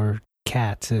bears or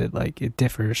cats, it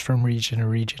differs from region to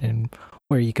region and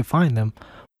where you can find them.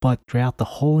 But throughout the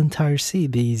whole entire sea,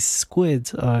 these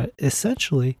squids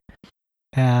essentially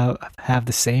have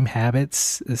the same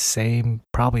habits, the same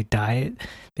probably diet.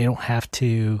 They don't have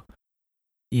to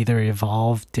either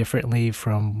evolve differently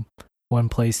from one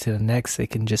place to the next. They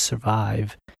can just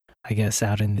survive, I guess,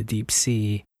 out in the deep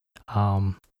sea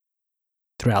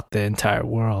throughout the entire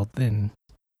world. And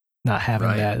not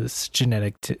having those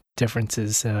genetic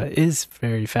differences is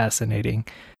very fascinating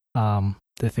to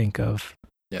think of.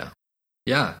 Yeah.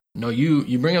 No,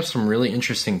 you bring up some really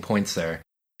interesting points there,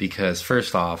 because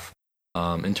first off,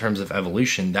 in terms of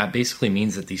evolution, that basically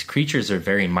means that these creatures are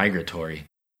very migratory.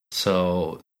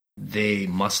 So they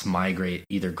must migrate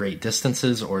either great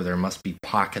distances, or there must be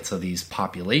pockets of these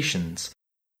populations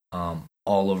all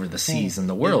over the seas in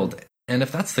the world. And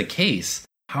if that's the case,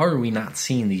 how are we not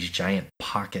seeing these giant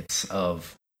pockets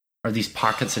of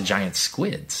giant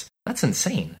squids? That's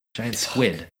insane. Giant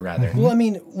squid, rather. Well, I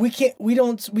mean, we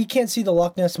can't see the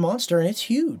Loch Ness Monster, and it's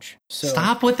huge. So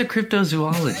stop with the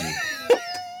cryptozoology.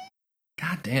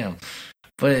 God damn.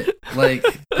 But like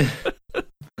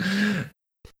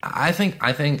I think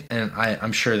and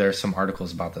I'm sure there are some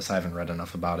articles about this. I haven't read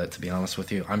enough about it, to be honest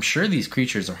with you. I'm sure these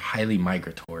creatures are highly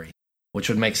migratory, which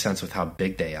would make sense with how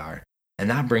big they are. And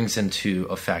that brings into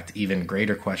effect even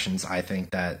greater questions, I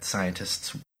think, that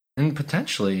scientists, and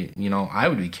potentially, I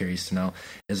would be curious to know,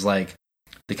 is like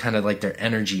the kind of like their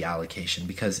energy allocation.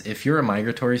 Because if you're a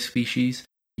migratory species,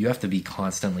 you have to be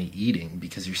constantly eating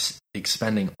because you're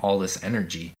expending all this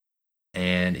energy.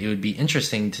 And it would be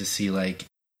interesting to see like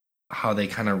how they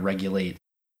kind of regulate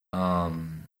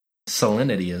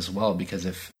salinity as well, because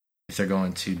if they're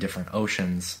going to different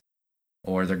oceans,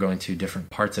 or they're going to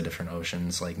different parts of different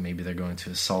oceans, like maybe they're going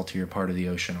to a saltier part of the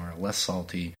ocean or a less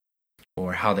salty,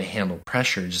 or how they handle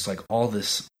pressure, just like all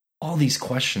this all these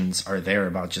questions are there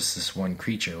about just this one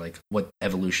creature, like what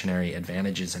evolutionary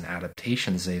advantages and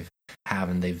adaptations they've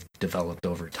developed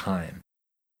over time.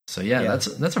 So yeah.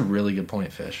 That's a really good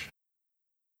point, Fish.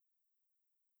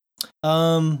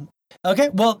 Okay,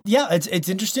 well, yeah, it's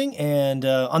interesting. And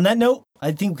on that note,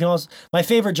 I think we can also. My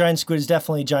favorite giant squid is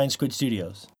definitely Giant Squid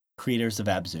Studios, creators of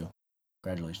Abzu.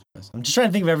 Congratulations, guys. I'm just trying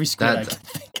to think of every squid I can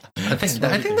think of.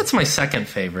 I think that's my second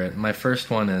favorite. My first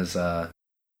one is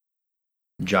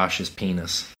Josh's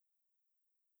penis.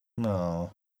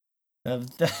 No.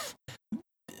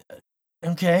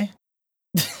 Okay.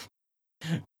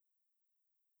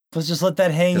 Let's just let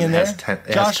that hang in there. It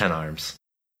has 10 arms.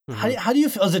 How do you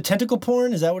feel? Is it tentacle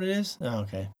porn? Is that what it is? Oh,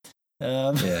 okay.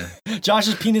 Yeah.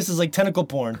 Josh's penis is like tentacle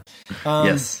porn.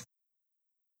 Yes.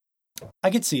 I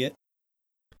could see it.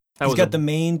 He's got the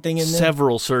main thing in there.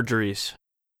 Several surgeries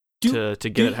to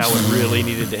get it how it really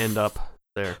needed to end up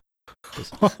there.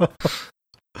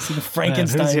 See the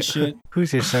Frankenstein shit.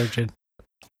 Who's your surgeon?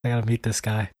 I gotta meet this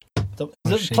guy. The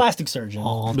plastic surgeon.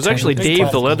 It was actually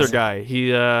Dave, the leather guy.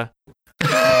 He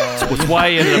that's why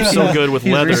he ended up so good with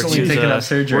leather. Recently taken up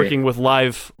surgery. Working with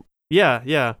live.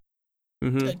 Yeah.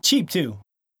 Mm-hmm. Cheap too.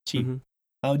 Cheap.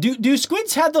 Mm-hmm. Do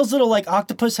squids have those little like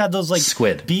octopus have those like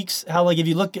squid beaks? How like if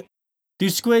you look at do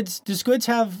squid?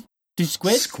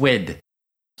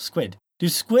 Squid. Do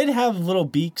squid have little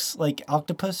beaks like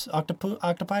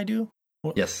octopi do?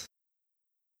 Yes.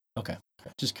 Okay.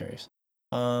 Just curious.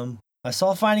 I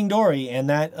saw Finding Dory and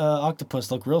that octopus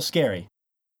looked real scary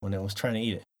when it was trying to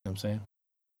eat it. You know what I'm saying?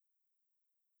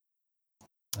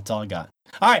 That's all I got.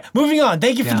 All right, moving on.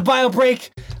 Thank you for the bio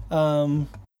break. Come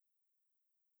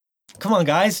on,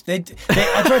 guys. That's what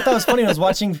I thought was funny. I was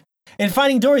watching in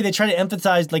Finding Dory. They try to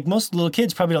emphasize, like most little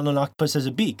kids probably don't know an octopus has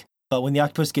a beak, but when the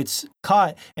octopus gets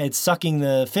caught and it's sucking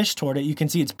the fish toward it, you can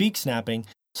see its beak snapping.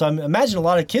 So I imagine a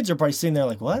lot of kids are probably sitting there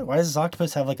like, "What? Why does this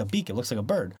octopus have like a beak? It looks like a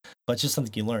bird." But it's just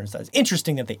something you learn. So it's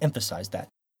interesting that they emphasize that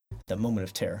moment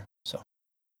of terror. So.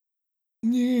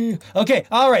 Okay,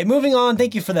 all right, moving on.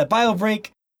 Thank you for that bio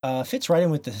break. Fits right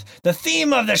in with the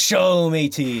theme of the show,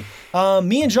 matey.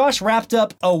 Me and Josh wrapped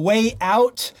up A Way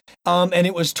Out, and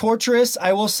it was torturous.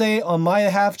 I will say on my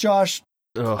half, Josh,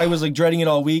 I was like dreading it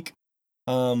all week.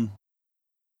 Wow,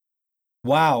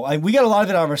 we got a lot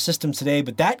of it out of our system today,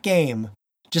 but that game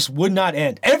just would not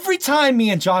end. Every time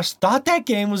me and Josh thought that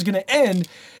game was going to end,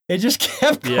 it just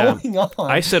kept going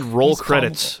on. I said roll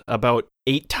credits about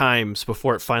 8 times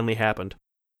before it finally happened.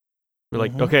 We're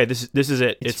like, okay, this is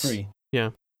it. It's free. Yeah.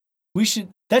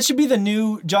 That should be the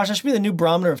new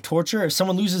barometer of torture. If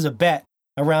someone loses a bet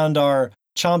around our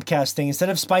Chompcast thing, instead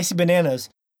of spicy bananas,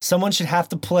 someone should have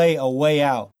to play A Way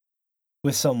Out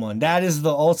with someone. That is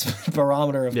the ultimate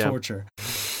barometer of torture.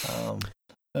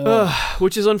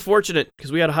 Which is unfortunate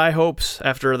because we had high hopes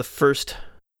after the first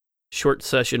short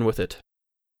session with it.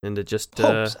 And it just...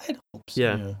 I had hopes.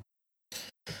 Yeah.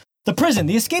 The prison.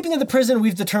 The escaping of the prison,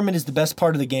 we've determined, is the best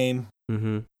part of the game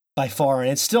by far,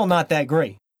 and it's still not that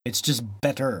great. It's just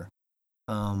better.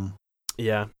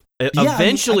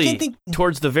 Eventually,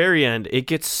 towards the very end, it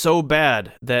gets so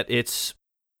bad that it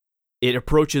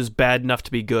approaches bad enough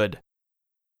to be good.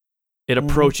 It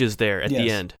approaches there at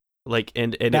the end. Like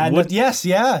and it would, it does.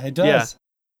 Yeah.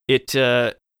 It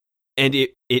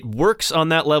works on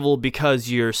that level because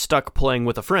you're stuck playing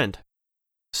with a friend.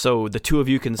 So the two of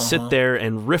you can sit there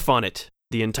and riff on it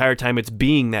the entire time it's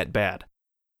being that bad.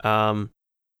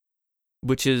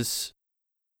 Which is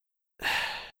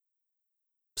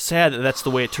sad that that's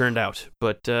the way it turned out.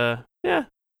 But, yeah.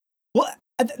 Well,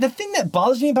 the thing that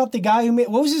bothers me about the guy who made...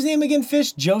 What was his name again,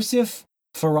 Fish? Joseph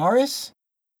Ferraris?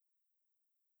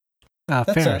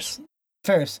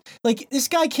 Ferris. Like, this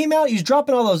guy came out, he was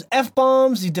dropping all those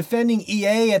F-bombs, he's defending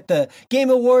EA at the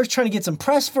Game Awards, trying to get some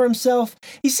press for himself.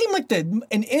 He seemed like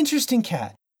an interesting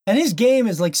cat. And his game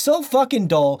is like so fucking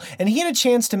dull, and he had a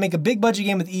chance to make a big budget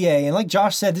game with EA, and like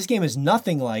Josh said, this game is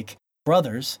nothing like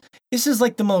Brothers. This is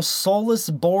like the most soulless,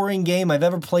 boring game I've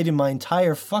ever played in my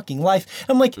entire fucking life.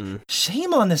 I'm like,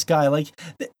 shame on this guy. Like,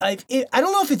 I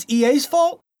don't know if it's EA's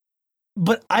fault,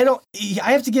 but I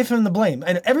have to give him the blame.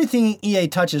 And everything EA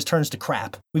touches turns to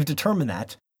crap. We've determined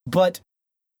that. But,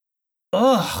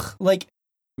 the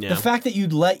fact that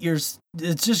you'd let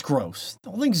it's just gross. The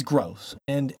whole thing's gross.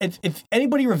 And if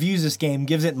anybody reviews this game,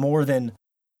 gives it more than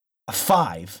a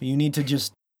 5, you need to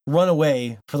just run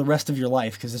away for the rest of your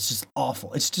life because it's just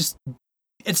awful. It's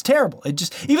terrible. It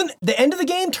just, even the end of the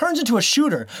game turns into a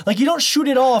shooter. Like, you don't shoot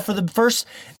at all for the first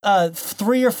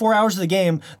 3 or 4 hours of the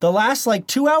game. The last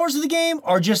 2 hours of the game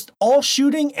are just all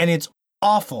shooting, and it's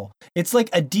awful. It's like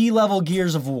a D-level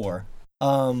Gears of War.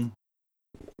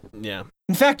 Yeah.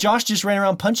 In fact, Josh just ran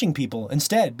around punching people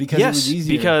instead because it was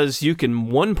easier. Because you can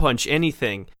one-punch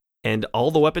anything, and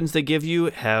all the weapons they give you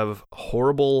have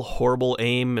horrible, horrible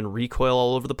aim and recoil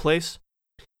all over the place.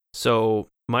 So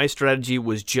my strategy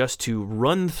was just to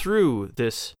run through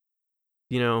this,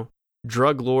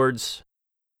 drug lord's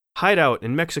hideout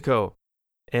in Mexico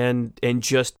and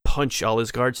just punch all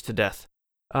his guards to death.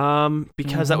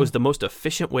 Because that was the most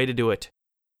efficient way to do it.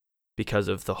 Because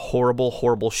of the horrible,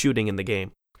 horrible shooting in the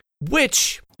game.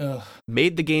 Which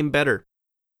made the game better.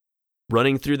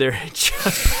 Running through there and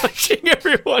just punching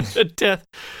everyone to death.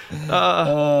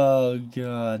 Oh,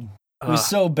 God. It was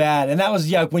so bad. And that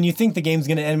was, when you think the game's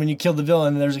going to end when you kill the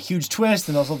villain, there's a huge twist,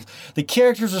 and also the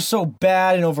characters are so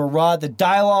bad and overwrought. The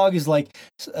dialogue is like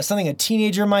something a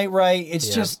teenager might write.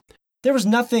 It's just, there was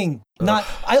nothing. I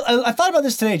thought about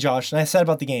this today, Josh, and I said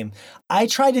about the game. I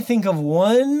tried to think of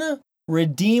one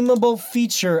redeemable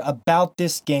feature about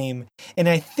this game, and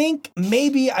I think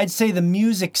maybe I'd say the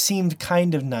music seemed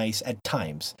kind of nice at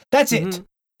times. That's it.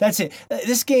 That's it.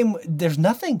 This game, there's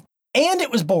nothing. And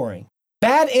it was boring.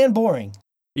 Bad and boring.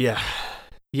 Yeah.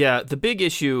 Yeah, the big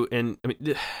issue, and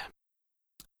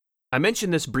I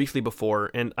mentioned this briefly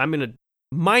before, and I'm going to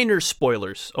minor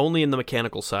spoilers, only in the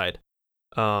mechanical side.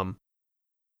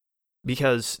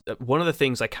 Because one of the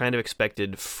things I kind of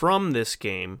expected from this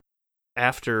game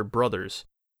after Brothers,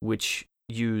 which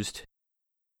used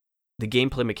the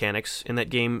gameplay mechanics in that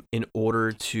game in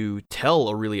order to tell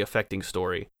a really affecting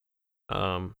story,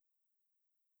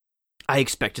 I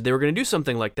expected they were going to do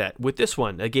something like that with this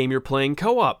one, a game you're playing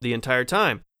co-op the entire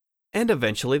time. And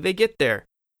eventually they get there.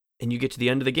 And you get to the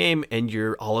end of the game, and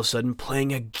you're all of a sudden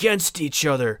playing against each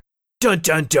other. Dun,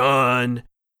 dun, dun!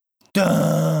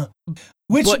 Duh.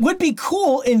 Which would be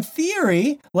cool in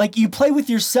theory. Like, you play with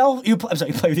yourself. You play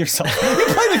with yourself. You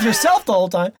play with yourself the whole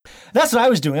time. That's what I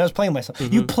was doing. I was playing myself.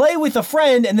 You play with a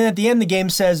friend, and then at the end, the game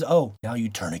says, oh, now you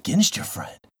turn against your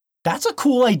friend. That's a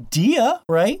cool idea,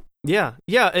 right? Yeah,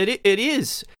 it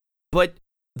is. But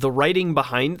the writing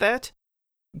behind that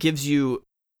gives you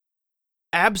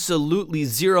absolutely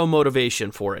zero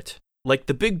motivation for it. Like,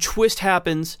 the big twist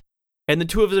happens, and the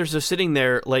two of us are sitting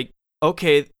there like,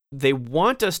 okay, they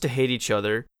want us to hate each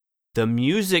other. The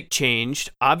music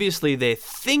changed. Obviously, they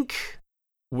think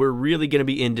we're really going to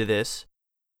be into this.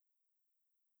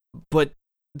 But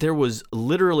there was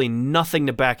literally nothing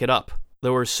to back it up.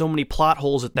 There were so many plot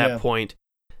holes at that point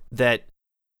that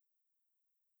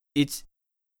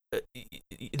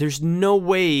there's no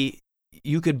way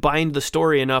you could bind the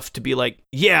story enough to be like,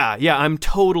 yeah, I'm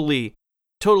totally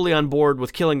on board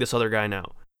with killing this other guy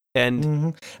now.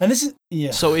 And this is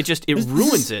so it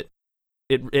ruins it.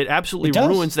 It absolutely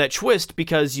ruins that twist,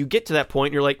 because you get to that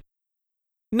point and you're like,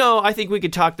 no, I think we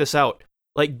could talk this out.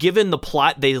 Like, given the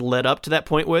plot they led up to that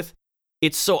point with,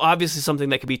 it's so obviously something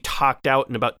that could be talked out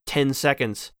in about 10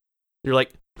 seconds. You're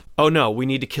like, oh no, we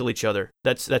need to kill each other.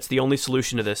 That's the only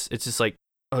solution to this. It's just like,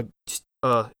 it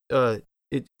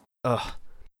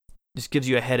just gives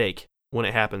you a headache when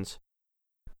it happens.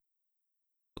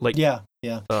 Like,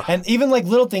 and even like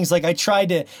little things, like I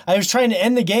was trying to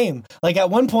end the game. Like, at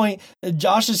one point,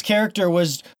 Josh's character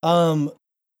was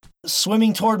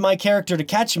swimming toward my character to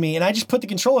catch me, and I just put the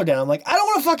controller down. I'm like, I don't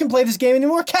want to fucking play this game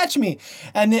anymore. Catch me.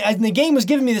 And the game was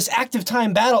giving me this active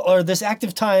time battle, or this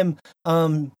active time,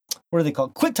 what are they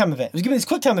called? Quick time event. It was giving me this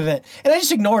quick time event, and I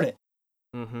just ignored it.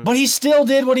 But he still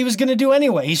did what he was going to do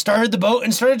anyway. He started the boat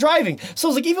and started driving. So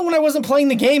it's like, even when I wasn't playing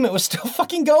the game, it was still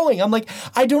fucking going. I'm like,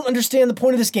 I don't understand the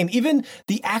point of this game. Even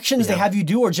the actions they have you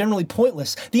do are generally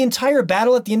pointless. The entire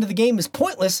battle at the end of the game is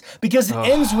pointless because it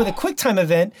ends with a quick time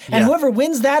event, and whoever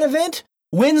wins that event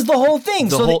wins the whole thing.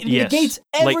 It negates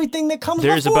everything that comes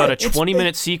before. There's about a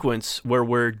 20-minute sequence where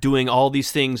we're doing all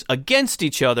these things against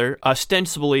each other,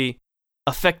 ostensibly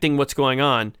affecting what's going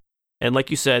on. And like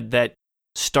you said, that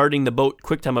starting the boat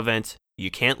QuickTime event,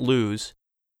 you can't lose.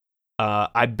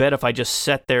 I bet if I just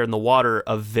sat there in the water,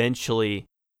 eventually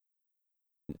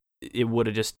it would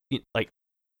have just, like,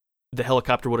 the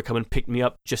helicopter would have come and picked me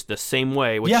up just the same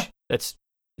way, which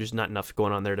there's not enough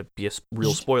going on there to be a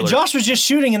real spoiler. Josh was just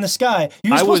shooting in the sky.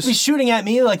 You were supposed to be shooting at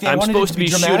me like they wanted it to be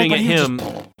dramatic. I'm supposed to be shooting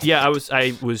at him. Yeah,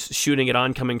 I was shooting at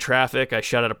oncoming traffic. I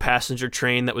shot at a passenger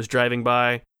train that was driving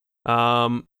by.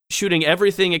 Shooting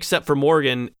everything except for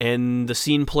Morgan, and the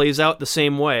scene plays out the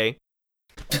same way.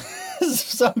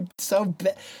 so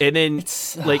bad. And then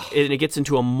and it gets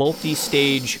into a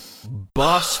multi-stage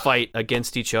boss fight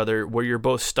against each other, where you're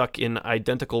both stuck in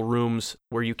identical rooms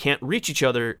where you can't reach each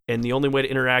other, and the only way to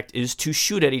interact is to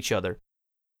shoot at each other,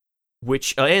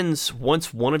 which ends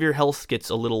once one of your health gets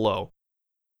a little low,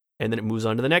 and then it moves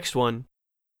on to the next one,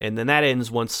 and then that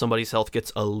ends once somebody's health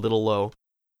gets a little low.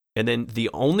 And then the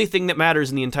only thing that matters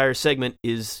in the entire segment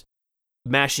is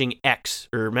mashing X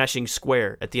or mashing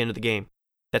square at the end of the game.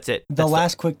 That's it. The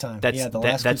last quick time. That's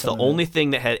the only thing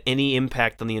that had any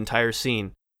impact on the entire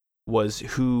scene was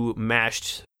who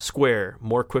mashed square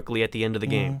more quickly at the end of the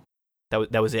game.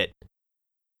 That was it.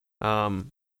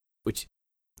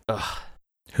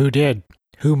 Who did?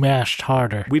 Who mashed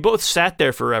harder? We both sat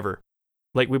there forever.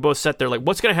 Like, we both sat there like,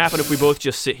 what's going to happen if we both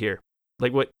just sit here?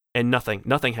 Like, what? And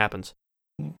nothing happens.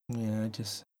 Yeah,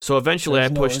 just... So eventually I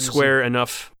pushed square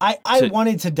enough. I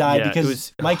wanted to die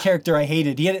because my character I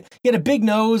hated. He had a big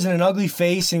nose and an ugly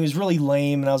face, and he was really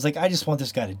lame, and I was like, I just want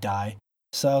this guy to die.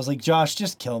 So I was like, Josh,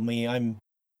 just kill me.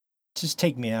 Just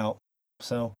take me out.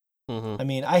 So, I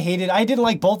mean, I didn't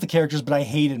like both the characters, but I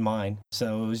hated mine.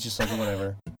 So it was just like,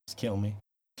 whatever. Just kill me.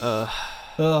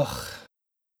 Ugh.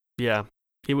 Yeah.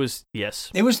 It was, yes.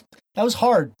 That was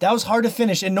hard. That was hard to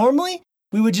finish. And normally,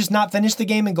 we would just not finish the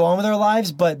game and go on with our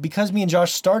lives, but because me and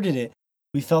Josh started it,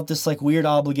 we felt this like weird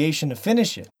obligation to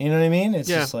finish it. You know what I mean? It's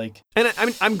just like... And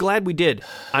I'm glad we did.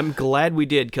 I'm glad we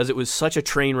did, because it was such a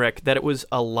train wreck that it was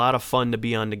a lot of fun to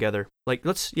be on together. Like,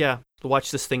 let's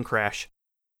watch this thing crash.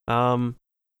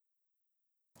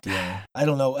 Yeah, I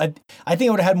don't know. I think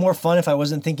I would have had more fun if I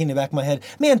wasn't thinking in the back of my head,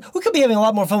 man, we could be having a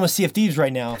lot more fun with Sea of Thieves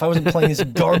right now if I wasn't playing this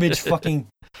garbage fucking...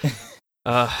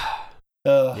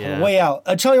 Way out.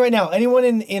 I'm telling you right now, anyone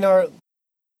in our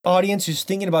audience who's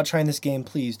thinking about trying this game,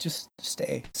 please just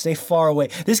stay far away.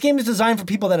 This game is designed for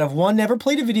people that have, one, never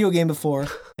played a video game before,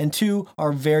 and two,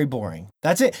 are very boring.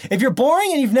 That's it. If you're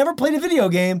boring and you've never played a video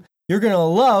game, you're going to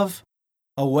love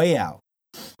A Way Out.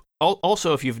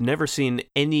 Also, if you've never seen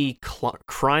any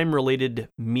crime-related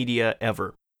media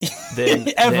ever, then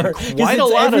quite a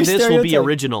lot of this will be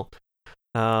original.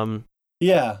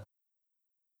 Yeah.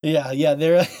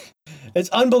 They're... It's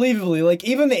unbelievably, like,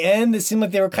 even the end, it seemed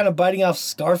like they were kind of biting off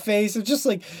Scarface. It's just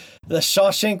like the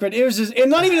Shawshank. It was just, and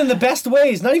not even in the best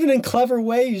ways, not even in clever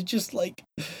ways, just like,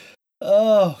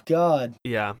 oh, God.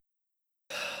 Yeah.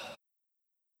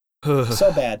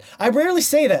 So bad. I rarely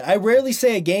say that. I rarely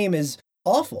say a game is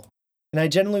awful. And I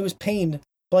generally was pained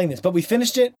playing this. But we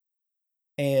finished it,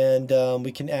 and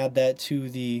we can add that to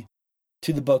the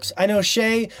books. I know,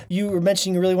 Shea, you were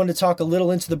mentioning you really wanted to talk a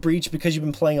little Into the Breach because you've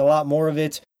been playing a lot more of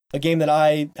it. A game that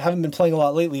I haven't been playing a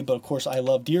lot lately, but of course I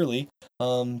love dearly.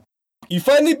 You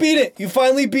finally beat it! You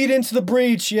finally beat Into the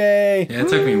Breach, yay! Yeah, it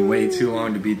took me way too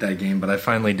long to beat that game, but I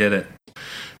finally did it.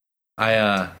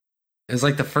 It was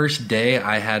like the first day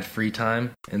I had free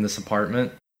time in this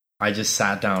apartment. I just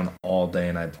sat down all day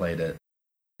and I played it.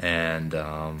 And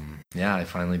I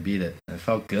finally beat it. It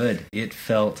felt good. It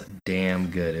felt damn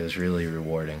good. It was really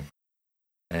rewarding.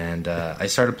 And I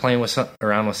started playing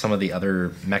around with some of the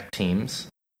other mech teams.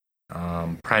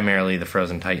 Primarily the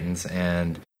Frozen Titans,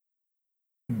 and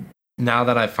now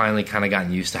that I've finally kind of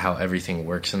gotten used to how everything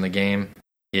works in the game,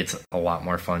 it's a lot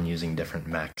more fun using different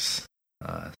mechs.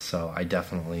 So I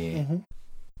definitely,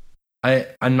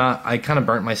 I kind of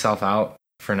burnt myself out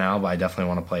for now, but I definitely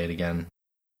want to play it again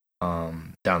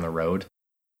down the road.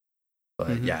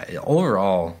 But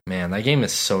overall, man, that game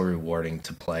is so rewarding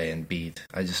to play and beat.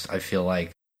 I feel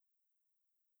like,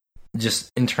 just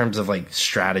in terms of like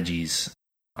strategies,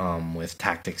 with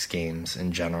tactics games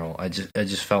in general, I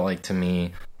just felt like, to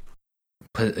me,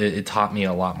 it taught me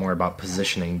a lot more about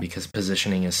positioning, because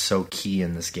positioning is so key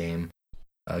in this game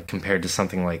compared to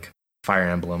something like Fire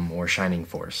Emblem or Shining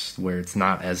Force, where it's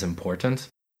not as important.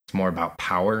 It's more about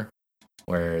power,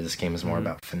 where this game is more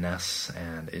about finesse,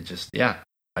 and it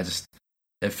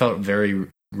felt very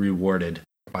rewarded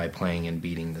by playing and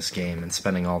beating this game and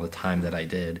spending all the time that I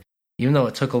did, even though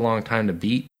it took a long time to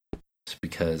beat. It's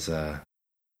because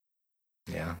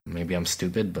maybe I'm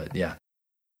stupid, but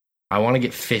I want to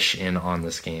get Fish in on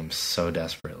this game so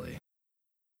desperately.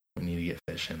 We need to get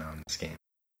Fish in on this game.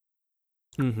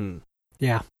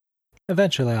 Yeah.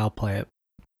 Eventually I'll play it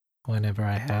whenever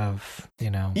I have,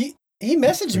 He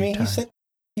messaged me.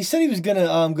 He said he was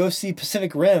gonna go see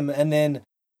Pacific Rim and then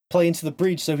play Into the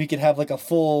Breach so he could have like a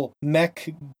full mech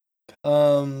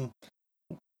kaiju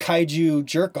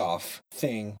jerk off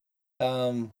thing.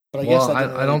 But I guess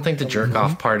I don't think the jerk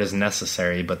off part is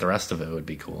necessary, but the rest of it would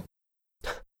be cool.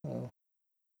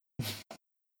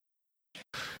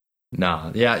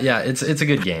 No, it's a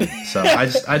good game. So I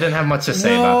didn't have much to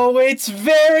say about it. No, it's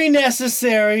very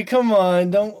necessary. Come on,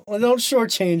 don't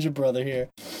shortchange your brother here.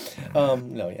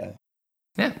 Yeah,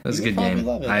 it was a good game.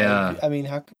 Love it. How?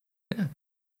 Yeah.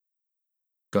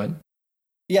 Go ahead.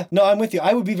 Yeah, no, I'm with you.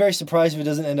 I would be very surprised if it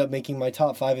doesn't end up making my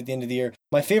top 5 at the end of the year.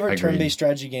 My favorite turn-based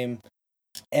strategy game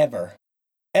ever.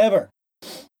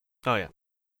 Oh yeah,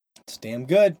 it's damn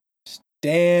good. It's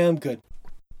damn good.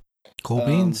 Cool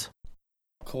beans.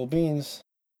 Cool beans.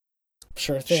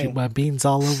 Sure thing. Shoot my beans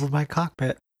all over my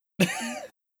cockpit.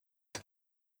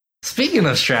 Speaking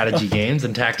of strategy games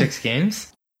and tactics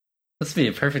games, this would be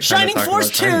a perfect time Shining to talk Force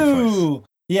about Shining Force. 2!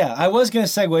 Yeah, I was going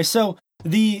to segue. So,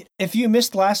 if you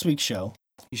missed last week's show,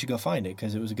 you should go find it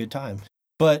because it was a good time.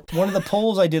 But one of the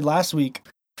polls I did last week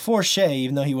for Shea,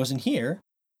 even though he wasn't here,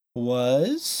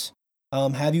 was,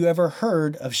 have you ever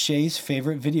heard of Shea's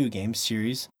favorite video game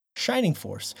series, Shining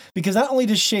Force? Because not only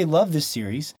does Shea love this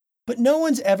series, but no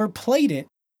one's ever played it.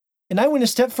 And I went a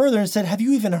step further and said, have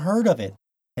you even heard of it?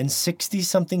 And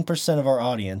 60-something% of our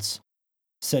audience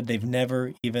said they've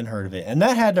never even heard of it. And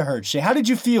that had to hurt. Shea, how did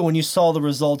you feel when you saw the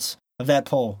results of that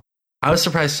poll? I was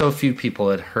surprised so few people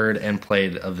had heard and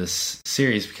played of this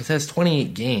series because it has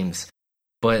 28 games.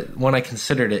 But when I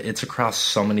considered it, it's across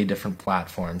so many different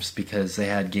platforms because they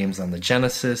had games on the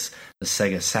Genesis, the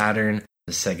Sega Saturn,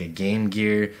 the Sega Game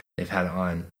Gear. They've had it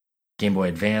on Game Boy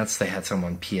Advance. They had some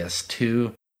on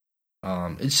PS2.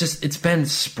 It's been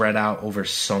spread out over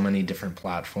so many different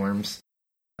platforms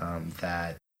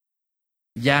that,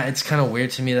 yeah, it's kind of weird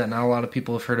to me that not a lot of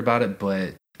people have heard about it.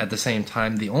 But at the same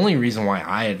time, the only reason why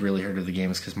I had really heard of the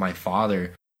game is because my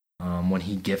father, when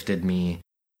he gifted me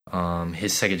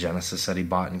his Sega Genesis that he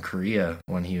bought in Korea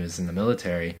when he was in the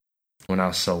military, when I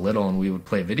was so little, and we would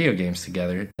play video games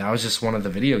together. That was just one of the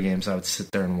video games I would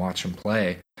sit there and watch him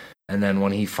play. And then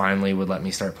when he finally would let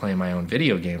me start playing my own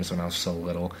video games when I was so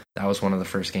little, that was one of the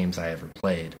first games I ever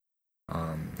played.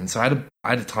 And so I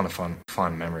had a ton of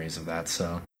fond memories of that.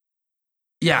 So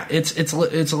yeah, it's a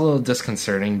little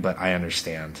disconcerting, but I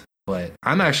understand. But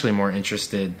I'm actually more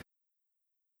interested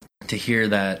to hear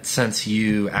that since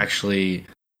you actually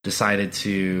decided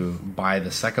to buy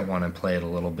the second one and play it a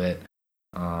little bit,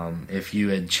 if you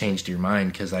had changed your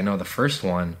mind, because I know the first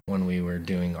one, when we were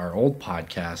doing our old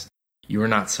podcast, you were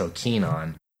not so keen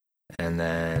on. And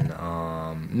then,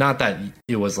 not that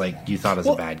it was like you thought it was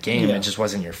a bad game, it just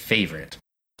wasn't your favorite.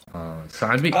 So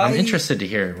I'm interested to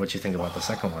hear what you think about the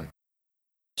second one.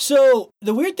 So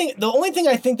the only thing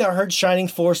I think that hurt Shining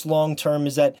Force long term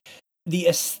is that the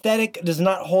aesthetic does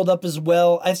not hold up as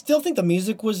well. I still think the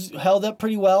music was held up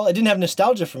pretty well. It didn't have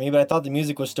nostalgia for me, but I thought the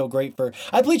music was still great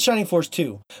I played Shining Force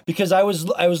 2 because I was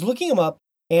looking them up,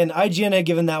 and IGN had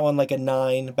given that one like a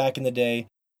 9 back in the day,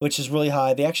 which is really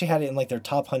high. They actually had it in like their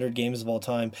top 100 games of all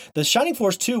time. The Shining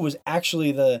Force 2 was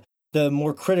actually the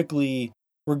more critically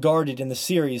regarded in the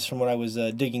series from what I was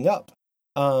digging up.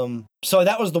 So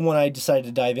that was the one I decided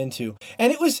to dive into.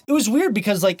 And it was weird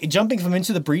because like jumping from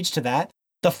Into the Breach to that,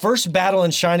 the first battle in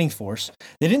Shining Force,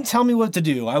 they didn't tell me what to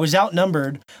do. I was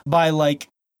outnumbered by like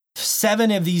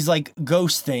 7 of these like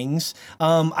ghost things.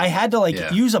 I had to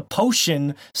use a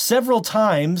potion several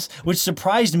times, which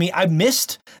surprised me. I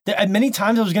missed many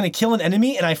times. I was going to kill an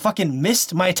enemy and I fucking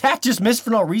missed. My attack just missed for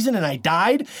no reason and I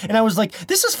died. And I was like,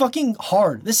 this is fucking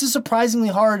hard. This is surprisingly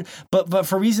hard, but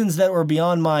for reasons that were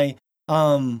beyond my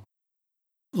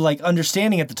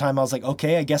understanding at the time. I was like,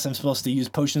 okay, I guess I'm supposed to use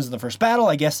potions in the first battle.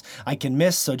 I guess I can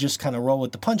miss, so just kind of roll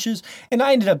with the punches. And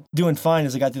I ended up doing fine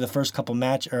as I got through the first couple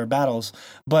battles.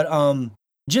 But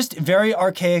just very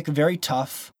archaic, very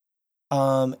tough.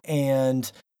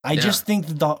 And I just think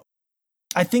that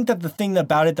the thing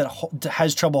about it that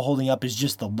has trouble holding up is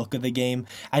just the look of the game.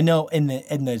 I know in the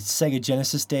Sega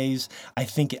Genesis days, I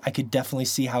think I could definitely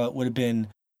see how it would have been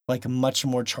like much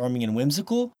more charming and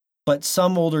whimsical. But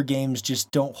some older games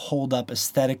just don't hold up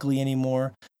aesthetically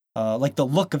anymore. Like the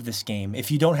look of this game,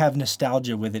 if you don't have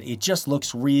nostalgia with it, it just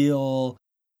looks real.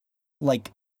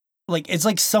 Like it's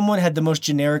like someone had the most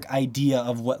generic idea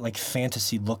of what like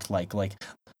fantasy looked like. Like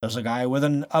there's a guy with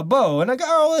a bow and a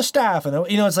girl with a staff, and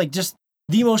it's like just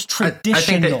the most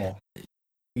traditional.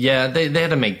 Yeah, they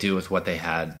had to make do with what they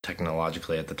had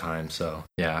technologically at the time. So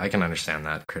yeah, I can understand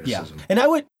that criticism. Yeah. And I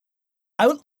would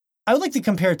like to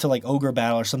compare it to like Ogre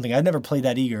Battle or something. I'd never played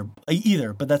that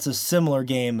either, but that's a similar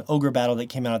game, Ogre Battle, that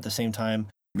came out at the same time.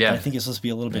 Yeah, I think it's supposed to be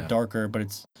a little bit darker, but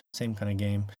it's same kind of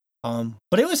game.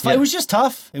 But it was fun. It was just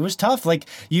tough. It was tough. Like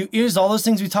it was all those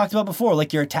things we talked about before.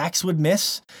 Like your attacks would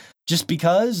miss just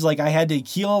because like I had to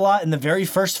heal a lot in the very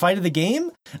first fight of the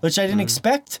game, which I didn't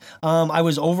expect. I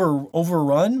was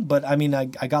overrun, but I mean I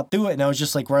got through it, and I was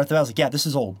just like right after that, I was like, yeah, this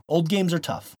is old. Old games are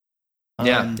tough.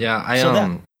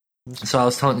 So I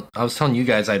was telling you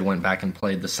guys I'd went back and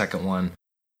played the second one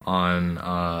on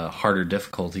harder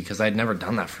difficulty because I'd never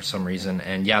done that for some reason.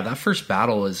 And yeah, that first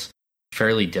battle is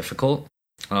fairly difficult.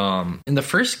 In the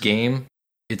first game,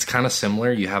 it's kind of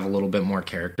similar. You have a little bit more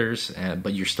characters,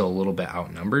 but you're still a little bit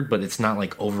outnumbered, but it's not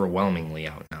like overwhelmingly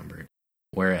outnumbered.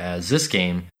 Whereas this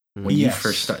game, When you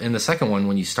first start, in the second one,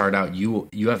 when you start out, you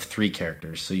have 3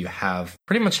 characters, so you have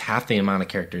pretty much half the amount of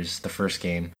characters the first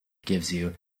game gives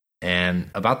you, and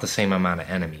about the same amount of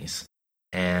enemies.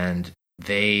 And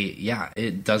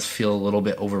it does feel a little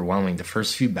bit overwhelming. The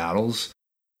first few battles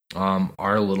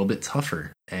are a little bit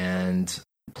tougher, and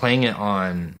playing it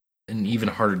on an even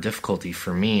harder difficulty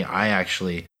for me, I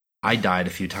died a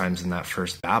few times in that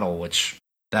first battle, which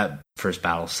that first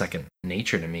battle is second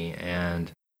nature to me, and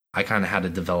I kind of had to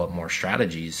develop more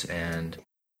strategies and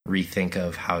rethink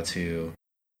of how to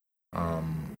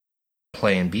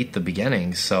play and beat the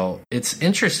beginning. So it's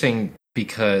interesting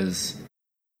because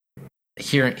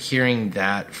hearing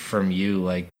that from you,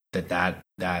 like that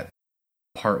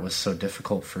part was so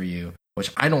difficult for you,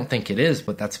 which I don't think it is,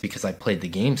 but that's because I played the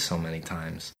game so many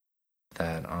times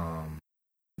that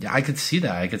I could see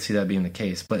that. I could see that being the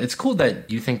case. But it's cool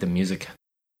that you think the music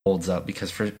holds up,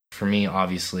 because for me,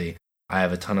 obviously, I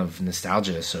have a ton of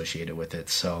nostalgia associated with it,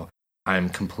 so I'm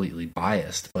completely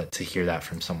biased. But to hear that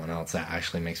from someone else, that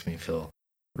actually makes me feel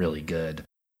really good.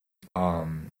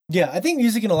 Yeah, I think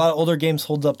music in a lot of older games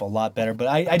holds up a lot better. But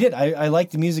I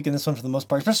like the music in this one for the most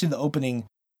part, especially the opening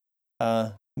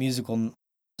musical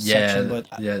section. But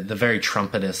the very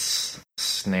trumpetous,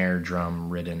 snare drum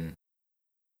ridden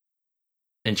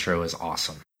intro is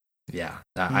awesome. Yeah,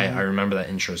 I remember that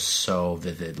intro so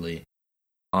vividly.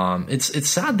 It's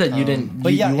sad that you didn't.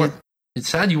 You weren't. It's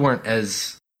sad you weren't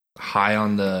as high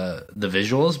on the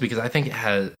visuals, because I think it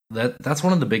has that's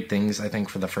one of the big things I think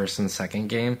for the first and second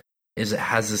game is it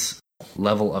has this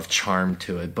level of charm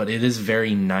to it, but it is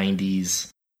very 90s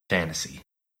fantasy.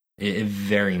 It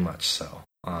very much so.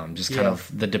 Just kind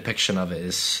of the depiction of it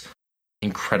is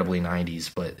incredibly 90s,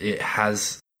 but it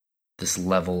has this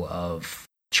level of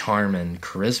charm and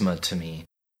charisma to me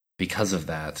because of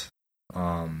that.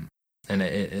 And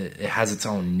it has its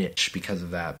own niche because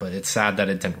of that, but it's sad that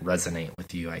it didn't resonate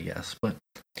with you, I guess. But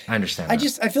I understand. I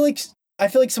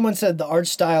feel like someone said the art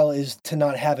style is to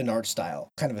not have an art style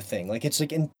kind of a thing. Like it's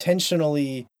like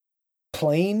intentionally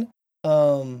plain.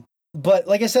 But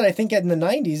like I said, I think in the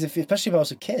 90s, especially if I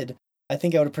was a kid, I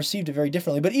think I would have perceived it very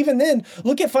differently. But even then,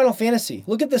 look at Final Fantasy.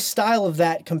 Look at the style of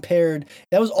that compared.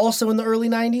 That was also in the early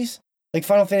 90s, like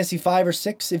Final Fantasy 5 or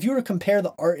 6. If you were to compare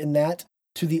the art in that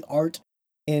to the art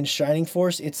in Shining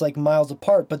Force, it's like miles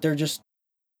apart, but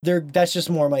that's just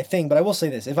more my thing. But I will say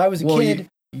this, if I was a kid,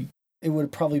 it would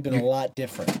have probably been a lot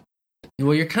different.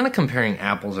 Well, you're kind of comparing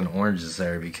apples and oranges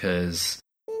there, because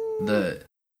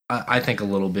I think a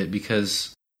little bit,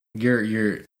 because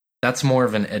that's more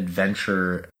of an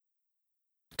adventure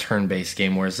turn-based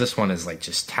game, whereas this one is like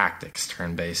just tactics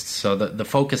turn-based. So the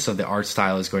focus of the art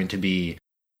style is going to be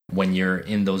when you're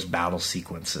in those battle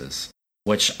sequences.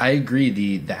 Which I agree,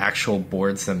 the actual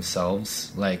boards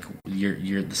themselves, like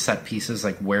the set pieces,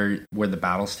 like where the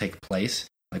battles take place,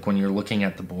 like when you're looking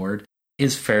at the board,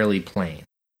 is fairly plain.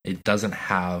 It doesn't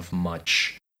have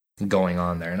much going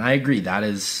on there, and I agree that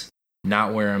is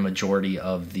not where a majority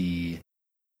of the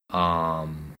art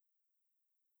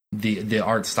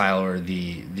style or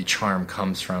the charm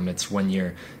comes from. It's when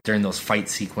you're during those fight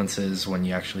sequences, when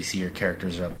you actually see your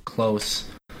characters up close,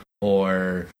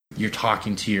 or you're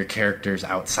talking to your characters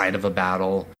outside of a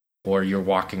battle, or you're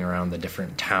walking around the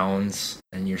different towns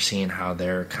and you're seeing how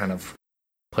they're kind of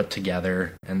put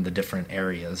together and the different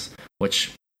areas,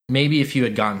 which maybe if you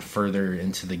had gotten further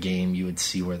into the game, you would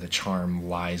see where the charm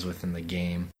lies within the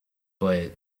game.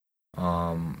 But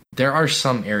there are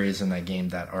some areas in that game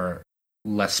that are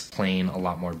less plain, a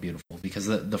lot more beautiful, because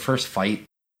the first fight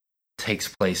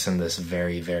takes place in this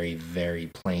very, very, very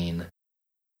plain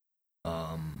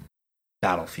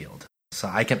battlefield. So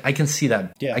I can see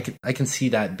that. Yeah. I can see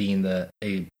that being a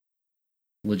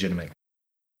legitimate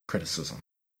criticism.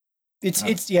 It's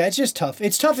just tough.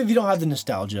 It's tough if you don't have the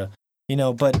nostalgia,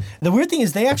 but the weird thing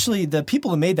is the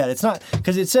people who made that, it's not,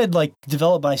 because it said like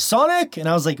developed by Sonic, and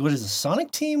I was like, what is the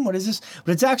Sonic team? What is this?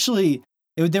 But it's actually,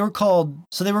 they were called,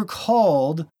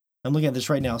 I'm looking at this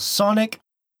right now, Sonic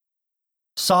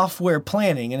Software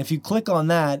Planning. And if you click on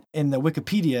that in the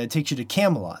Wikipedia, it takes you to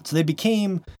Camelot. So they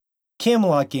became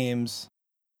Camelot Games,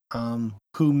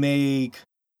 who make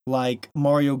like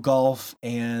Mario Golf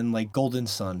and like Golden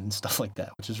Sun and stuff like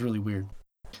that, which is really weird.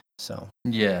 So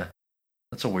yeah,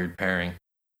 that's a weird pairing.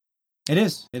 It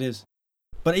is.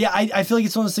 But yeah, I feel like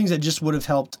it's one of those things that just would have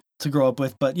helped to grow up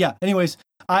with. But yeah, anyways,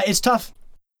 it's tough.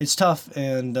 It's tough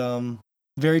and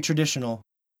very traditional.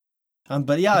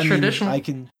 But yeah, traditional. I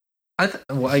can.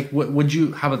 Would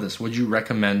you? How about this? Would you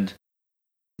recommend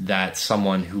that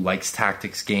someone who likes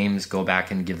tactics games go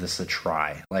back and give this a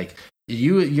try? Like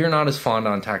you're not as fond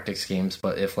on tactics games,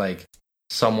 but if like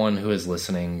someone who is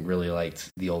listening really liked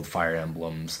the old Fire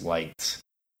Emblems, liked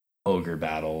Ogre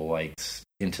Battle, liked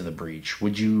Into the Breach,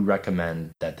 would you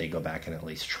recommend that they go back and at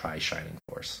least try Shining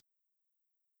Force?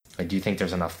 Like, do you think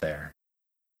there's enough there?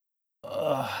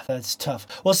 That's tough.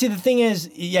 Well, see, the thing is,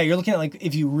 yeah, you're looking at, like,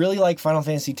 if you really like Final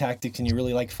Fantasy Tactics and you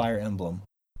really like Fire Emblem,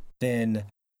 then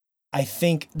I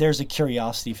think there's a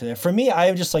curiosity for there. For me,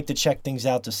 I just like to check things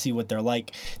out to see what they're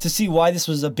like, to see why this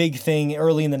was a big thing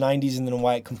early in the 90s and then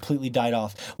why it completely died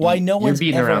off. Why no one's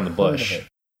beating ever around the heard bush. of it.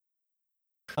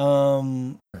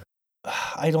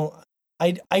 I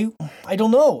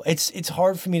don't know. It's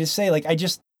hard for me to say. Like, I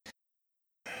just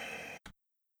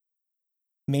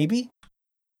maybe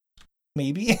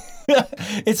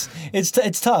it's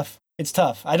tough. It's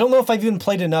tough. I don't know if I've even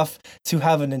played enough to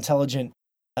have an intelligent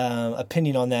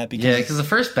opinion on that. Because the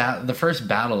first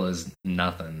battle is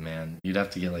nothing, man. You'd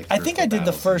have to get like. I think I did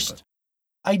the first.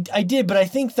 I did, but I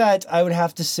think that I would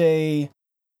have to say.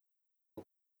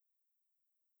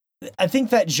 I think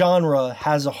that genre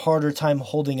has a harder time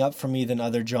holding up for me than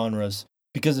other genres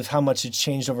because of how much it's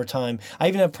changed over time. I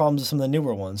even have problems with some of the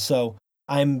newer ones, so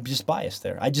I'm just biased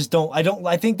there. I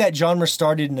think that genre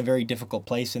started in a very difficult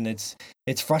place, and it's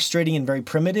frustrating and very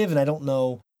primitive, and I don't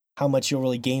know how much you'll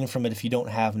really gain from it if you don't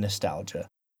have nostalgia.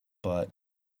 But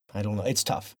I don't know. It's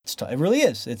tough. It's tough. It really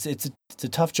is. It's a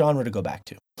tough genre to go back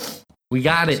to. We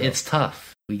got it. So, it's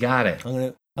tough. We got it.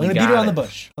 I'm gonna beat around the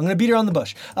bush. I'm gonna beat around the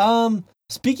bush.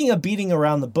 Speaking of beating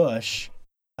around the bush,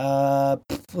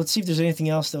 let's see if there's anything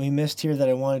else that we missed here that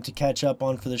I wanted to catch up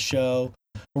on for the show.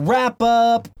 Wrap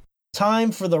up.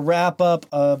 Time for the wrap up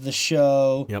of the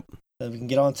show. Yep. So we can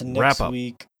get on to next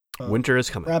week. Winter is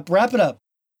coming. Wrap it up. Wrap it up.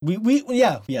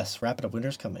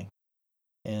 Winter's coming,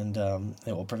 and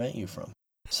it will prevent you from.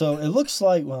 So it looks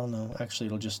like. Well, no, actually,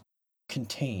 it'll just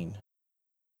contain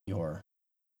your.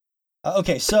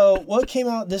 Okay, so what came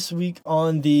out this week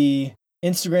on the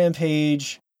Instagram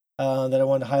page that I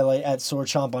wanted to highlight at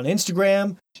SwordChomp on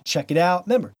Instagram. Check it out.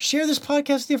 Remember, share this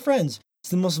podcast with your friends.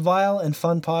 It's the most vile and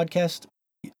fun podcast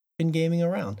in gaming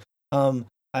around.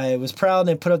 I was proud and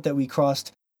I put up that we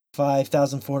crossed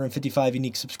 5,455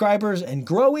 unique subscribers and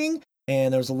growing,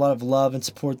 and there was a lot of love and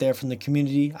support there from the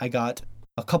community. I got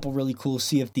a couple really cool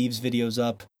Sea of Thieves videos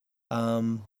up.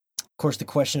 Of course, the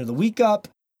question of the week up,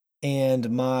 and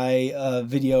my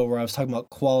video where I was talking about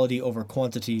quality over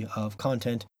quantity of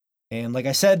content. And like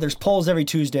I said, there's polls every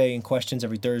Tuesday and questions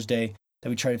every Thursday that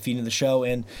we try to feed into the show.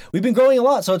 And we've been growing a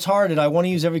lot, so it's hard, and I want to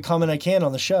use every comment I can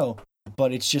on the show.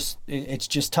 But it's just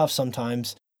tough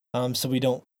sometimes, so we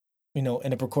don't,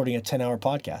 end up recording a 10-hour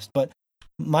podcast. But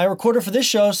my recorder for this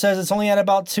show says it's only at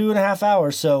about 2.5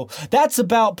 hours, so that's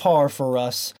about par for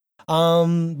us.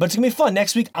 But it's going to be fun.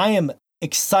 Next week, I am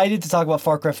excited to talk about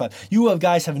Far Cry 5. You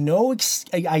guys have no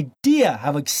idea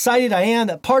how excited I am.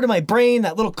 That part of my brain,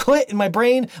 that little clit in my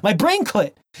brain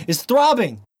clit is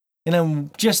throbbing. And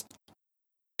I'm just,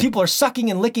 people are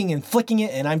sucking and licking and flicking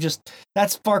it. And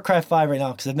that's Far Cry 5 right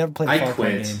now because I've never played a Far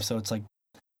Cry game. So it's like,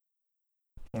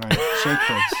 all right, Shea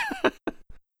quits.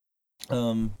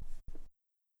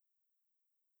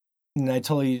 And I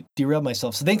totally derailed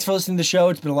myself. So thanks for listening to the show.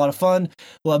 It's been a lot of fun.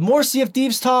 We'll have more Sea of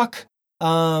Thieves talk.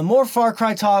 More Far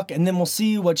Cry talk, and then we'll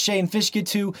see what Shea and Fish get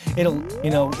to.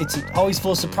 It's always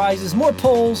full of surprises, more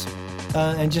polls,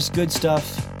 and just good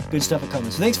stuff are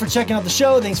coming. So thanks for checking out the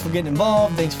show. Thanks for getting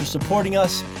involved. Thanks for supporting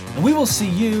us. And we will see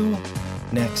you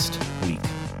next week.